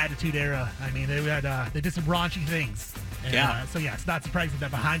 90s, Attitude Era, I mean, they did some raunchy things. And, so, yeah, it's not surprising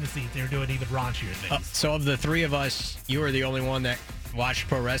that behind the scenes they were doing even raunchier things. So, of the three of us, you were the only one that watched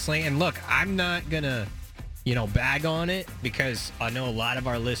pro wrestling. And look, I'm not going to, bag on it because I know a lot of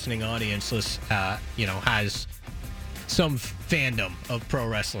our listening audience, has some fandom of pro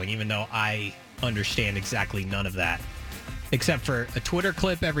wrestling, even though I understand exactly none of that, except for a Twitter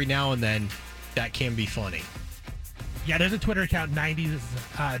clip every now and then that can be funny. Yeah, there's a Twitter account, 90s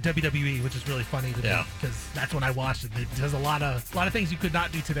WWE, which is really funny to me because that's when I watched it. It does a lot of things you could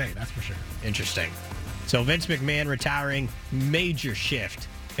not do today, that's for sure. Interesting. So Vince McMahon retiring, major shift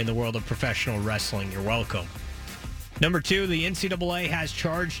in the world of professional wrestling. You're welcome. Number 2, the NCAA has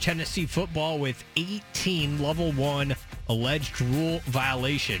charged Tennessee football with 18 level 1 alleged rule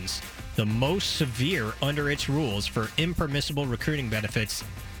violations, the most severe under its rules for impermissible recruiting benefits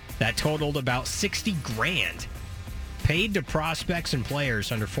that totaled about $60,000 paid to prospects and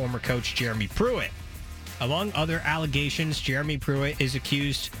players under former coach Jeremy Pruitt. Among other allegations, Jeremy Pruitt is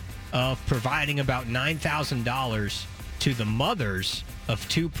accused of providing about $9,000 to the mothers of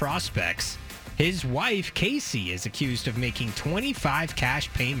 2 prospects. His wife, Casey, is accused of making 25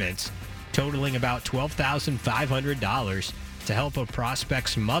 cash payments totaling about $12,500 to help a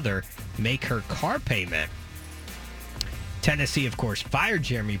prospect's mother make her car payment. Tennessee, of course, fired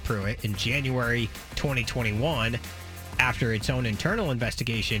Jeremy Pruitt in January 2021 after its own internal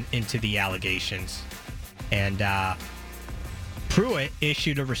investigation into the allegations. And Pruitt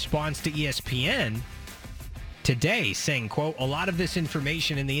issued a response to ESPN today saying, quote, "A lot of this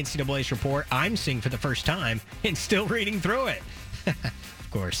information in the NCAA's report I'm seeing for the first time and still reading through it." Of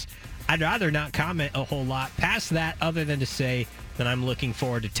course. I'd rather not comment a whole lot past that other than to say that I'm looking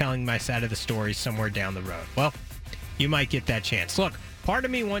forward to telling my side of the story somewhere down the road. Well, you might get that chance. Look, part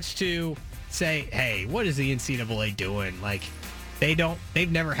of me wants to say, hey, what is the NCAA doing? Like,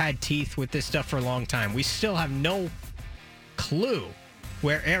 they've never had teeth with this stuff for a long time. We still have no clue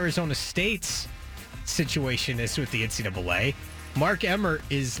where Arizona State's situation is with the NCAA. Mark Emmert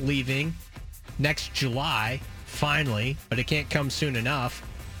is leaving next July, finally, but it can't come soon enough.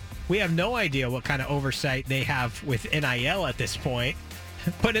 We have no idea what kind of oversight they have with NIL at this point.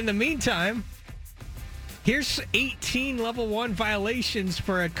 But in the meantime, here's 18 level 1 violations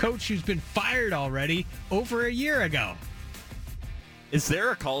for a coach who's been fired already over a year ago. Is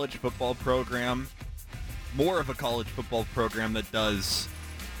there a college football program, more of a college football program that does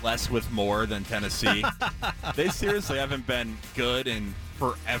less with more than Tennessee? They seriously haven't been good in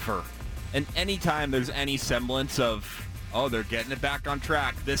forever. And anytime there's any semblance of, oh, they're getting it back on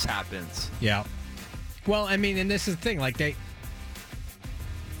track, this happens. Yeah. Well, I mean, and this is the thing, like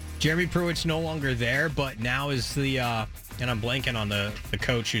Jeremy Pruitt's no longer there, but now is the, and I'm blanking on the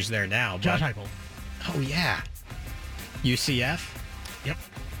coach who's there now. Josh Heupel. Oh, yeah. UCF? Yep.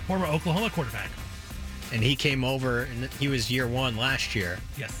 Former Oklahoma quarterback. and he came over, and he was year one last year,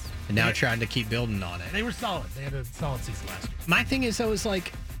 Yes. and now They- trying to keep building on it. They were solid. They had a solid season last year. My thing is, though, is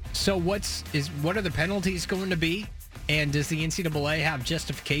like, so what are the penalties going to be? And does the NCAA have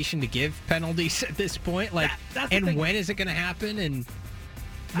justification to give penalties at this point? Like, that's the and thing. when is it going to happen? And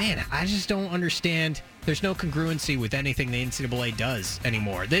man, I just don't understand. There's no congruency with anything the NCAA does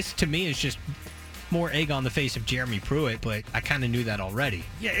anymore. This, to me, is just more egg on the face of Jeremy Pruitt, but I kind of knew that already.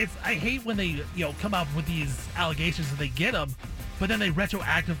 Yeah, I hate when they come up with these allegations and they get them, but then they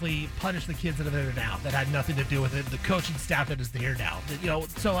retroactively punish the kids that are there now that had nothing to do with it. The coaching staff that is there now,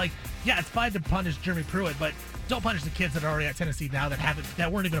 So like, yeah, it's fine to punish Jeremy Pruitt, but don't punish the kids that are already at Tennessee now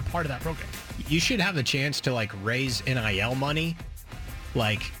that weren't even a part of that program. You should have the chance to like raise NIL money,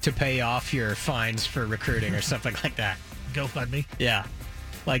 like to pay off your fines for recruiting or something like that. GoFundMe. Yeah.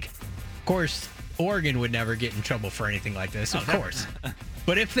 Like, of course, Oregon would never get in trouble for anything like this, of never. course.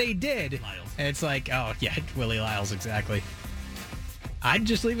 But if they did, Lyles. and it's like, oh, yeah, Willie Lyles, exactly. I'd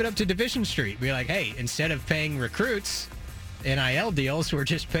just leave it up to Division Street. Be like, hey, instead of paying recruits NIL deals, we're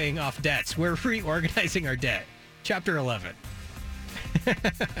just paying off debts. We're reorganizing our debt. Chapter 11.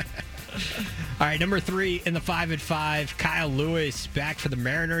 All right, number 3 in the 5 at 5, Kyle Lewis back for the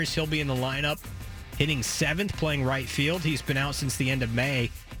Mariners. He'll be in the lineup, hitting 7th, playing right field. He's been out since the end of May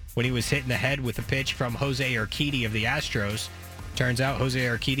when he was hit in the head with a pitch from Jose Urquidy of the Astros. Turns out Jose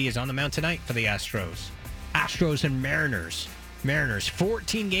Urquidy is on the mound tonight for the Astros. Astros and Mariners. Mariners,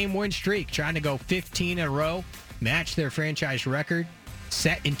 14-game win streak, trying to go 15 in a row, match their franchise record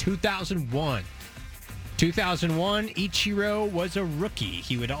set in 2001. 2001, Ichiro was a rookie.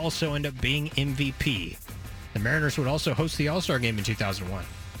 He would also end up being MVP. The Mariners would also host the All-Star Game in 2001.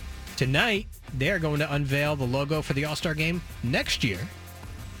 Tonight, they are going to unveil the logo for the All-Star Game next year,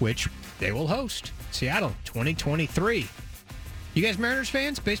 which they will host. Seattle, 2023. You guys Mariners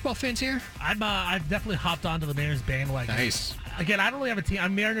fans? Baseball fans here? I've definitely hopped onto the Mariners bandwagon. Nice. Again, I don't really have a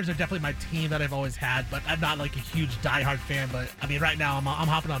team. Mariners are definitely my team that I've always had, but I'm not like a huge diehard fan. But I mean, right now I'm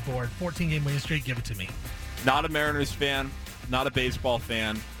hopping on board. 14-game winning streak, give it to me. Not a Mariners fan, not a baseball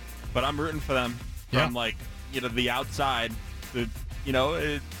fan, but I'm rooting for them from the outside.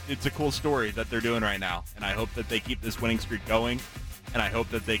 It's a cool story that they're doing right now, and I hope that they keep this winning streak going, and I hope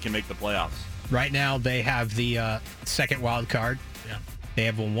that they can make the playoffs. Right now, they have the second wild card. Yeah. They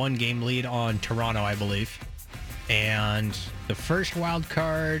have a 1-game lead on Toronto, I believe. And the first wild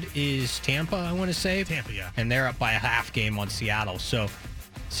card is Tampa, I want to say. Tampa, yeah. And they're up by a half game on Seattle. So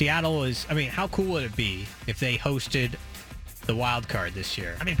Seattle is, how cool would it be if they hosted the wild card this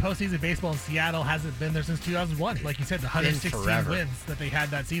year? I mean, postseason baseball in Seattle hasn't been there since 2001. Like you said, the 116 forever. wins that they had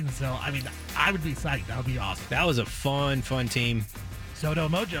that season. So, I mean, I would be psyched. That would be awesome. That was a fun team. Soto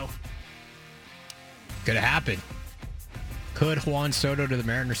Mojo. Could have happened. Could Juan Soto to the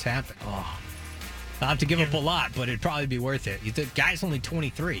Mariners happen? Oh, I'll have to give up a lot, but it'd probably be worth it. The guy's only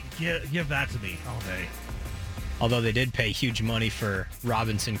 23. Give that to me all day. Although they did pay huge money for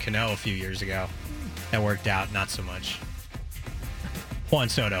Robinson Cano a few years ago. That worked out not so much. Juan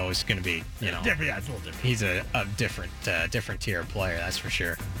Soto is going to be, Different, yeah, it's a little different. he's a different tier player, that's for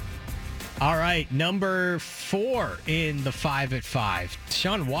sure. All right, number 4 in the 5 at 5.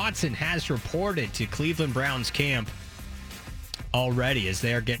 Deshaun Watson has reported to Cleveland Browns camp already as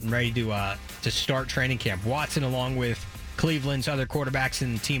they're getting ready to start training camp. Watson, along with Cleveland's other quarterbacks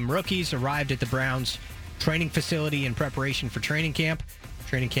and team rookies, arrived at the Browns training facility in preparation for training camp.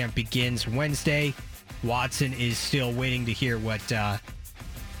 Training camp begins Wednesday. Watson is still waiting to hear what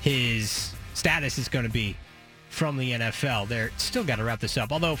his status is going to be from the NFL. They're still got to wrap this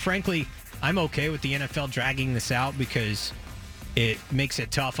up. Although, frankly, I'm okay with the NFL dragging this out because it makes it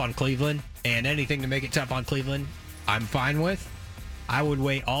tough on Cleveland, and anything to make it tough on Cleveland, I'm fine with. I would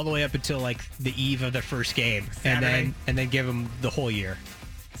wait all the way up until like the eve of the first game, Saturday. and then give them the whole year.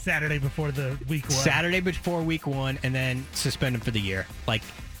 Saturday before the week 1. Saturday before week 1, and then suspend him for the year. Like,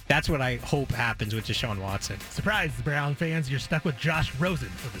 that's what I hope happens with Deshaun Watson. Surprise, Brown fans, you're stuck with Josh Rosen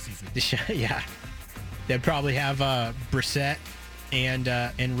for the season. Yeah, they'd probably have Brissett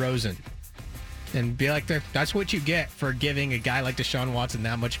and Rosen, and be like, that's what you get for giving a guy like Deshaun Watson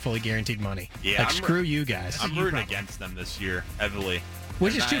that much fully guaranteed money. Yeah, like, screw you guys. I'm rooting against them this year heavily,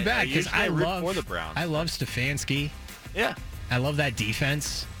 Which is too bad because I root love for the Browns. I love Stefanski. Yeah, I love that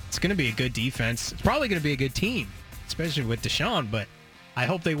defense. It's going to be a good defense. It's probably going to be a good team, especially with Deshaun, but I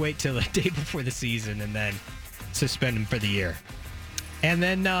hope they wait till the day before the season and then suspend him for the year. And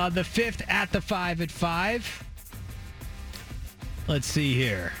then the 5th at the 5 at 5. Let's see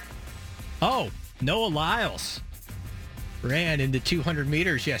here. Oh, Noah Lyles ran into 200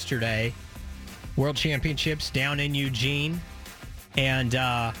 meters yesterday. World Championships down in Eugene. And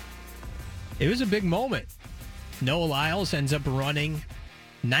it was a big moment. Noah Lyles ends up running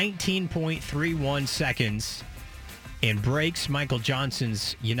 19.31 seconds and breaks Michael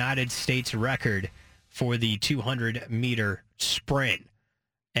Johnson's United States record for the 200-meter sprint.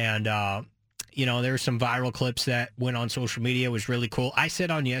 And, there were some viral clips that went on social media. It was really cool. I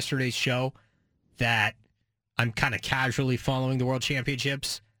said on yesterday's show that I'm kind of casually following the World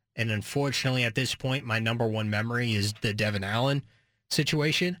Championships. And unfortunately, at this point, my number one memory is the Devin Allen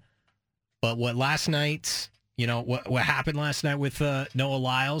situation. But what last night's, what happened last night with Noah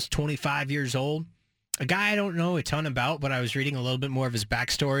Lyles, 25 years old, a guy I don't know a ton about, but I was reading a little bit more of his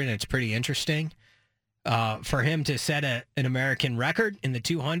backstory, and it's pretty interesting. For him to set an American record in the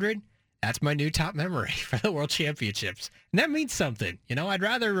 200, that's my new top memory for the World Championships. And that means something. I'd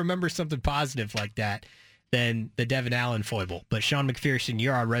rather remember something positive like that than the Devin Allen foible. But Sean McPherson,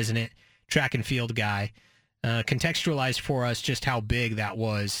 you're our resident track and field guy. Contextualize for us just how big that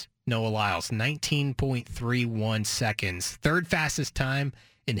was. Noah Lyles, 19.31 seconds. Third fastest time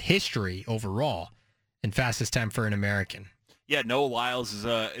in history overall, and fastest time for an American. Yeah, Noah Lyles is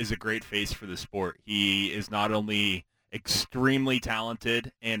a great face for the sport. He is not only extremely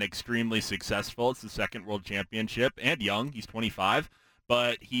talented and extremely successful. It's the second World Championship, and young. He's 25,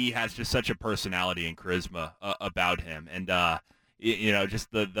 but he has just such a personality and charisma about him. And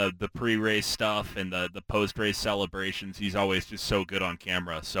just the pre-race stuff and the post-race celebrations. He's always just so good on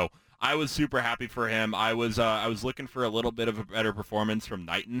camera. So I was super happy for him. I was looking for a little bit of a better performance from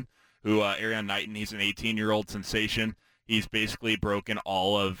Knighton, Arian Knighton. He's an 18-year-old sensation. He's basically broken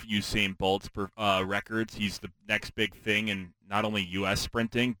all of Usain Bolt's records. He's the next big thing in not only U.S.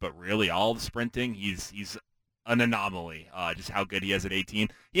 sprinting, but really all of sprinting. He's an anomaly, just how good he is at 18.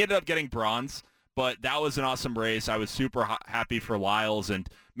 He ended up getting bronze, but that was an awesome race. I was super happy for Lyles. And,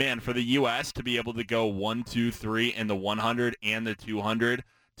 man, for the U.S. to be able to go 1, 2, 3 in the 100 and the 200,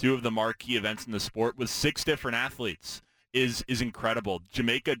 two of the marquee events in the sport with 6 different athletes, is incredible.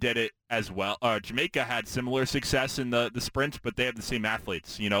 Jamaica did it as well. Jamaica had similar success in the sprints, but they have the same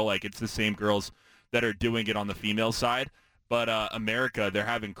athletes. It's the same girls that are doing it on the female side. But America, they're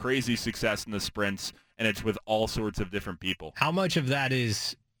having crazy success in the sprints, and it's with all sorts of different people. How much of that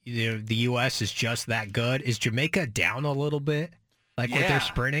is the U.S. is just that good? Is Jamaica down a little bit? With their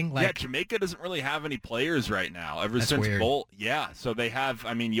sprinting? Jamaica doesn't really have any players right now That's since weird. Bolt. Yeah, so they have,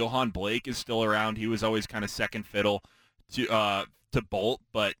 Johan Blake is still around. He was always kind of second fiddle to Bolt,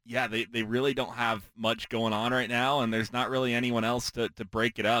 but yeah, they really don't have much going on right now, and there's not really anyone else to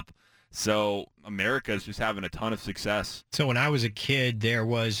break it up. So America is just having a ton of success. So when I was a kid, there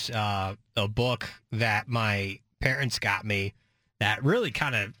was a book that my parents got me that really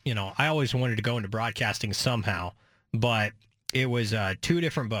kind of, I always wanted to go into broadcasting somehow, but it was 2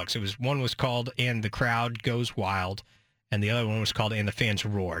 different books. One was called And the Crowd Goes Wild, and the other one was called And the Fans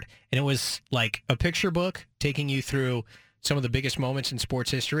Roared. And it was like a picture book taking you through some of the biggest moments in sports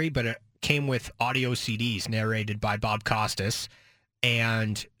history, but it came with audio CDs narrated by Bob Costas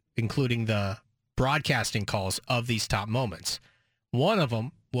and including the broadcasting calls of these top moments. One of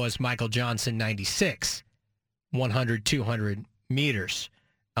them was Michael Johnson 96, 100, 200 meters,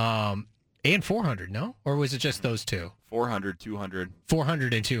 and 400, no? Or was it just those two? 400, 200.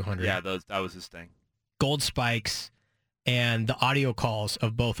 400 and 200. Yeah, that was his thing. Gold spikes and the audio calls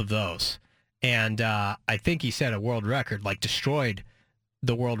of both of those. And I think he set a world record, destroyed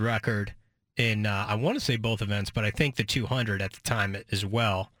the world record in, I want to say both events, but I think the 200 at the time as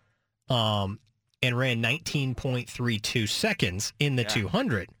well, and ran 19.32 seconds in the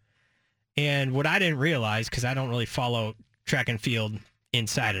 200. And what I didn't realize, because I don't really follow track and field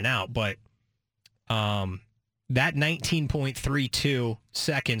inside and out, but that 19.32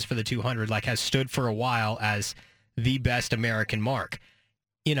 seconds for the 200 has stood for a while as the best American mark.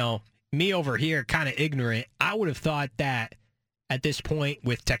 Me over here, kind of ignorant, I would have thought that at this point,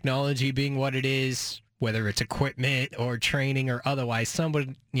 with technology being what it is, whether it's equipment or training or otherwise,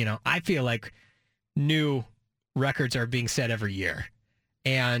 somebody, I feel like new records are being set every year.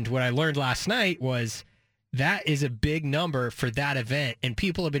 And what I learned last night was that is a big number for that event, and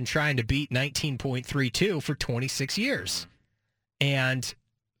people have been trying to beat 19.32 for 26 years. And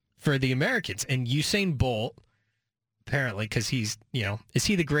for the Americans, and Usain Bolt, apparently, because he's, is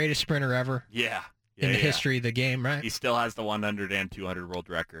he the greatest sprinter ever? Yeah. In the history of the game, right? He still has the 100 and 200 world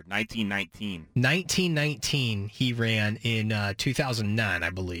record. 1919. 1919 he ran in 2009, I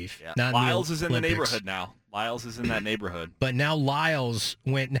believe. Yeah. Not Lyles is in the Olympics. neighborhood now. Lyles is in that neighborhood. But now Lyles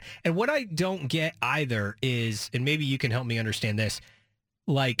went, and what I don't get either is, and maybe you can help me understand this,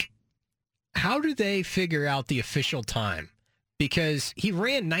 how do they figure out the official time? Because he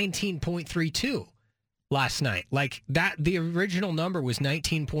ran 19.32. last night. Like that, the original number was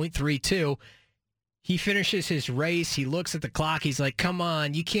 19.32. He finishes his race. He looks at the clock. He's like, come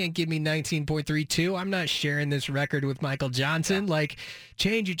on, you can't give me 19.32. I'm not sharing this record with Michael Johnson. Like,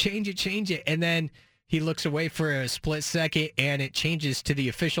 change it. And then he looks away for a split second, and it changes to the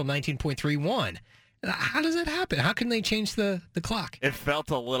official 19.31. How does that happen? How can they change the clock? It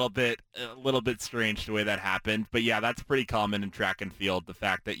felt a little bit strange the way that happened, but yeah, that's pretty common in track and field. The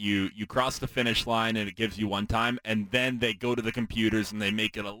fact that you cross the finish line and it gives you one time, and then they go to the computers and they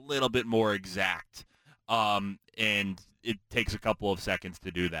make it a little bit more exact. And it takes a couple of seconds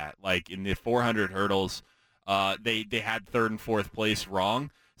to do that. Like in the 400 hurdles, they had third and fourth place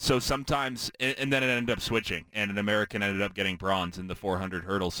wrong. So sometimes, and then it ended up switching, and an American ended up getting bronze in the 400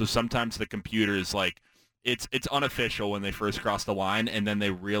 hurdles. So sometimes the computers, like, it's unofficial when they first cross the line, and then they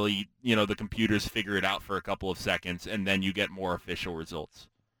really, the computers figure it out for a couple of seconds, and then you get more official results,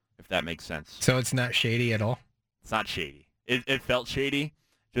 if that makes sense. So it's not shady at all? It's not shady. It felt shady.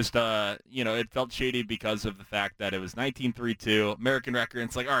 Just, it felt shady because of the fact that it was 19.32, American record, and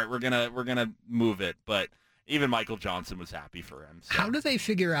it's like, all right, we're gonna move it, but even Michael Johnson was happy for him. So. How do they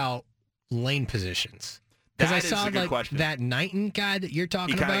figure out lane positions? Because I saw that Knighton guy that you're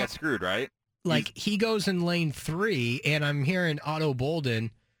talking about. He kind of got screwed, right? Like he goes in lane 3, and I'm hearing Otto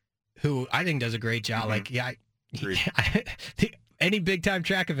Bolden, who I think does a great job. Mm-hmm. Like, any big time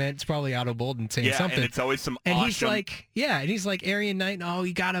track event, it's probably Otto Bolden saying something. And it's always some. And awesome... he's like Arian Knighton. Oh,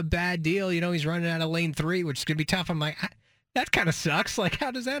 he got a bad deal. He's running out of lane 3, which is gonna be tough. I'm like. That kind of sucks. Like,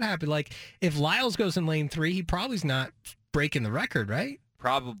 how does that happen? Like, if Lyles goes in lane 3, he probably's not breaking the record, right?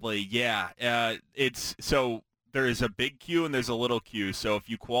 Probably, yeah. So there is a big queue and there's a little queue. So if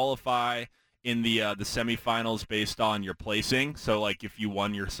you qualify in the semifinals based on your placing, so like if you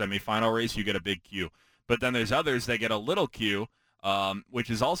won your semifinal race, you get a big queue. But then there's others that get a little queue, which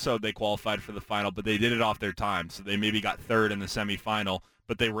is also they qualified for the final, but they did it off their time. So they maybe got third in the semifinal,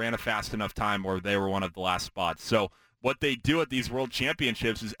 but they ran a fast enough time where they were one of the last spots. So what they do at these world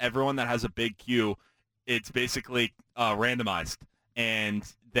championships is everyone that has a big queue, it's basically randomized. And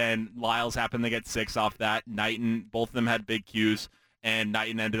then Lyles happened to get 6 off that. Knighton, both of them had big queues, and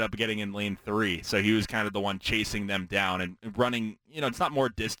Knighton ended up getting in lane 3. So he was kind of the one chasing them down and running, it's not more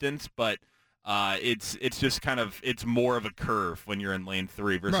distance, but it's just kind of, it's more of a curve when you're in lane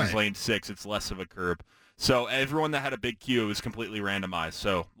 3 versus lane 6. It's less of a curve. So everyone that had a big queue was completely randomized.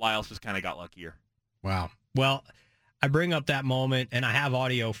 So Lyles just kind of got luckier. Wow. Well, I bring up that moment, and I have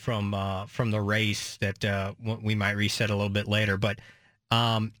audio from the race that we might reset a little bit later. But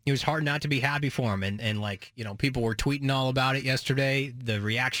it was hard not to be happy for him, and people were tweeting all about it yesterday. The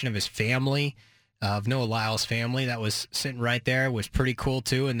reaction of his family, of Noah Lyles' family, that was sitting right there, was pretty cool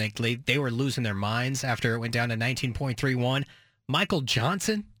too. And they were losing their minds after it went down to 19.31. Michael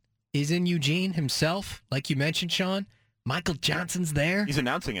Johnson is in Eugene himself, like you mentioned, Sean. Michael Johnson's there. He's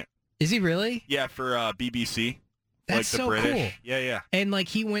announcing it. Is he really? Yeah, for BBC. That's like the so British. cool. Yeah. And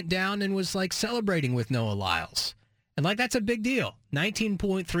he went down and was celebrating with Noah Lyles. And that's a big deal.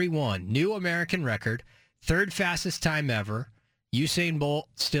 19.31, new American record, third fastest time ever. Usain Bolt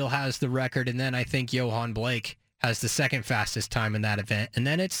still has the record, and then I think Johan Blake has the second fastest time in that event. And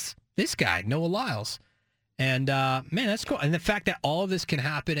then it's this guy, Noah Lyles. And man, that's cool. And the fact that all of this can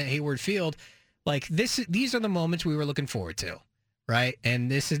happen at Hayward Field, these are the moments we were looking forward to, right?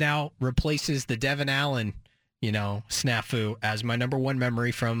 And this now replaces the Devin Allen snafu as my number one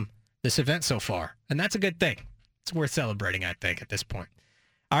memory from this event so far. And that's a good thing. It's worth celebrating, I think, at this point.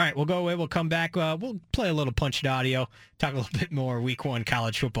 All right, we'll go away. We'll come back. We'll play a little punched audio, talk a little bit more Week 1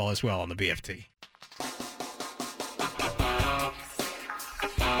 college football as well on the BFT.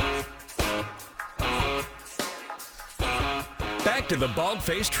 Back to the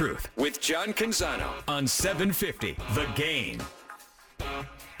Bald-Faced Truth with John Canzano on 750 The Game.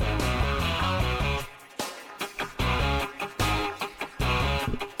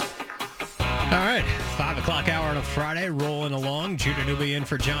 All right, 5 o'clock hour on a Friday, rolling along. Judah Newby in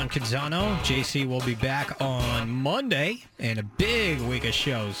for John Canzano. JC will be back on Monday, and a big week of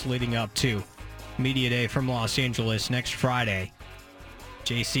shows leading up to Media Day from Los Angeles next Friday.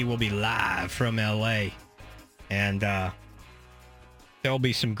 JC will be live from L.A., and there'll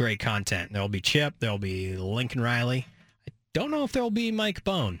be some great content. There'll be Chip. There'll be Lincoln Riley. I don't know if there'll be Mike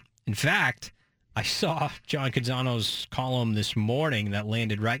Bone. In fact, I saw John Canzano's column this morning that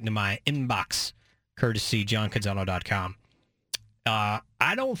landed right into my inbox, courtesy JohnCanzano.com. I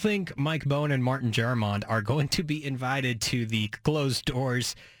don't think Mike Bone and Martin Jarmond are going to be invited to the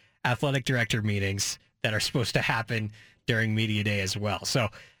closed-doors athletic director meetings that are supposed to happen during Media Day as well. So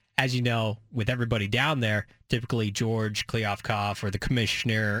as you know, with everybody down there, typically George Kliavkoff or the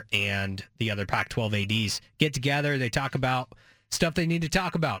commissioner and the other Pac-12 ADs get together. They talk about stuff they need to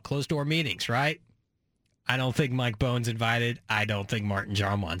talk about, closed-door meetings, right? I don't think Mike Bohn's invited. I don't think Martin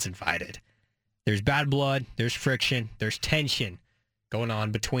Jarmon's invited. There's bad blood. There's friction. There's tension going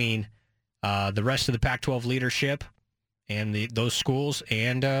on between the rest of the Pac-12 leadership and those schools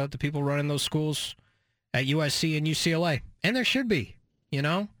and the people running those schools at USC and UCLA. And there should be, you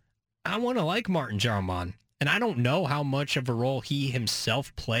know. I want to like Martin Jarmon, and I don't know how much of a role he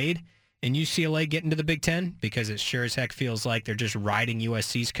himself played in UCLA getting to the Big Ten, because it sure as heck feels like they're just riding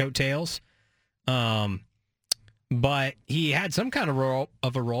USC's coattails. But he had some kind of role,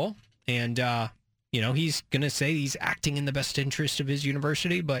 and he's going to say he's acting in the best interest of his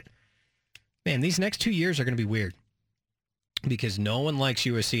university. But man, these next 2 years are going to be weird because no one likes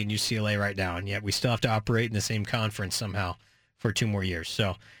USC and UCLA right now, and yet we still have to operate in the same conference somehow for 2 more years.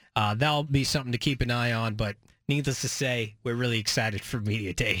 So that'll be something to keep an eye on. But needless to say, we're really excited for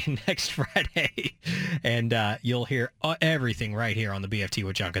Media Day next Friday, and you'll hear everything right here on the BFT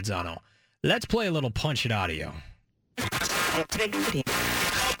with John Canzano. Let's play a little Punch It audio.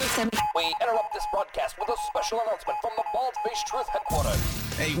 We interrupt this broadcast with a special announcement from the Bald Faced Truth headquarters.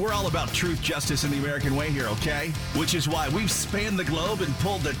 Hey, we're all about truth, justice, and the American way here, okay? Which is why we've spanned the globe and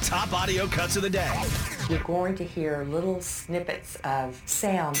pulled the top audio cuts of the day. You're going to hear little snippets of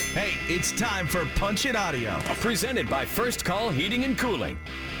sound. Hey, it's time for Punch It Audio. Presented by First Call Heating and Cooling.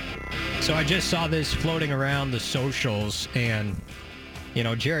 So I just saw this floating around the socials, and,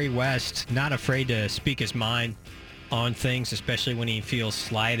 Jerry West, not afraid to speak his mind on things, especially when he feels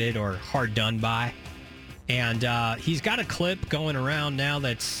slighted or hard done by. And he's got a clip going around now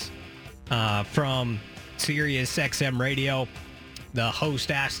that's from Sirius XM Radio. The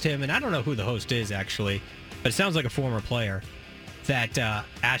host asked him, and I don't know who the host is actually, but it sounds like a former player, that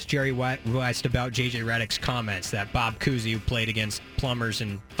asked Jerry West about J.J. Redick's comments that Bob Cousy, who played against plumbers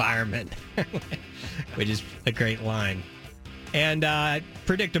and firemen, which is a great line. And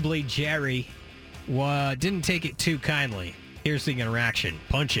predictably, Jerry didn't take it too kindly. Here's the interaction.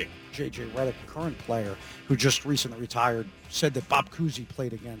 Punch it. J.J. Redick, a current player who just recently retired, said that Bob Cousy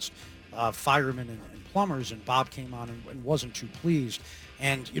played against firemen and plumbers, and Bob came on and wasn't too pleased.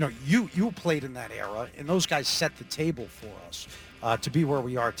 And, you played in that era, and those guys set the table for us to be where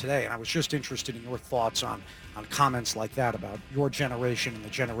we are today. And I was just interested in your thoughts on comments like that about your generation and the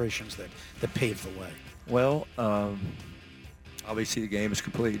generations that paved the way. Well, obviously the game is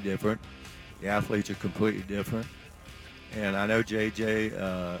completely different. The athletes are completely different. And I know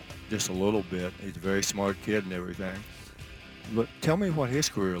JJ just a little bit. He's a very smart kid and everything. But tell me what his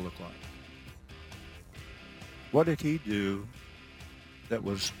career looked like. What did he do that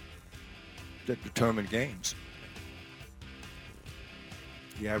determined games?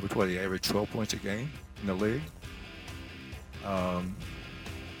 He averaged 12 points a game in the league?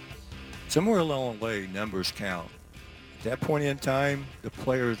 Somewhere along the way, numbers count. At that point in time, the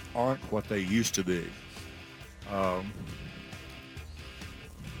players aren't what they used to be.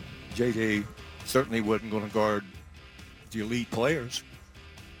 JJ certainly wasn't going to guard the elite players.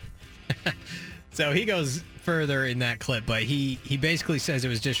 So he goes further in that clip, but he basically says it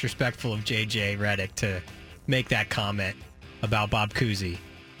was disrespectful of J.J. Redick to make that comment about Bob Cousy.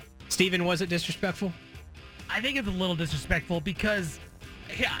 Steven, was it disrespectful? I think it's a little disrespectful because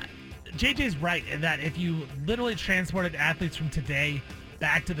JJ's right in that if you literally transported athletes from today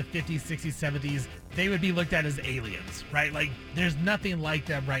back to the 50s, 60s, 70s, they would be looked at as aliens, right? Like, there's nothing like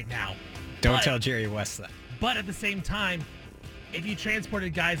them right now. Don't tell Jerry West that. But at the same time, if you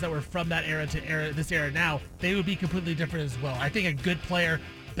transported guys that were from that era to this era now, they would be completely different as well. I think a good player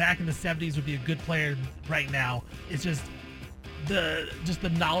back in the 70s would be a good player right now. It's just the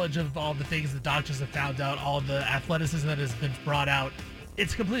knowledge of all the things the doctors have found out, all the athleticism that has been brought out.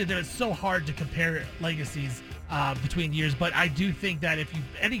 It's completely different. It's so hard to compare legacies between years. But I do think that if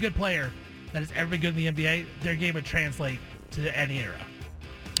any good player that has ever been good in the NBA, their game would translate to any era.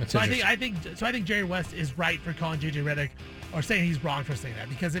 So I think Jerry West is right for calling J.J. Redick, or saying he's wrong for saying that,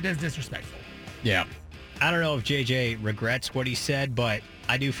 because it is disrespectful. Yeah. I don't know if JJ regrets what he said, but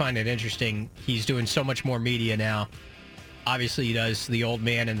I do find it interesting. He's doing so much more media now. Obviously, he does The Old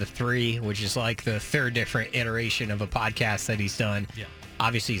Man and the Three, which is like the third different iteration of a podcast that he's done. Yeah.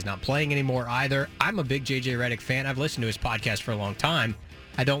 Obviously, he's not playing anymore either. I'm a big JJ Redick fan. I've listened to his podcast for a long time.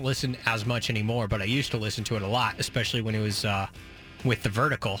 I don't listen as much anymore, but I used to listen to it a lot, especially when it was with The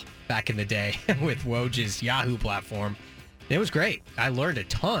Vertical back in the day with Woj's Yahoo platform. It was great. I learned a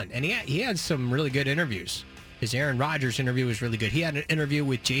ton, and he had some really good interviews. His Aaron Rodgers interview was really good. He had an interview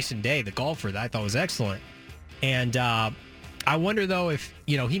with Jason Day, the golfer, that I thought was excellent. And I wonder, though, if,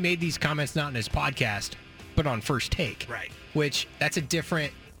 he made these comments not in his podcast, but on First Take. Right. Which, that's a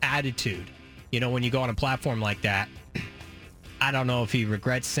different attitude. When you go on a platform like that, I don't know if he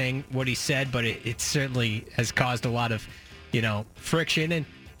regrets saying what he said, but it certainly has caused a lot of, friction. And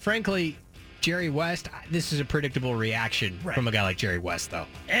frankly, Jerry West, this is a predictable reaction from a guy like Jerry West, though.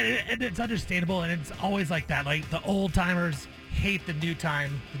 And it's understandable, and it's always like that. Like, the old timers hate the new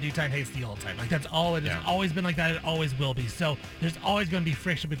time. The new time hates the old time. Like, that's all it is. It's always been like that. It always will be. So there's always going to be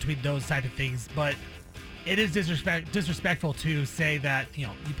friction between those type of things. But it is disrespectful to say that, you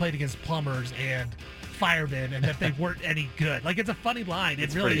played against plumbers and firemen and that they weren't any good. Like, it's a funny line.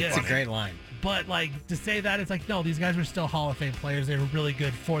 It really is. It's a great line. But, like, to say that, it's like, no, these guys were still Hall of Fame players. They were really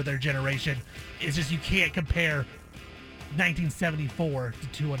good for their generation. It's just you can't compare 1974 to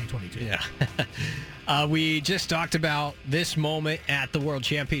 2022. Yeah. We just talked about this moment at the World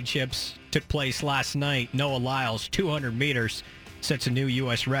Championships. Took place last night. Noah Lyles, 200 meters, sets a new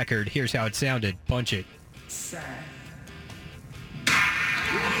U.S. record. Here's how it sounded. Punch it. There's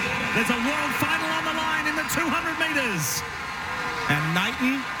a world final on the line in the 200 meters. And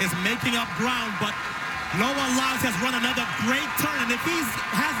Knighton is making up ground, but Noah Lyles has run another great turn, and if he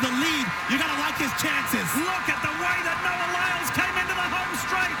has the lead, you got to like his chances. Look at the way that Noah Lyles came into the home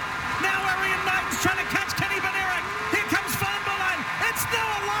straight. Now Arian Knighton's trying to catch Kenny Bednarek. Here comes Feinberg. It's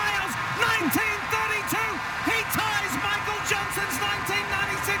Noah Lyles, 1932. He ties Michael Johnson's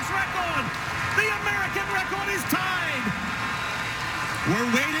 1996 record. The American record is tied.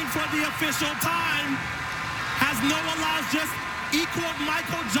 We're waiting for the official time. Has Noah Lyles just equaled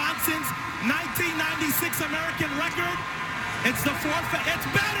Michael Johnson's 1996 American record? It's the fourth. It's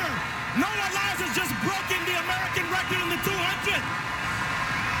better. Noah Lyles has just broken the American record in the 200.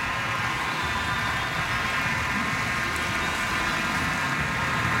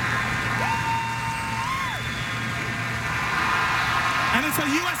 And it's a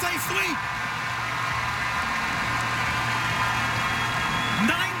USA sweep.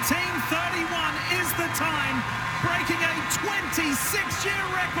 1931 is the time, breaking a 26-year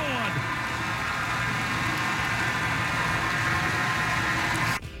record.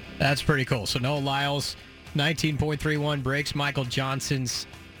 That's pretty cool. So Noah Lyles, 19.31 breaks Michael Johnson's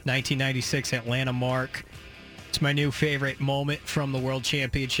 1996 Atlanta mark. It's my new favorite moment from the World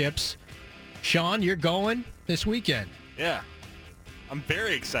Championships. Sean, you're going this weekend. Yeah. I'm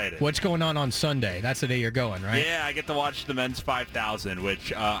very excited. What's going on Sunday? That's the day you're going, right? Yeah, I get to watch the men's 5,000,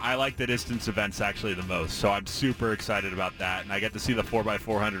 which I like the distance events actually the most. So I'm super excited about that. And I get to see the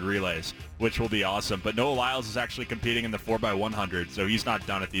 4x400 relays, which will be awesome. But Noah Lyles is actually competing in the 4x100, so he's not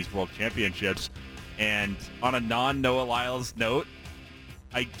done at these World Championships. And on a non-Noah Lyles note,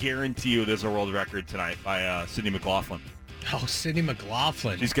 I guarantee you there's a world record tonight by Sydney McLaughlin. Oh, Sydney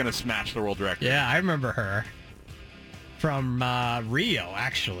McLaughlin. She's going to smash the world record. Yeah, I remember her. From Rio,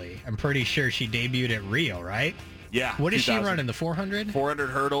 actually. I'm pretty sure she debuted at Rio, right? Yeah. What is she running, the 400? 400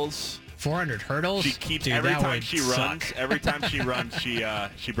 hurdles. 400 hurdles? She keeps Dude, every time she suck. runs,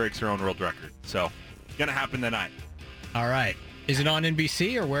 she breaks her own world record. So, gonna happen tonight. All right. Is it on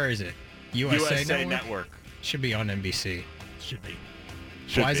NBC or where is it? USA Network. Should be on NBC. Should be.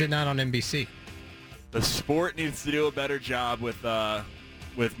 Why is it not on NBC? The sport needs to do a better job with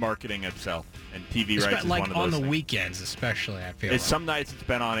marketing itself. And TV rights is like one of those on the things. weekends, especially. I feel Some nights it's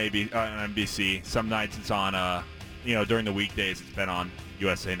been on NBC. Some nights it's on, during the weekdays it's been on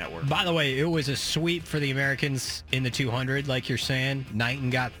USA Network. By the way, it was a sweep for the Americans in the 200, like you're saying. Knighton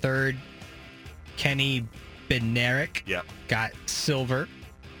got third. Kenny Bednarek got silver.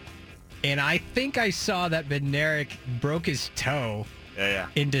 And I think I saw that Bednarek broke his toe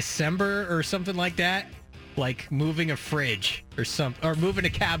in December or something like that. Like moving a fridge or moving a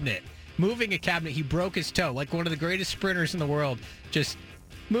cabinet. Moving a cabinet, he broke his toe. Like one of the greatest sprinters in the world. Just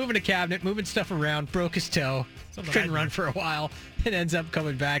moving a cabinet, moving stuff around, broke his toe. Couldn't run for a while, and ends up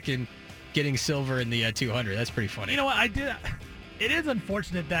coming back and getting silver in the 200. That's pretty funny. You know what? It is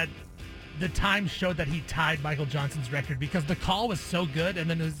unfortunate that the time showed that he tied Michael Johnson's record because the call was so good, and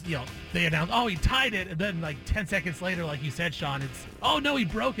then it was, they announced, he tied it, and then like 10 seconds later, like you said, Sean, it's, oh no, he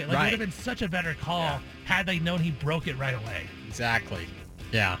broke it. Like it would have been such a better call had they known he broke it right away. Exactly.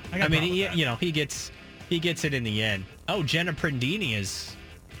 Yeah. I mean, he gets it in the end. Oh, Jenna Prandini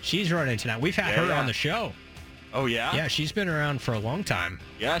she's running tonight. We've had her on the show. Oh yeah? Yeah, she's been around for a long time.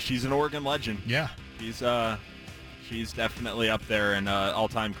 Yeah, she's an Oregon legend. Yeah. She's definitely up there in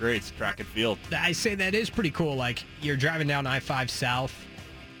all-time greats, track and field. I say that is pretty cool. Like, you're driving down I-5 South,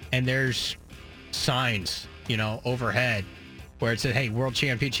 and there's signs, overhead, where it says, hey, World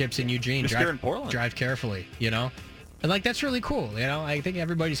Championships in Eugene. Just here in Portland. Drive carefully, And, like, that's really cool, I think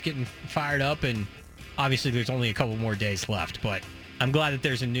everybody's getting fired up, and Obviously, there's only a couple more days left, but I'm glad that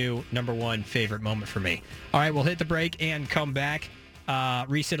there's a new number one favorite moment for me. All right, we'll hit the break and come back.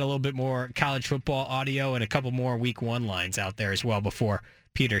 Reset a little bit more college football audio and a couple more week one lines out there as well before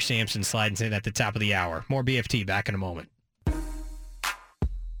Peter Sampson slides in at the top of the hour. More BFT back in a moment.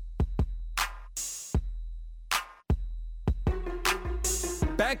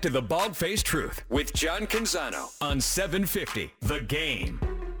 Back to the Bald-Faced Truth with John Canzano on 750 The Game.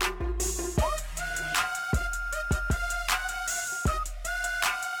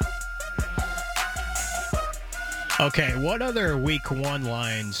 Okay, what other week one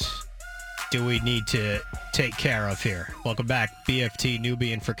lines do we need to take care of here? Welcome back, BFT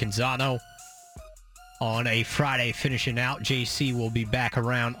Newbie and for Canzano on a Friday finishing out. JC will be back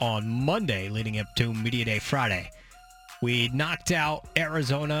around on Monday leading up to Media Day Friday. We knocked out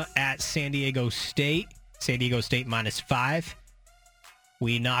Arizona at San Diego State. San Diego State -5.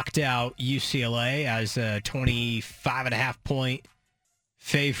 We knocked out UCLA as a 25.5-point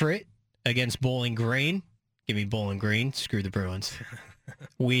favorite against Bowling Green. Give me Bowling Green. Screw the Bruins.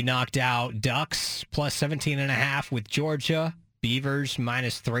 We knocked out Ducks +17.5 with Georgia. Beavers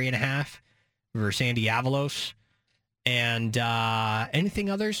 -3.5 versus Andy Avalos. And anything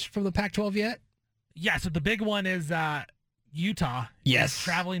others from the Pac-12 yet? Yeah, so the big one is Utah is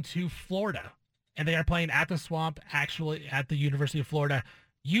traveling to Florida, and they are playing at the Swamp, actually at the University of Florida.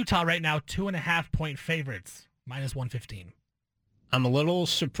 Utah right now, 2.5-point favorites, -115. I'm a little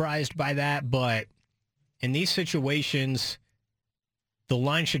surprised by that, but in these situations, the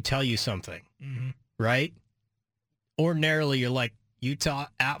line should tell you something, right? Ordinarily, you're like, Utah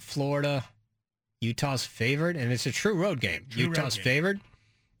at Florida, Utah's favored, and it's a true road game. Utah's favored,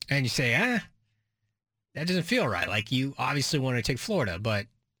 and you say, that doesn't feel right. Like, you obviously want to take Florida, but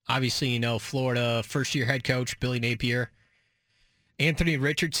obviously, you know, Florida first-year head coach, Billy Napier, Anthony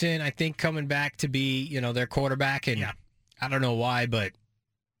Richardson, I think, coming back to be, you know, their quarterback, and I don't know why, but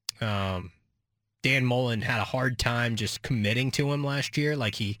Dan Mullen had a hard time just committing to him last year.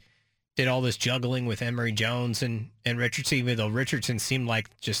 Like, he did all this juggling with Emory Jones and Richardson, even though Richardson seemed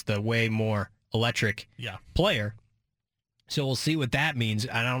like just the way more electric player. So we'll see what that means.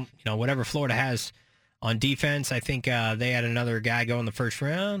 I don't, you know, whatever Florida has on defense, I think they had another guy go in the first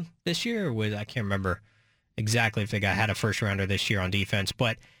round this year. I can't remember exactly if they had a first rounder this year on defense.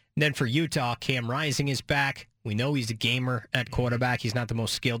 But then for Utah, Cam Rising is back. We know he's a gamer at quarterback. He's not the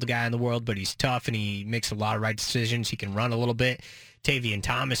most skilled guy in the world, but he's tough and he makes a lot of right decisions. He can run a little bit. Tavian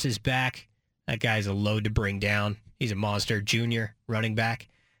Thomas is back. That guy's a load to bring down. He's a monster, junior running back.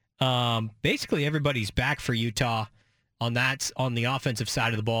 Basically, everybody's back for Utah. On the offensive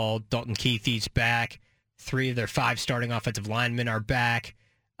side of the ball, Dalton Keithie's back. 3 of their 5 starting offensive linemen are back.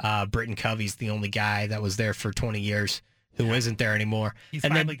 Britton Covey's the only guy that was there for 20 years who isn't there anymore. He's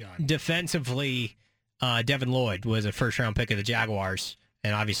and finally then gone. Defensively, Devin Lloyd was a first-round pick of the Jaguars,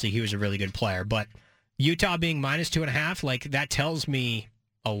 and obviously he was a really good player. But Utah being -2.5, like, that tells me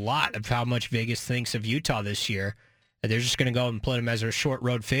a lot of how much Vegas thinks of Utah this year. They're just going to go and put them as a short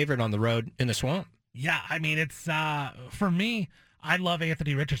road favorite on the road in the Swamp. Yeah, I mean, it's for me, I love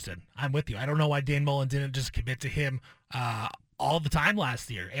Anthony Richardson. I'm with you. I don't know why Dan Mullen didn't just commit to him all the time last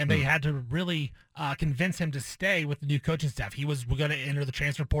year, and they had to really convince him to stay with the new coaching staff. He was going to enter the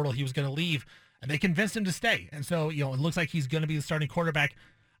transfer portal. He was going to leave, and they convinced him to stay. And so, you know, it looks like he's going to be the starting quarterback.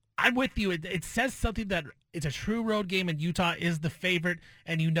 I'm with you. It says something that it's a true road game, and Utah is the favorite,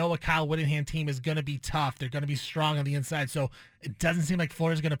 and you know a Kyle Whittingham team is going to be tough. They're going to be strong on the inside, so it doesn't seem like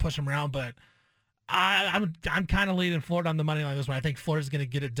Florida's going to push them around, but I'm kind of leading Florida on the money line this one. I think Florida's going to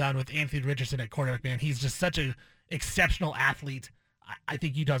get it done with Anthony Richardson at quarterback, man. He's just such an exceptional athlete. I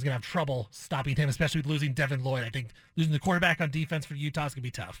think Utah's going to have trouble stopping him, especially with losing Devin Lloyd. I think losing the quarterback on defense for Utah is going to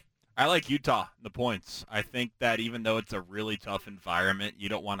be tough. I like Utah, the points. I think that even though it's a really tough environment, you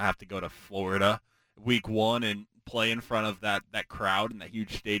don't want to have to go to Florida week one and play in front of that crowd in that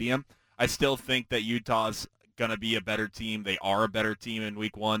huge stadium. I still think that Utah's going to be a better team. They are a better team in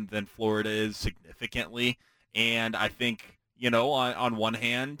week one than Florida is significantly. And I think, you know, on one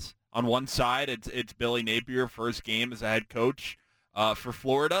hand, on one side, it's Billy Napier, first game as a head coach for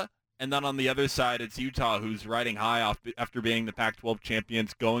Florida. And then on the other side, it's Utah, who's riding high off after being the Pac-12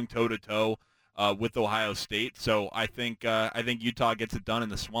 champions, going toe-to-toe with Ohio State. So I think Utah gets it done in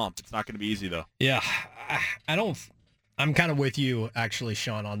the Swamp. It's not going to be easy, though. Yeah, I'm kind of with you, actually,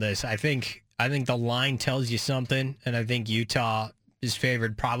 Sean, on this. I think the line tells you something, and I think Utah is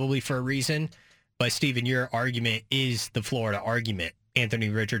favored probably for a reason. But, Steven, your argument is the Florida argument. Anthony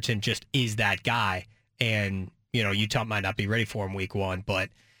Richardson just is that guy. And, you know, Utah might not be ready for him week one, but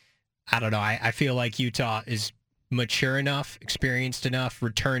I don't know. I feel like Utah is mature enough, experienced enough,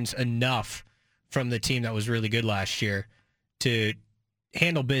 returns enough from the team that was really good last year to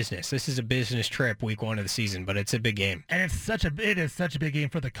handle business. This is a business trip week 1 of the season, but it's a big game. And it is such a big game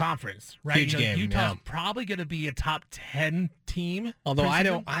for the conference, right? Huge game, Utah's yeah. probably going to be a top 10 team. Although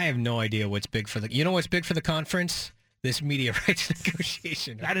preseason. I have no idea what's big for the. You know what's big for the conference? This media rights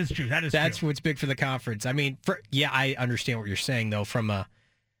negotiation. That is true. That's true. what's big for the conference. I mean, I understand what you're saying though from a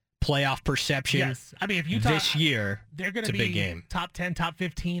playoff perception. Yes, I mean if Utah this year, they're going it's to a be big game. top 10, top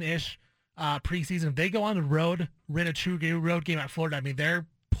 15-ish preseason. If they go on the road, win a true road game at Florida, I mean they're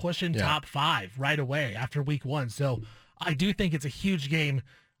pushing top 5 right away after week 1. So I do think it's a huge game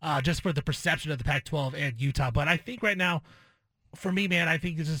just for the perception of the Pac-12 and Utah. But I think right now, for me, man, I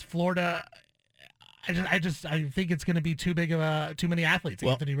think it's just Florida. I think it's going to be too many athletes.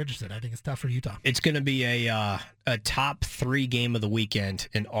 Well, Anthony Richardson. I think it's tough for Utah. It's going to be a top 3 game of the weekend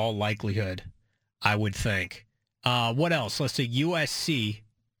in all likelihood, I would think. What else? Let's see. USC.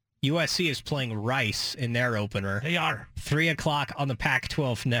 USC is playing Rice in their opener. They are. 3 o'clock on the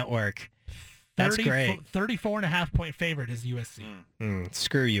Pac-12 network. That's great. 34.5-point favorite is USC.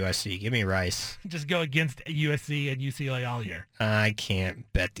 Screw USC. Give me Rice. Just go against USC and UCLA all year. I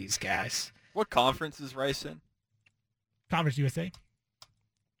can't bet these guys. What conference is Rice in? Conference USA.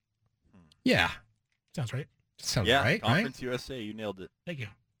 Yeah. Sounds right. Sounds yeah, right, Conference USA. You nailed it. Thank you.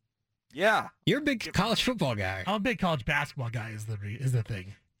 Yeah. You're a big college football guy. I'm a big college basketball guy is the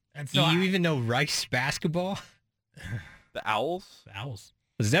thing. And so you even know Rice basketball? The Owls? The Owls.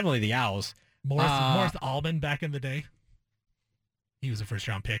 It's definitely the Owls. Morris Almond back in the day. He was a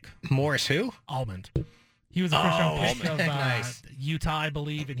first-round pick. Morris who? Almond. He was a first-round pick of nice. Utah, I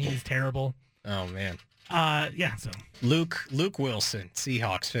believe, and he was terrible. Oh, man. Yeah, so. Luke Wilson,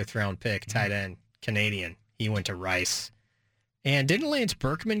 Seahawks 5th-round pick, tight end, Canadian. He went to Rice. And didn't Lance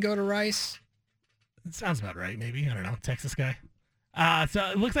Berkman go to Rice? It sounds about right, maybe. I don't know. Texas guy.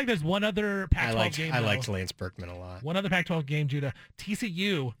 So it looks like there's one other Pac-12 game. I liked Lance Berkman a lot. One other Pac-12 game, Judah.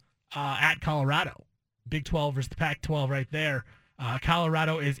 TCU at Colorado. Big 12 versus the Pac-12 right there.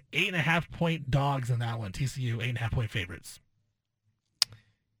 Colorado is 8.5-point dogs in that one. TCU 8.5-point favorites.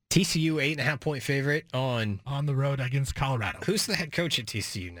 TCU 8.5-point favorite on the road against Colorado. Who's the head coach at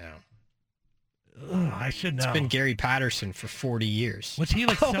TCU now? I should know. It's been Gary Patterson for 40 years. Which he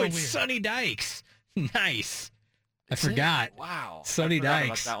looks so weird. It's Sonny Dykes. Nice. I forgot. Wow. Sonny I forgot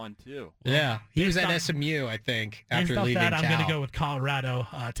Dykes. about that one too. Yeah. He was at SMU, I think, after leaving that, Cal. I'm going to go with Colorado.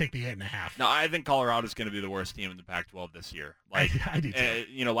 Take the 8.5. No, I think Colorado's going to be the worst team in the Pac-12 this year. Like, I do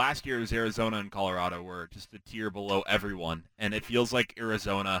too. Last year it was Arizona and Colorado were just a tier below everyone, and it feels like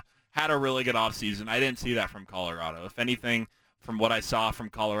Arizona had a really good offseason. I didn't see that from Colorado. If anything, from what I saw from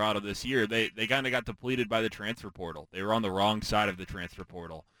Colorado this year, they kind of got depleted by the transfer portal. They were on the wrong side of the transfer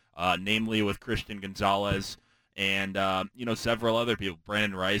portal, namely with Christian Gonzalez and several other people.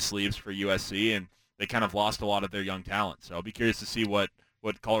 Brandon Rice leaves for USC, and they kind of lost a lot of their young talent. So I'll be curious to see what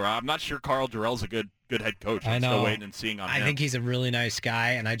Colorado. I'm not sure Carl Jarrell's a good head coach. I'm still waiting and seeing on him. I think he's a really nice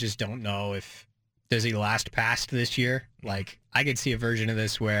guy, and I just don't know if does he last past this year. Like, I could see a version of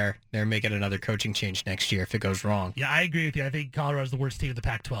this where they're making another coaching change next year if it goes wrong. Yeah, I agree with you. I think Colorado's the worst team of the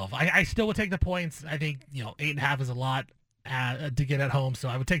Pac-12. I still would take the points. I think 8.5 is a lot to get at home, so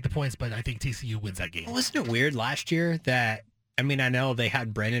I would take the points, but I think TCU wins that game. Well, wasn't it weird last year that, I mean, I know they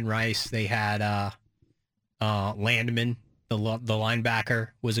had Brandon Rice, they had Landman, the linebacker,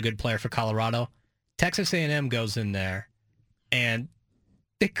 was a good player for Colorado. Texas A&M goes in there, and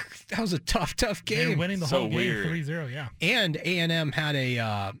that was a tough game. They're winning the whole game 3-0, yeah. And A&M had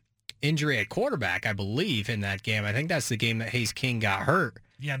a injury at quarterback, I believe, in that game. I think that's the game that Hayes King got hurt.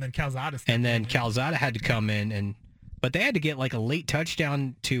 Yeah, and then Calzada. Calzada had to come in, but they had to get like a late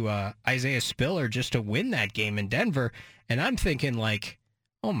touchdown to Isaiah Spiller just to win that game in Denver. And I'm thinking like,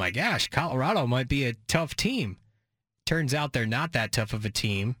 oh my gosh, Colorado might be a tough team. Turns out they're not that tough of a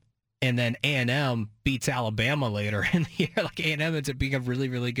team. And then A&M beats Alabama later in the year. Like A&M ends up being a really,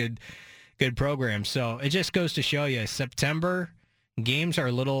 really good program. So it just goes to show you, September games are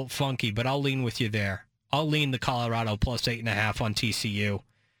a little funky, but I'll lean with you there. I'll lean the Colorado plus 8.5 on TCU.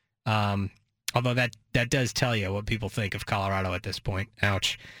 Although that does tell you what people think of Colorado at this point.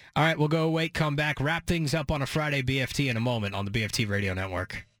 Ouch. All right, we'll go away, come back, wrap things up on a Friday BFT in a moment on the BFT Radio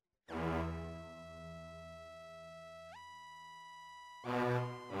Network.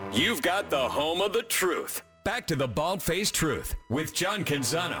 You've got the home of the truth. Back to the Bald-Faced Truth with John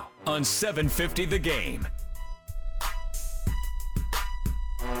Canzano on 750 The Game.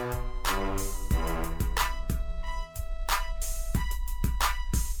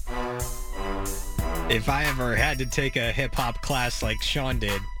 If I ever had to take a hip-hop class like Sean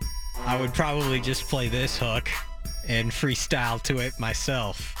did, I would probably just play this hook and freestyle to it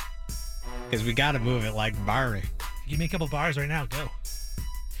myself. because we got to move it like Barney. Give me a couple bars right now. Go.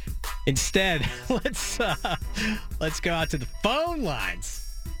 Instead, let's go out to the phone lines.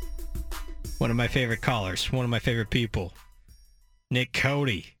 One of my favorite callers, one of my favorite people, Nick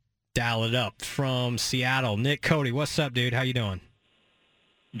Cody. Dial it up from Seattle. Nick Cody, what's up, dude? How you doing?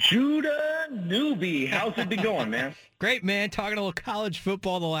 Judah Newby, how's it been going, man? Great, man. Talking a little college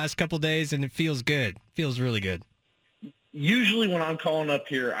football the last couple of days, and it feels good. Feels really good. Usually when I'm calling up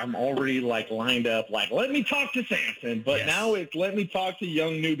here, I'm already lined up, let me talk to Samson. But now it's let me talk to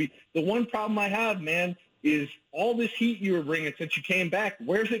young Newby. The one problem I have, man, is all this heat you were bringing since you came back.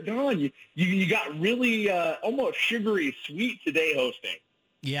 Where's it gone? You got really almost sugary sweet today hosting.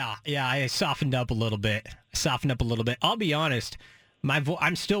 Yeah, I softened up a little bit. I'll be honest.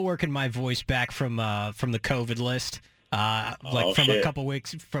 I'm still working my voice back from the COVID list, a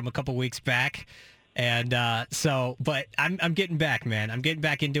couple weeks back, and but I'm getting back, man. I'm getting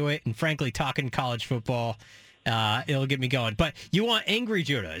back into it, and frankly, talking college football, it'll get me going. But you want Angry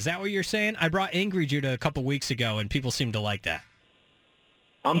Judah? Is that what you're saying? I brought Angry Judah a couple weeks ago, and people seem to like that.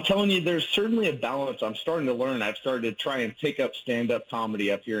 I'm telling you, there's certainly a balance. I'm starting to learn. I've started to try and take up stand-up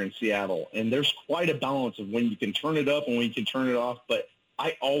comedy up here in Seattle, and there's quite a balance of when you can turn it up and when you can turn it off. But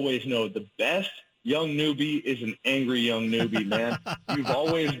I always know the best young newbie is an angry young newbie, man. You've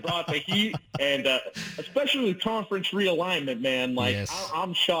always brought the heat, and especially with conference realignment, man.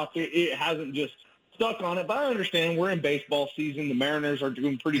 I'm shocked it hasn't just stuck on it. But I understand we're in baseball season. The Mariners are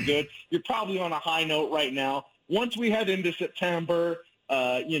doing pretty good. You're probably on a high note right now. Once we head into September,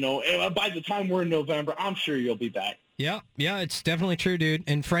 by the time we're in November, I'm sure you'll be back. Yeah, it's definitely true, dude.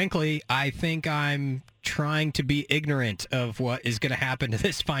 And frankly, I think I'm trying to be ignorant of what is going to happen to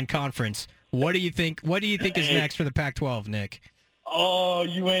this fine conference. What do you think? What do you think is next for the Pac-12, Nick? Oh,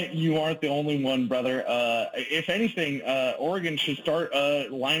 you aren't the only one, brother. If anything, Oregon should start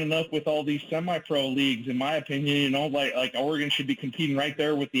lining up with all these semi-pro leagues, in my opinion. Like Oregon should be competing right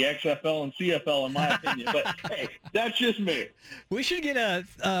there with the XFL and CFL, in my opinion. But hey, that's just me. We should get a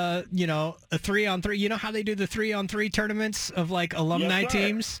 3-on-3. You know how they do the 3-on-3 tournaments of alumni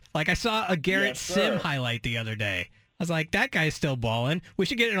teams? I saw a Garrett Sim highlight the other day. I was like, that guy's still balling. We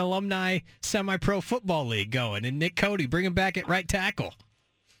should get an alumni semi-pro football league going. And Nick Cody, bring him back at right tackle.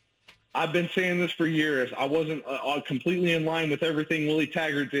 I've been saying this for years. I wasn't completely in line with everything Willie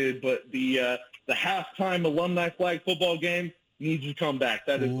Taggart did, but the halftime alumni flag football game needs to come back.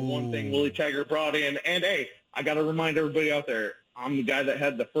 That is the one thing Willie Taggart brought in. And, hey, I got to remind everybody out there, I'm the guy that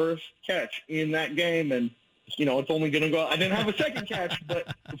had the first catch in that game, and it's only going to go. I didn't have a second catch,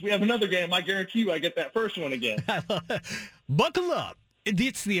 but if we have another game, I guarantee you I get that first one again. Buckle up.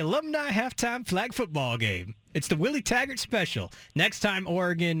 It's the alumni halftime flag football game. It's the Willie Taggart special. Next time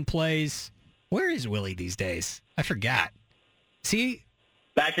Oregon plays, where is Willie these days? I forgot. See?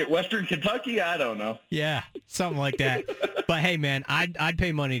 Back at Western Kentucky? I don't know. Yeah, something like that. But hey, man, I'd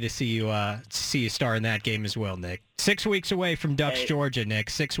pay money to see you star in that game as well, Nick. 6 weeks away from Ducks, Georgia, Nick.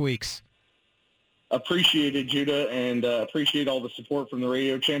 6 weeks. Appreciate it, Judah, and appreciate all the support from the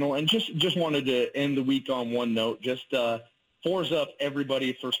radio channel. And just wanted to end the week on one note. Just fours up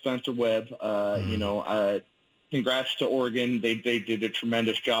everybody for Spencer Webb. Congrats to Oregon. They did a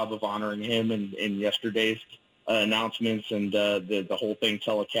tremendous job of honoring him in yesterday's announcements and the whole thing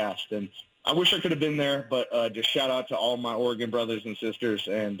telecast. And I wish I could have been there, but just shout out to all my Oregon brothers and sisters.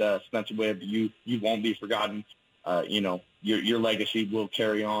 And Spencer Webb, you won't be forgotten. Your legacy will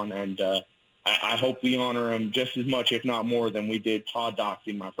carry on, and I hope we honor him just as much, if not more, than we did Todd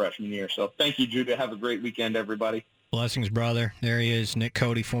Doxey my freshman year. So thank you, Judah. Have a great weekend, everybody. Blessings, brother. There he is, Nick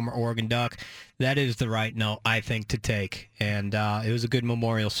Cody, former Oregon Duck. That is the right note, I think, to take. And it was a good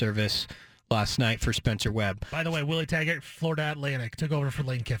memorial service last night for Spencer Webb. By the way, Willie Taggart, Florida Atlantic, took over for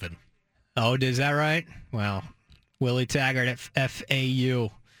Lane Kiffin. Oh, is that right? Well, Willie Taggart at FAU.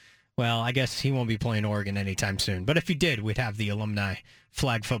 Well, I guess he won't be playing Oregon anytime soon. But if he did, we'd have the alumni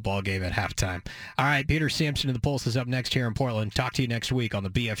flag football game at halftime. All right, Peter Sampson of the Pulse is up next here in Portland. Talk to you next week on the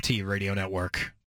BFT Radio Network.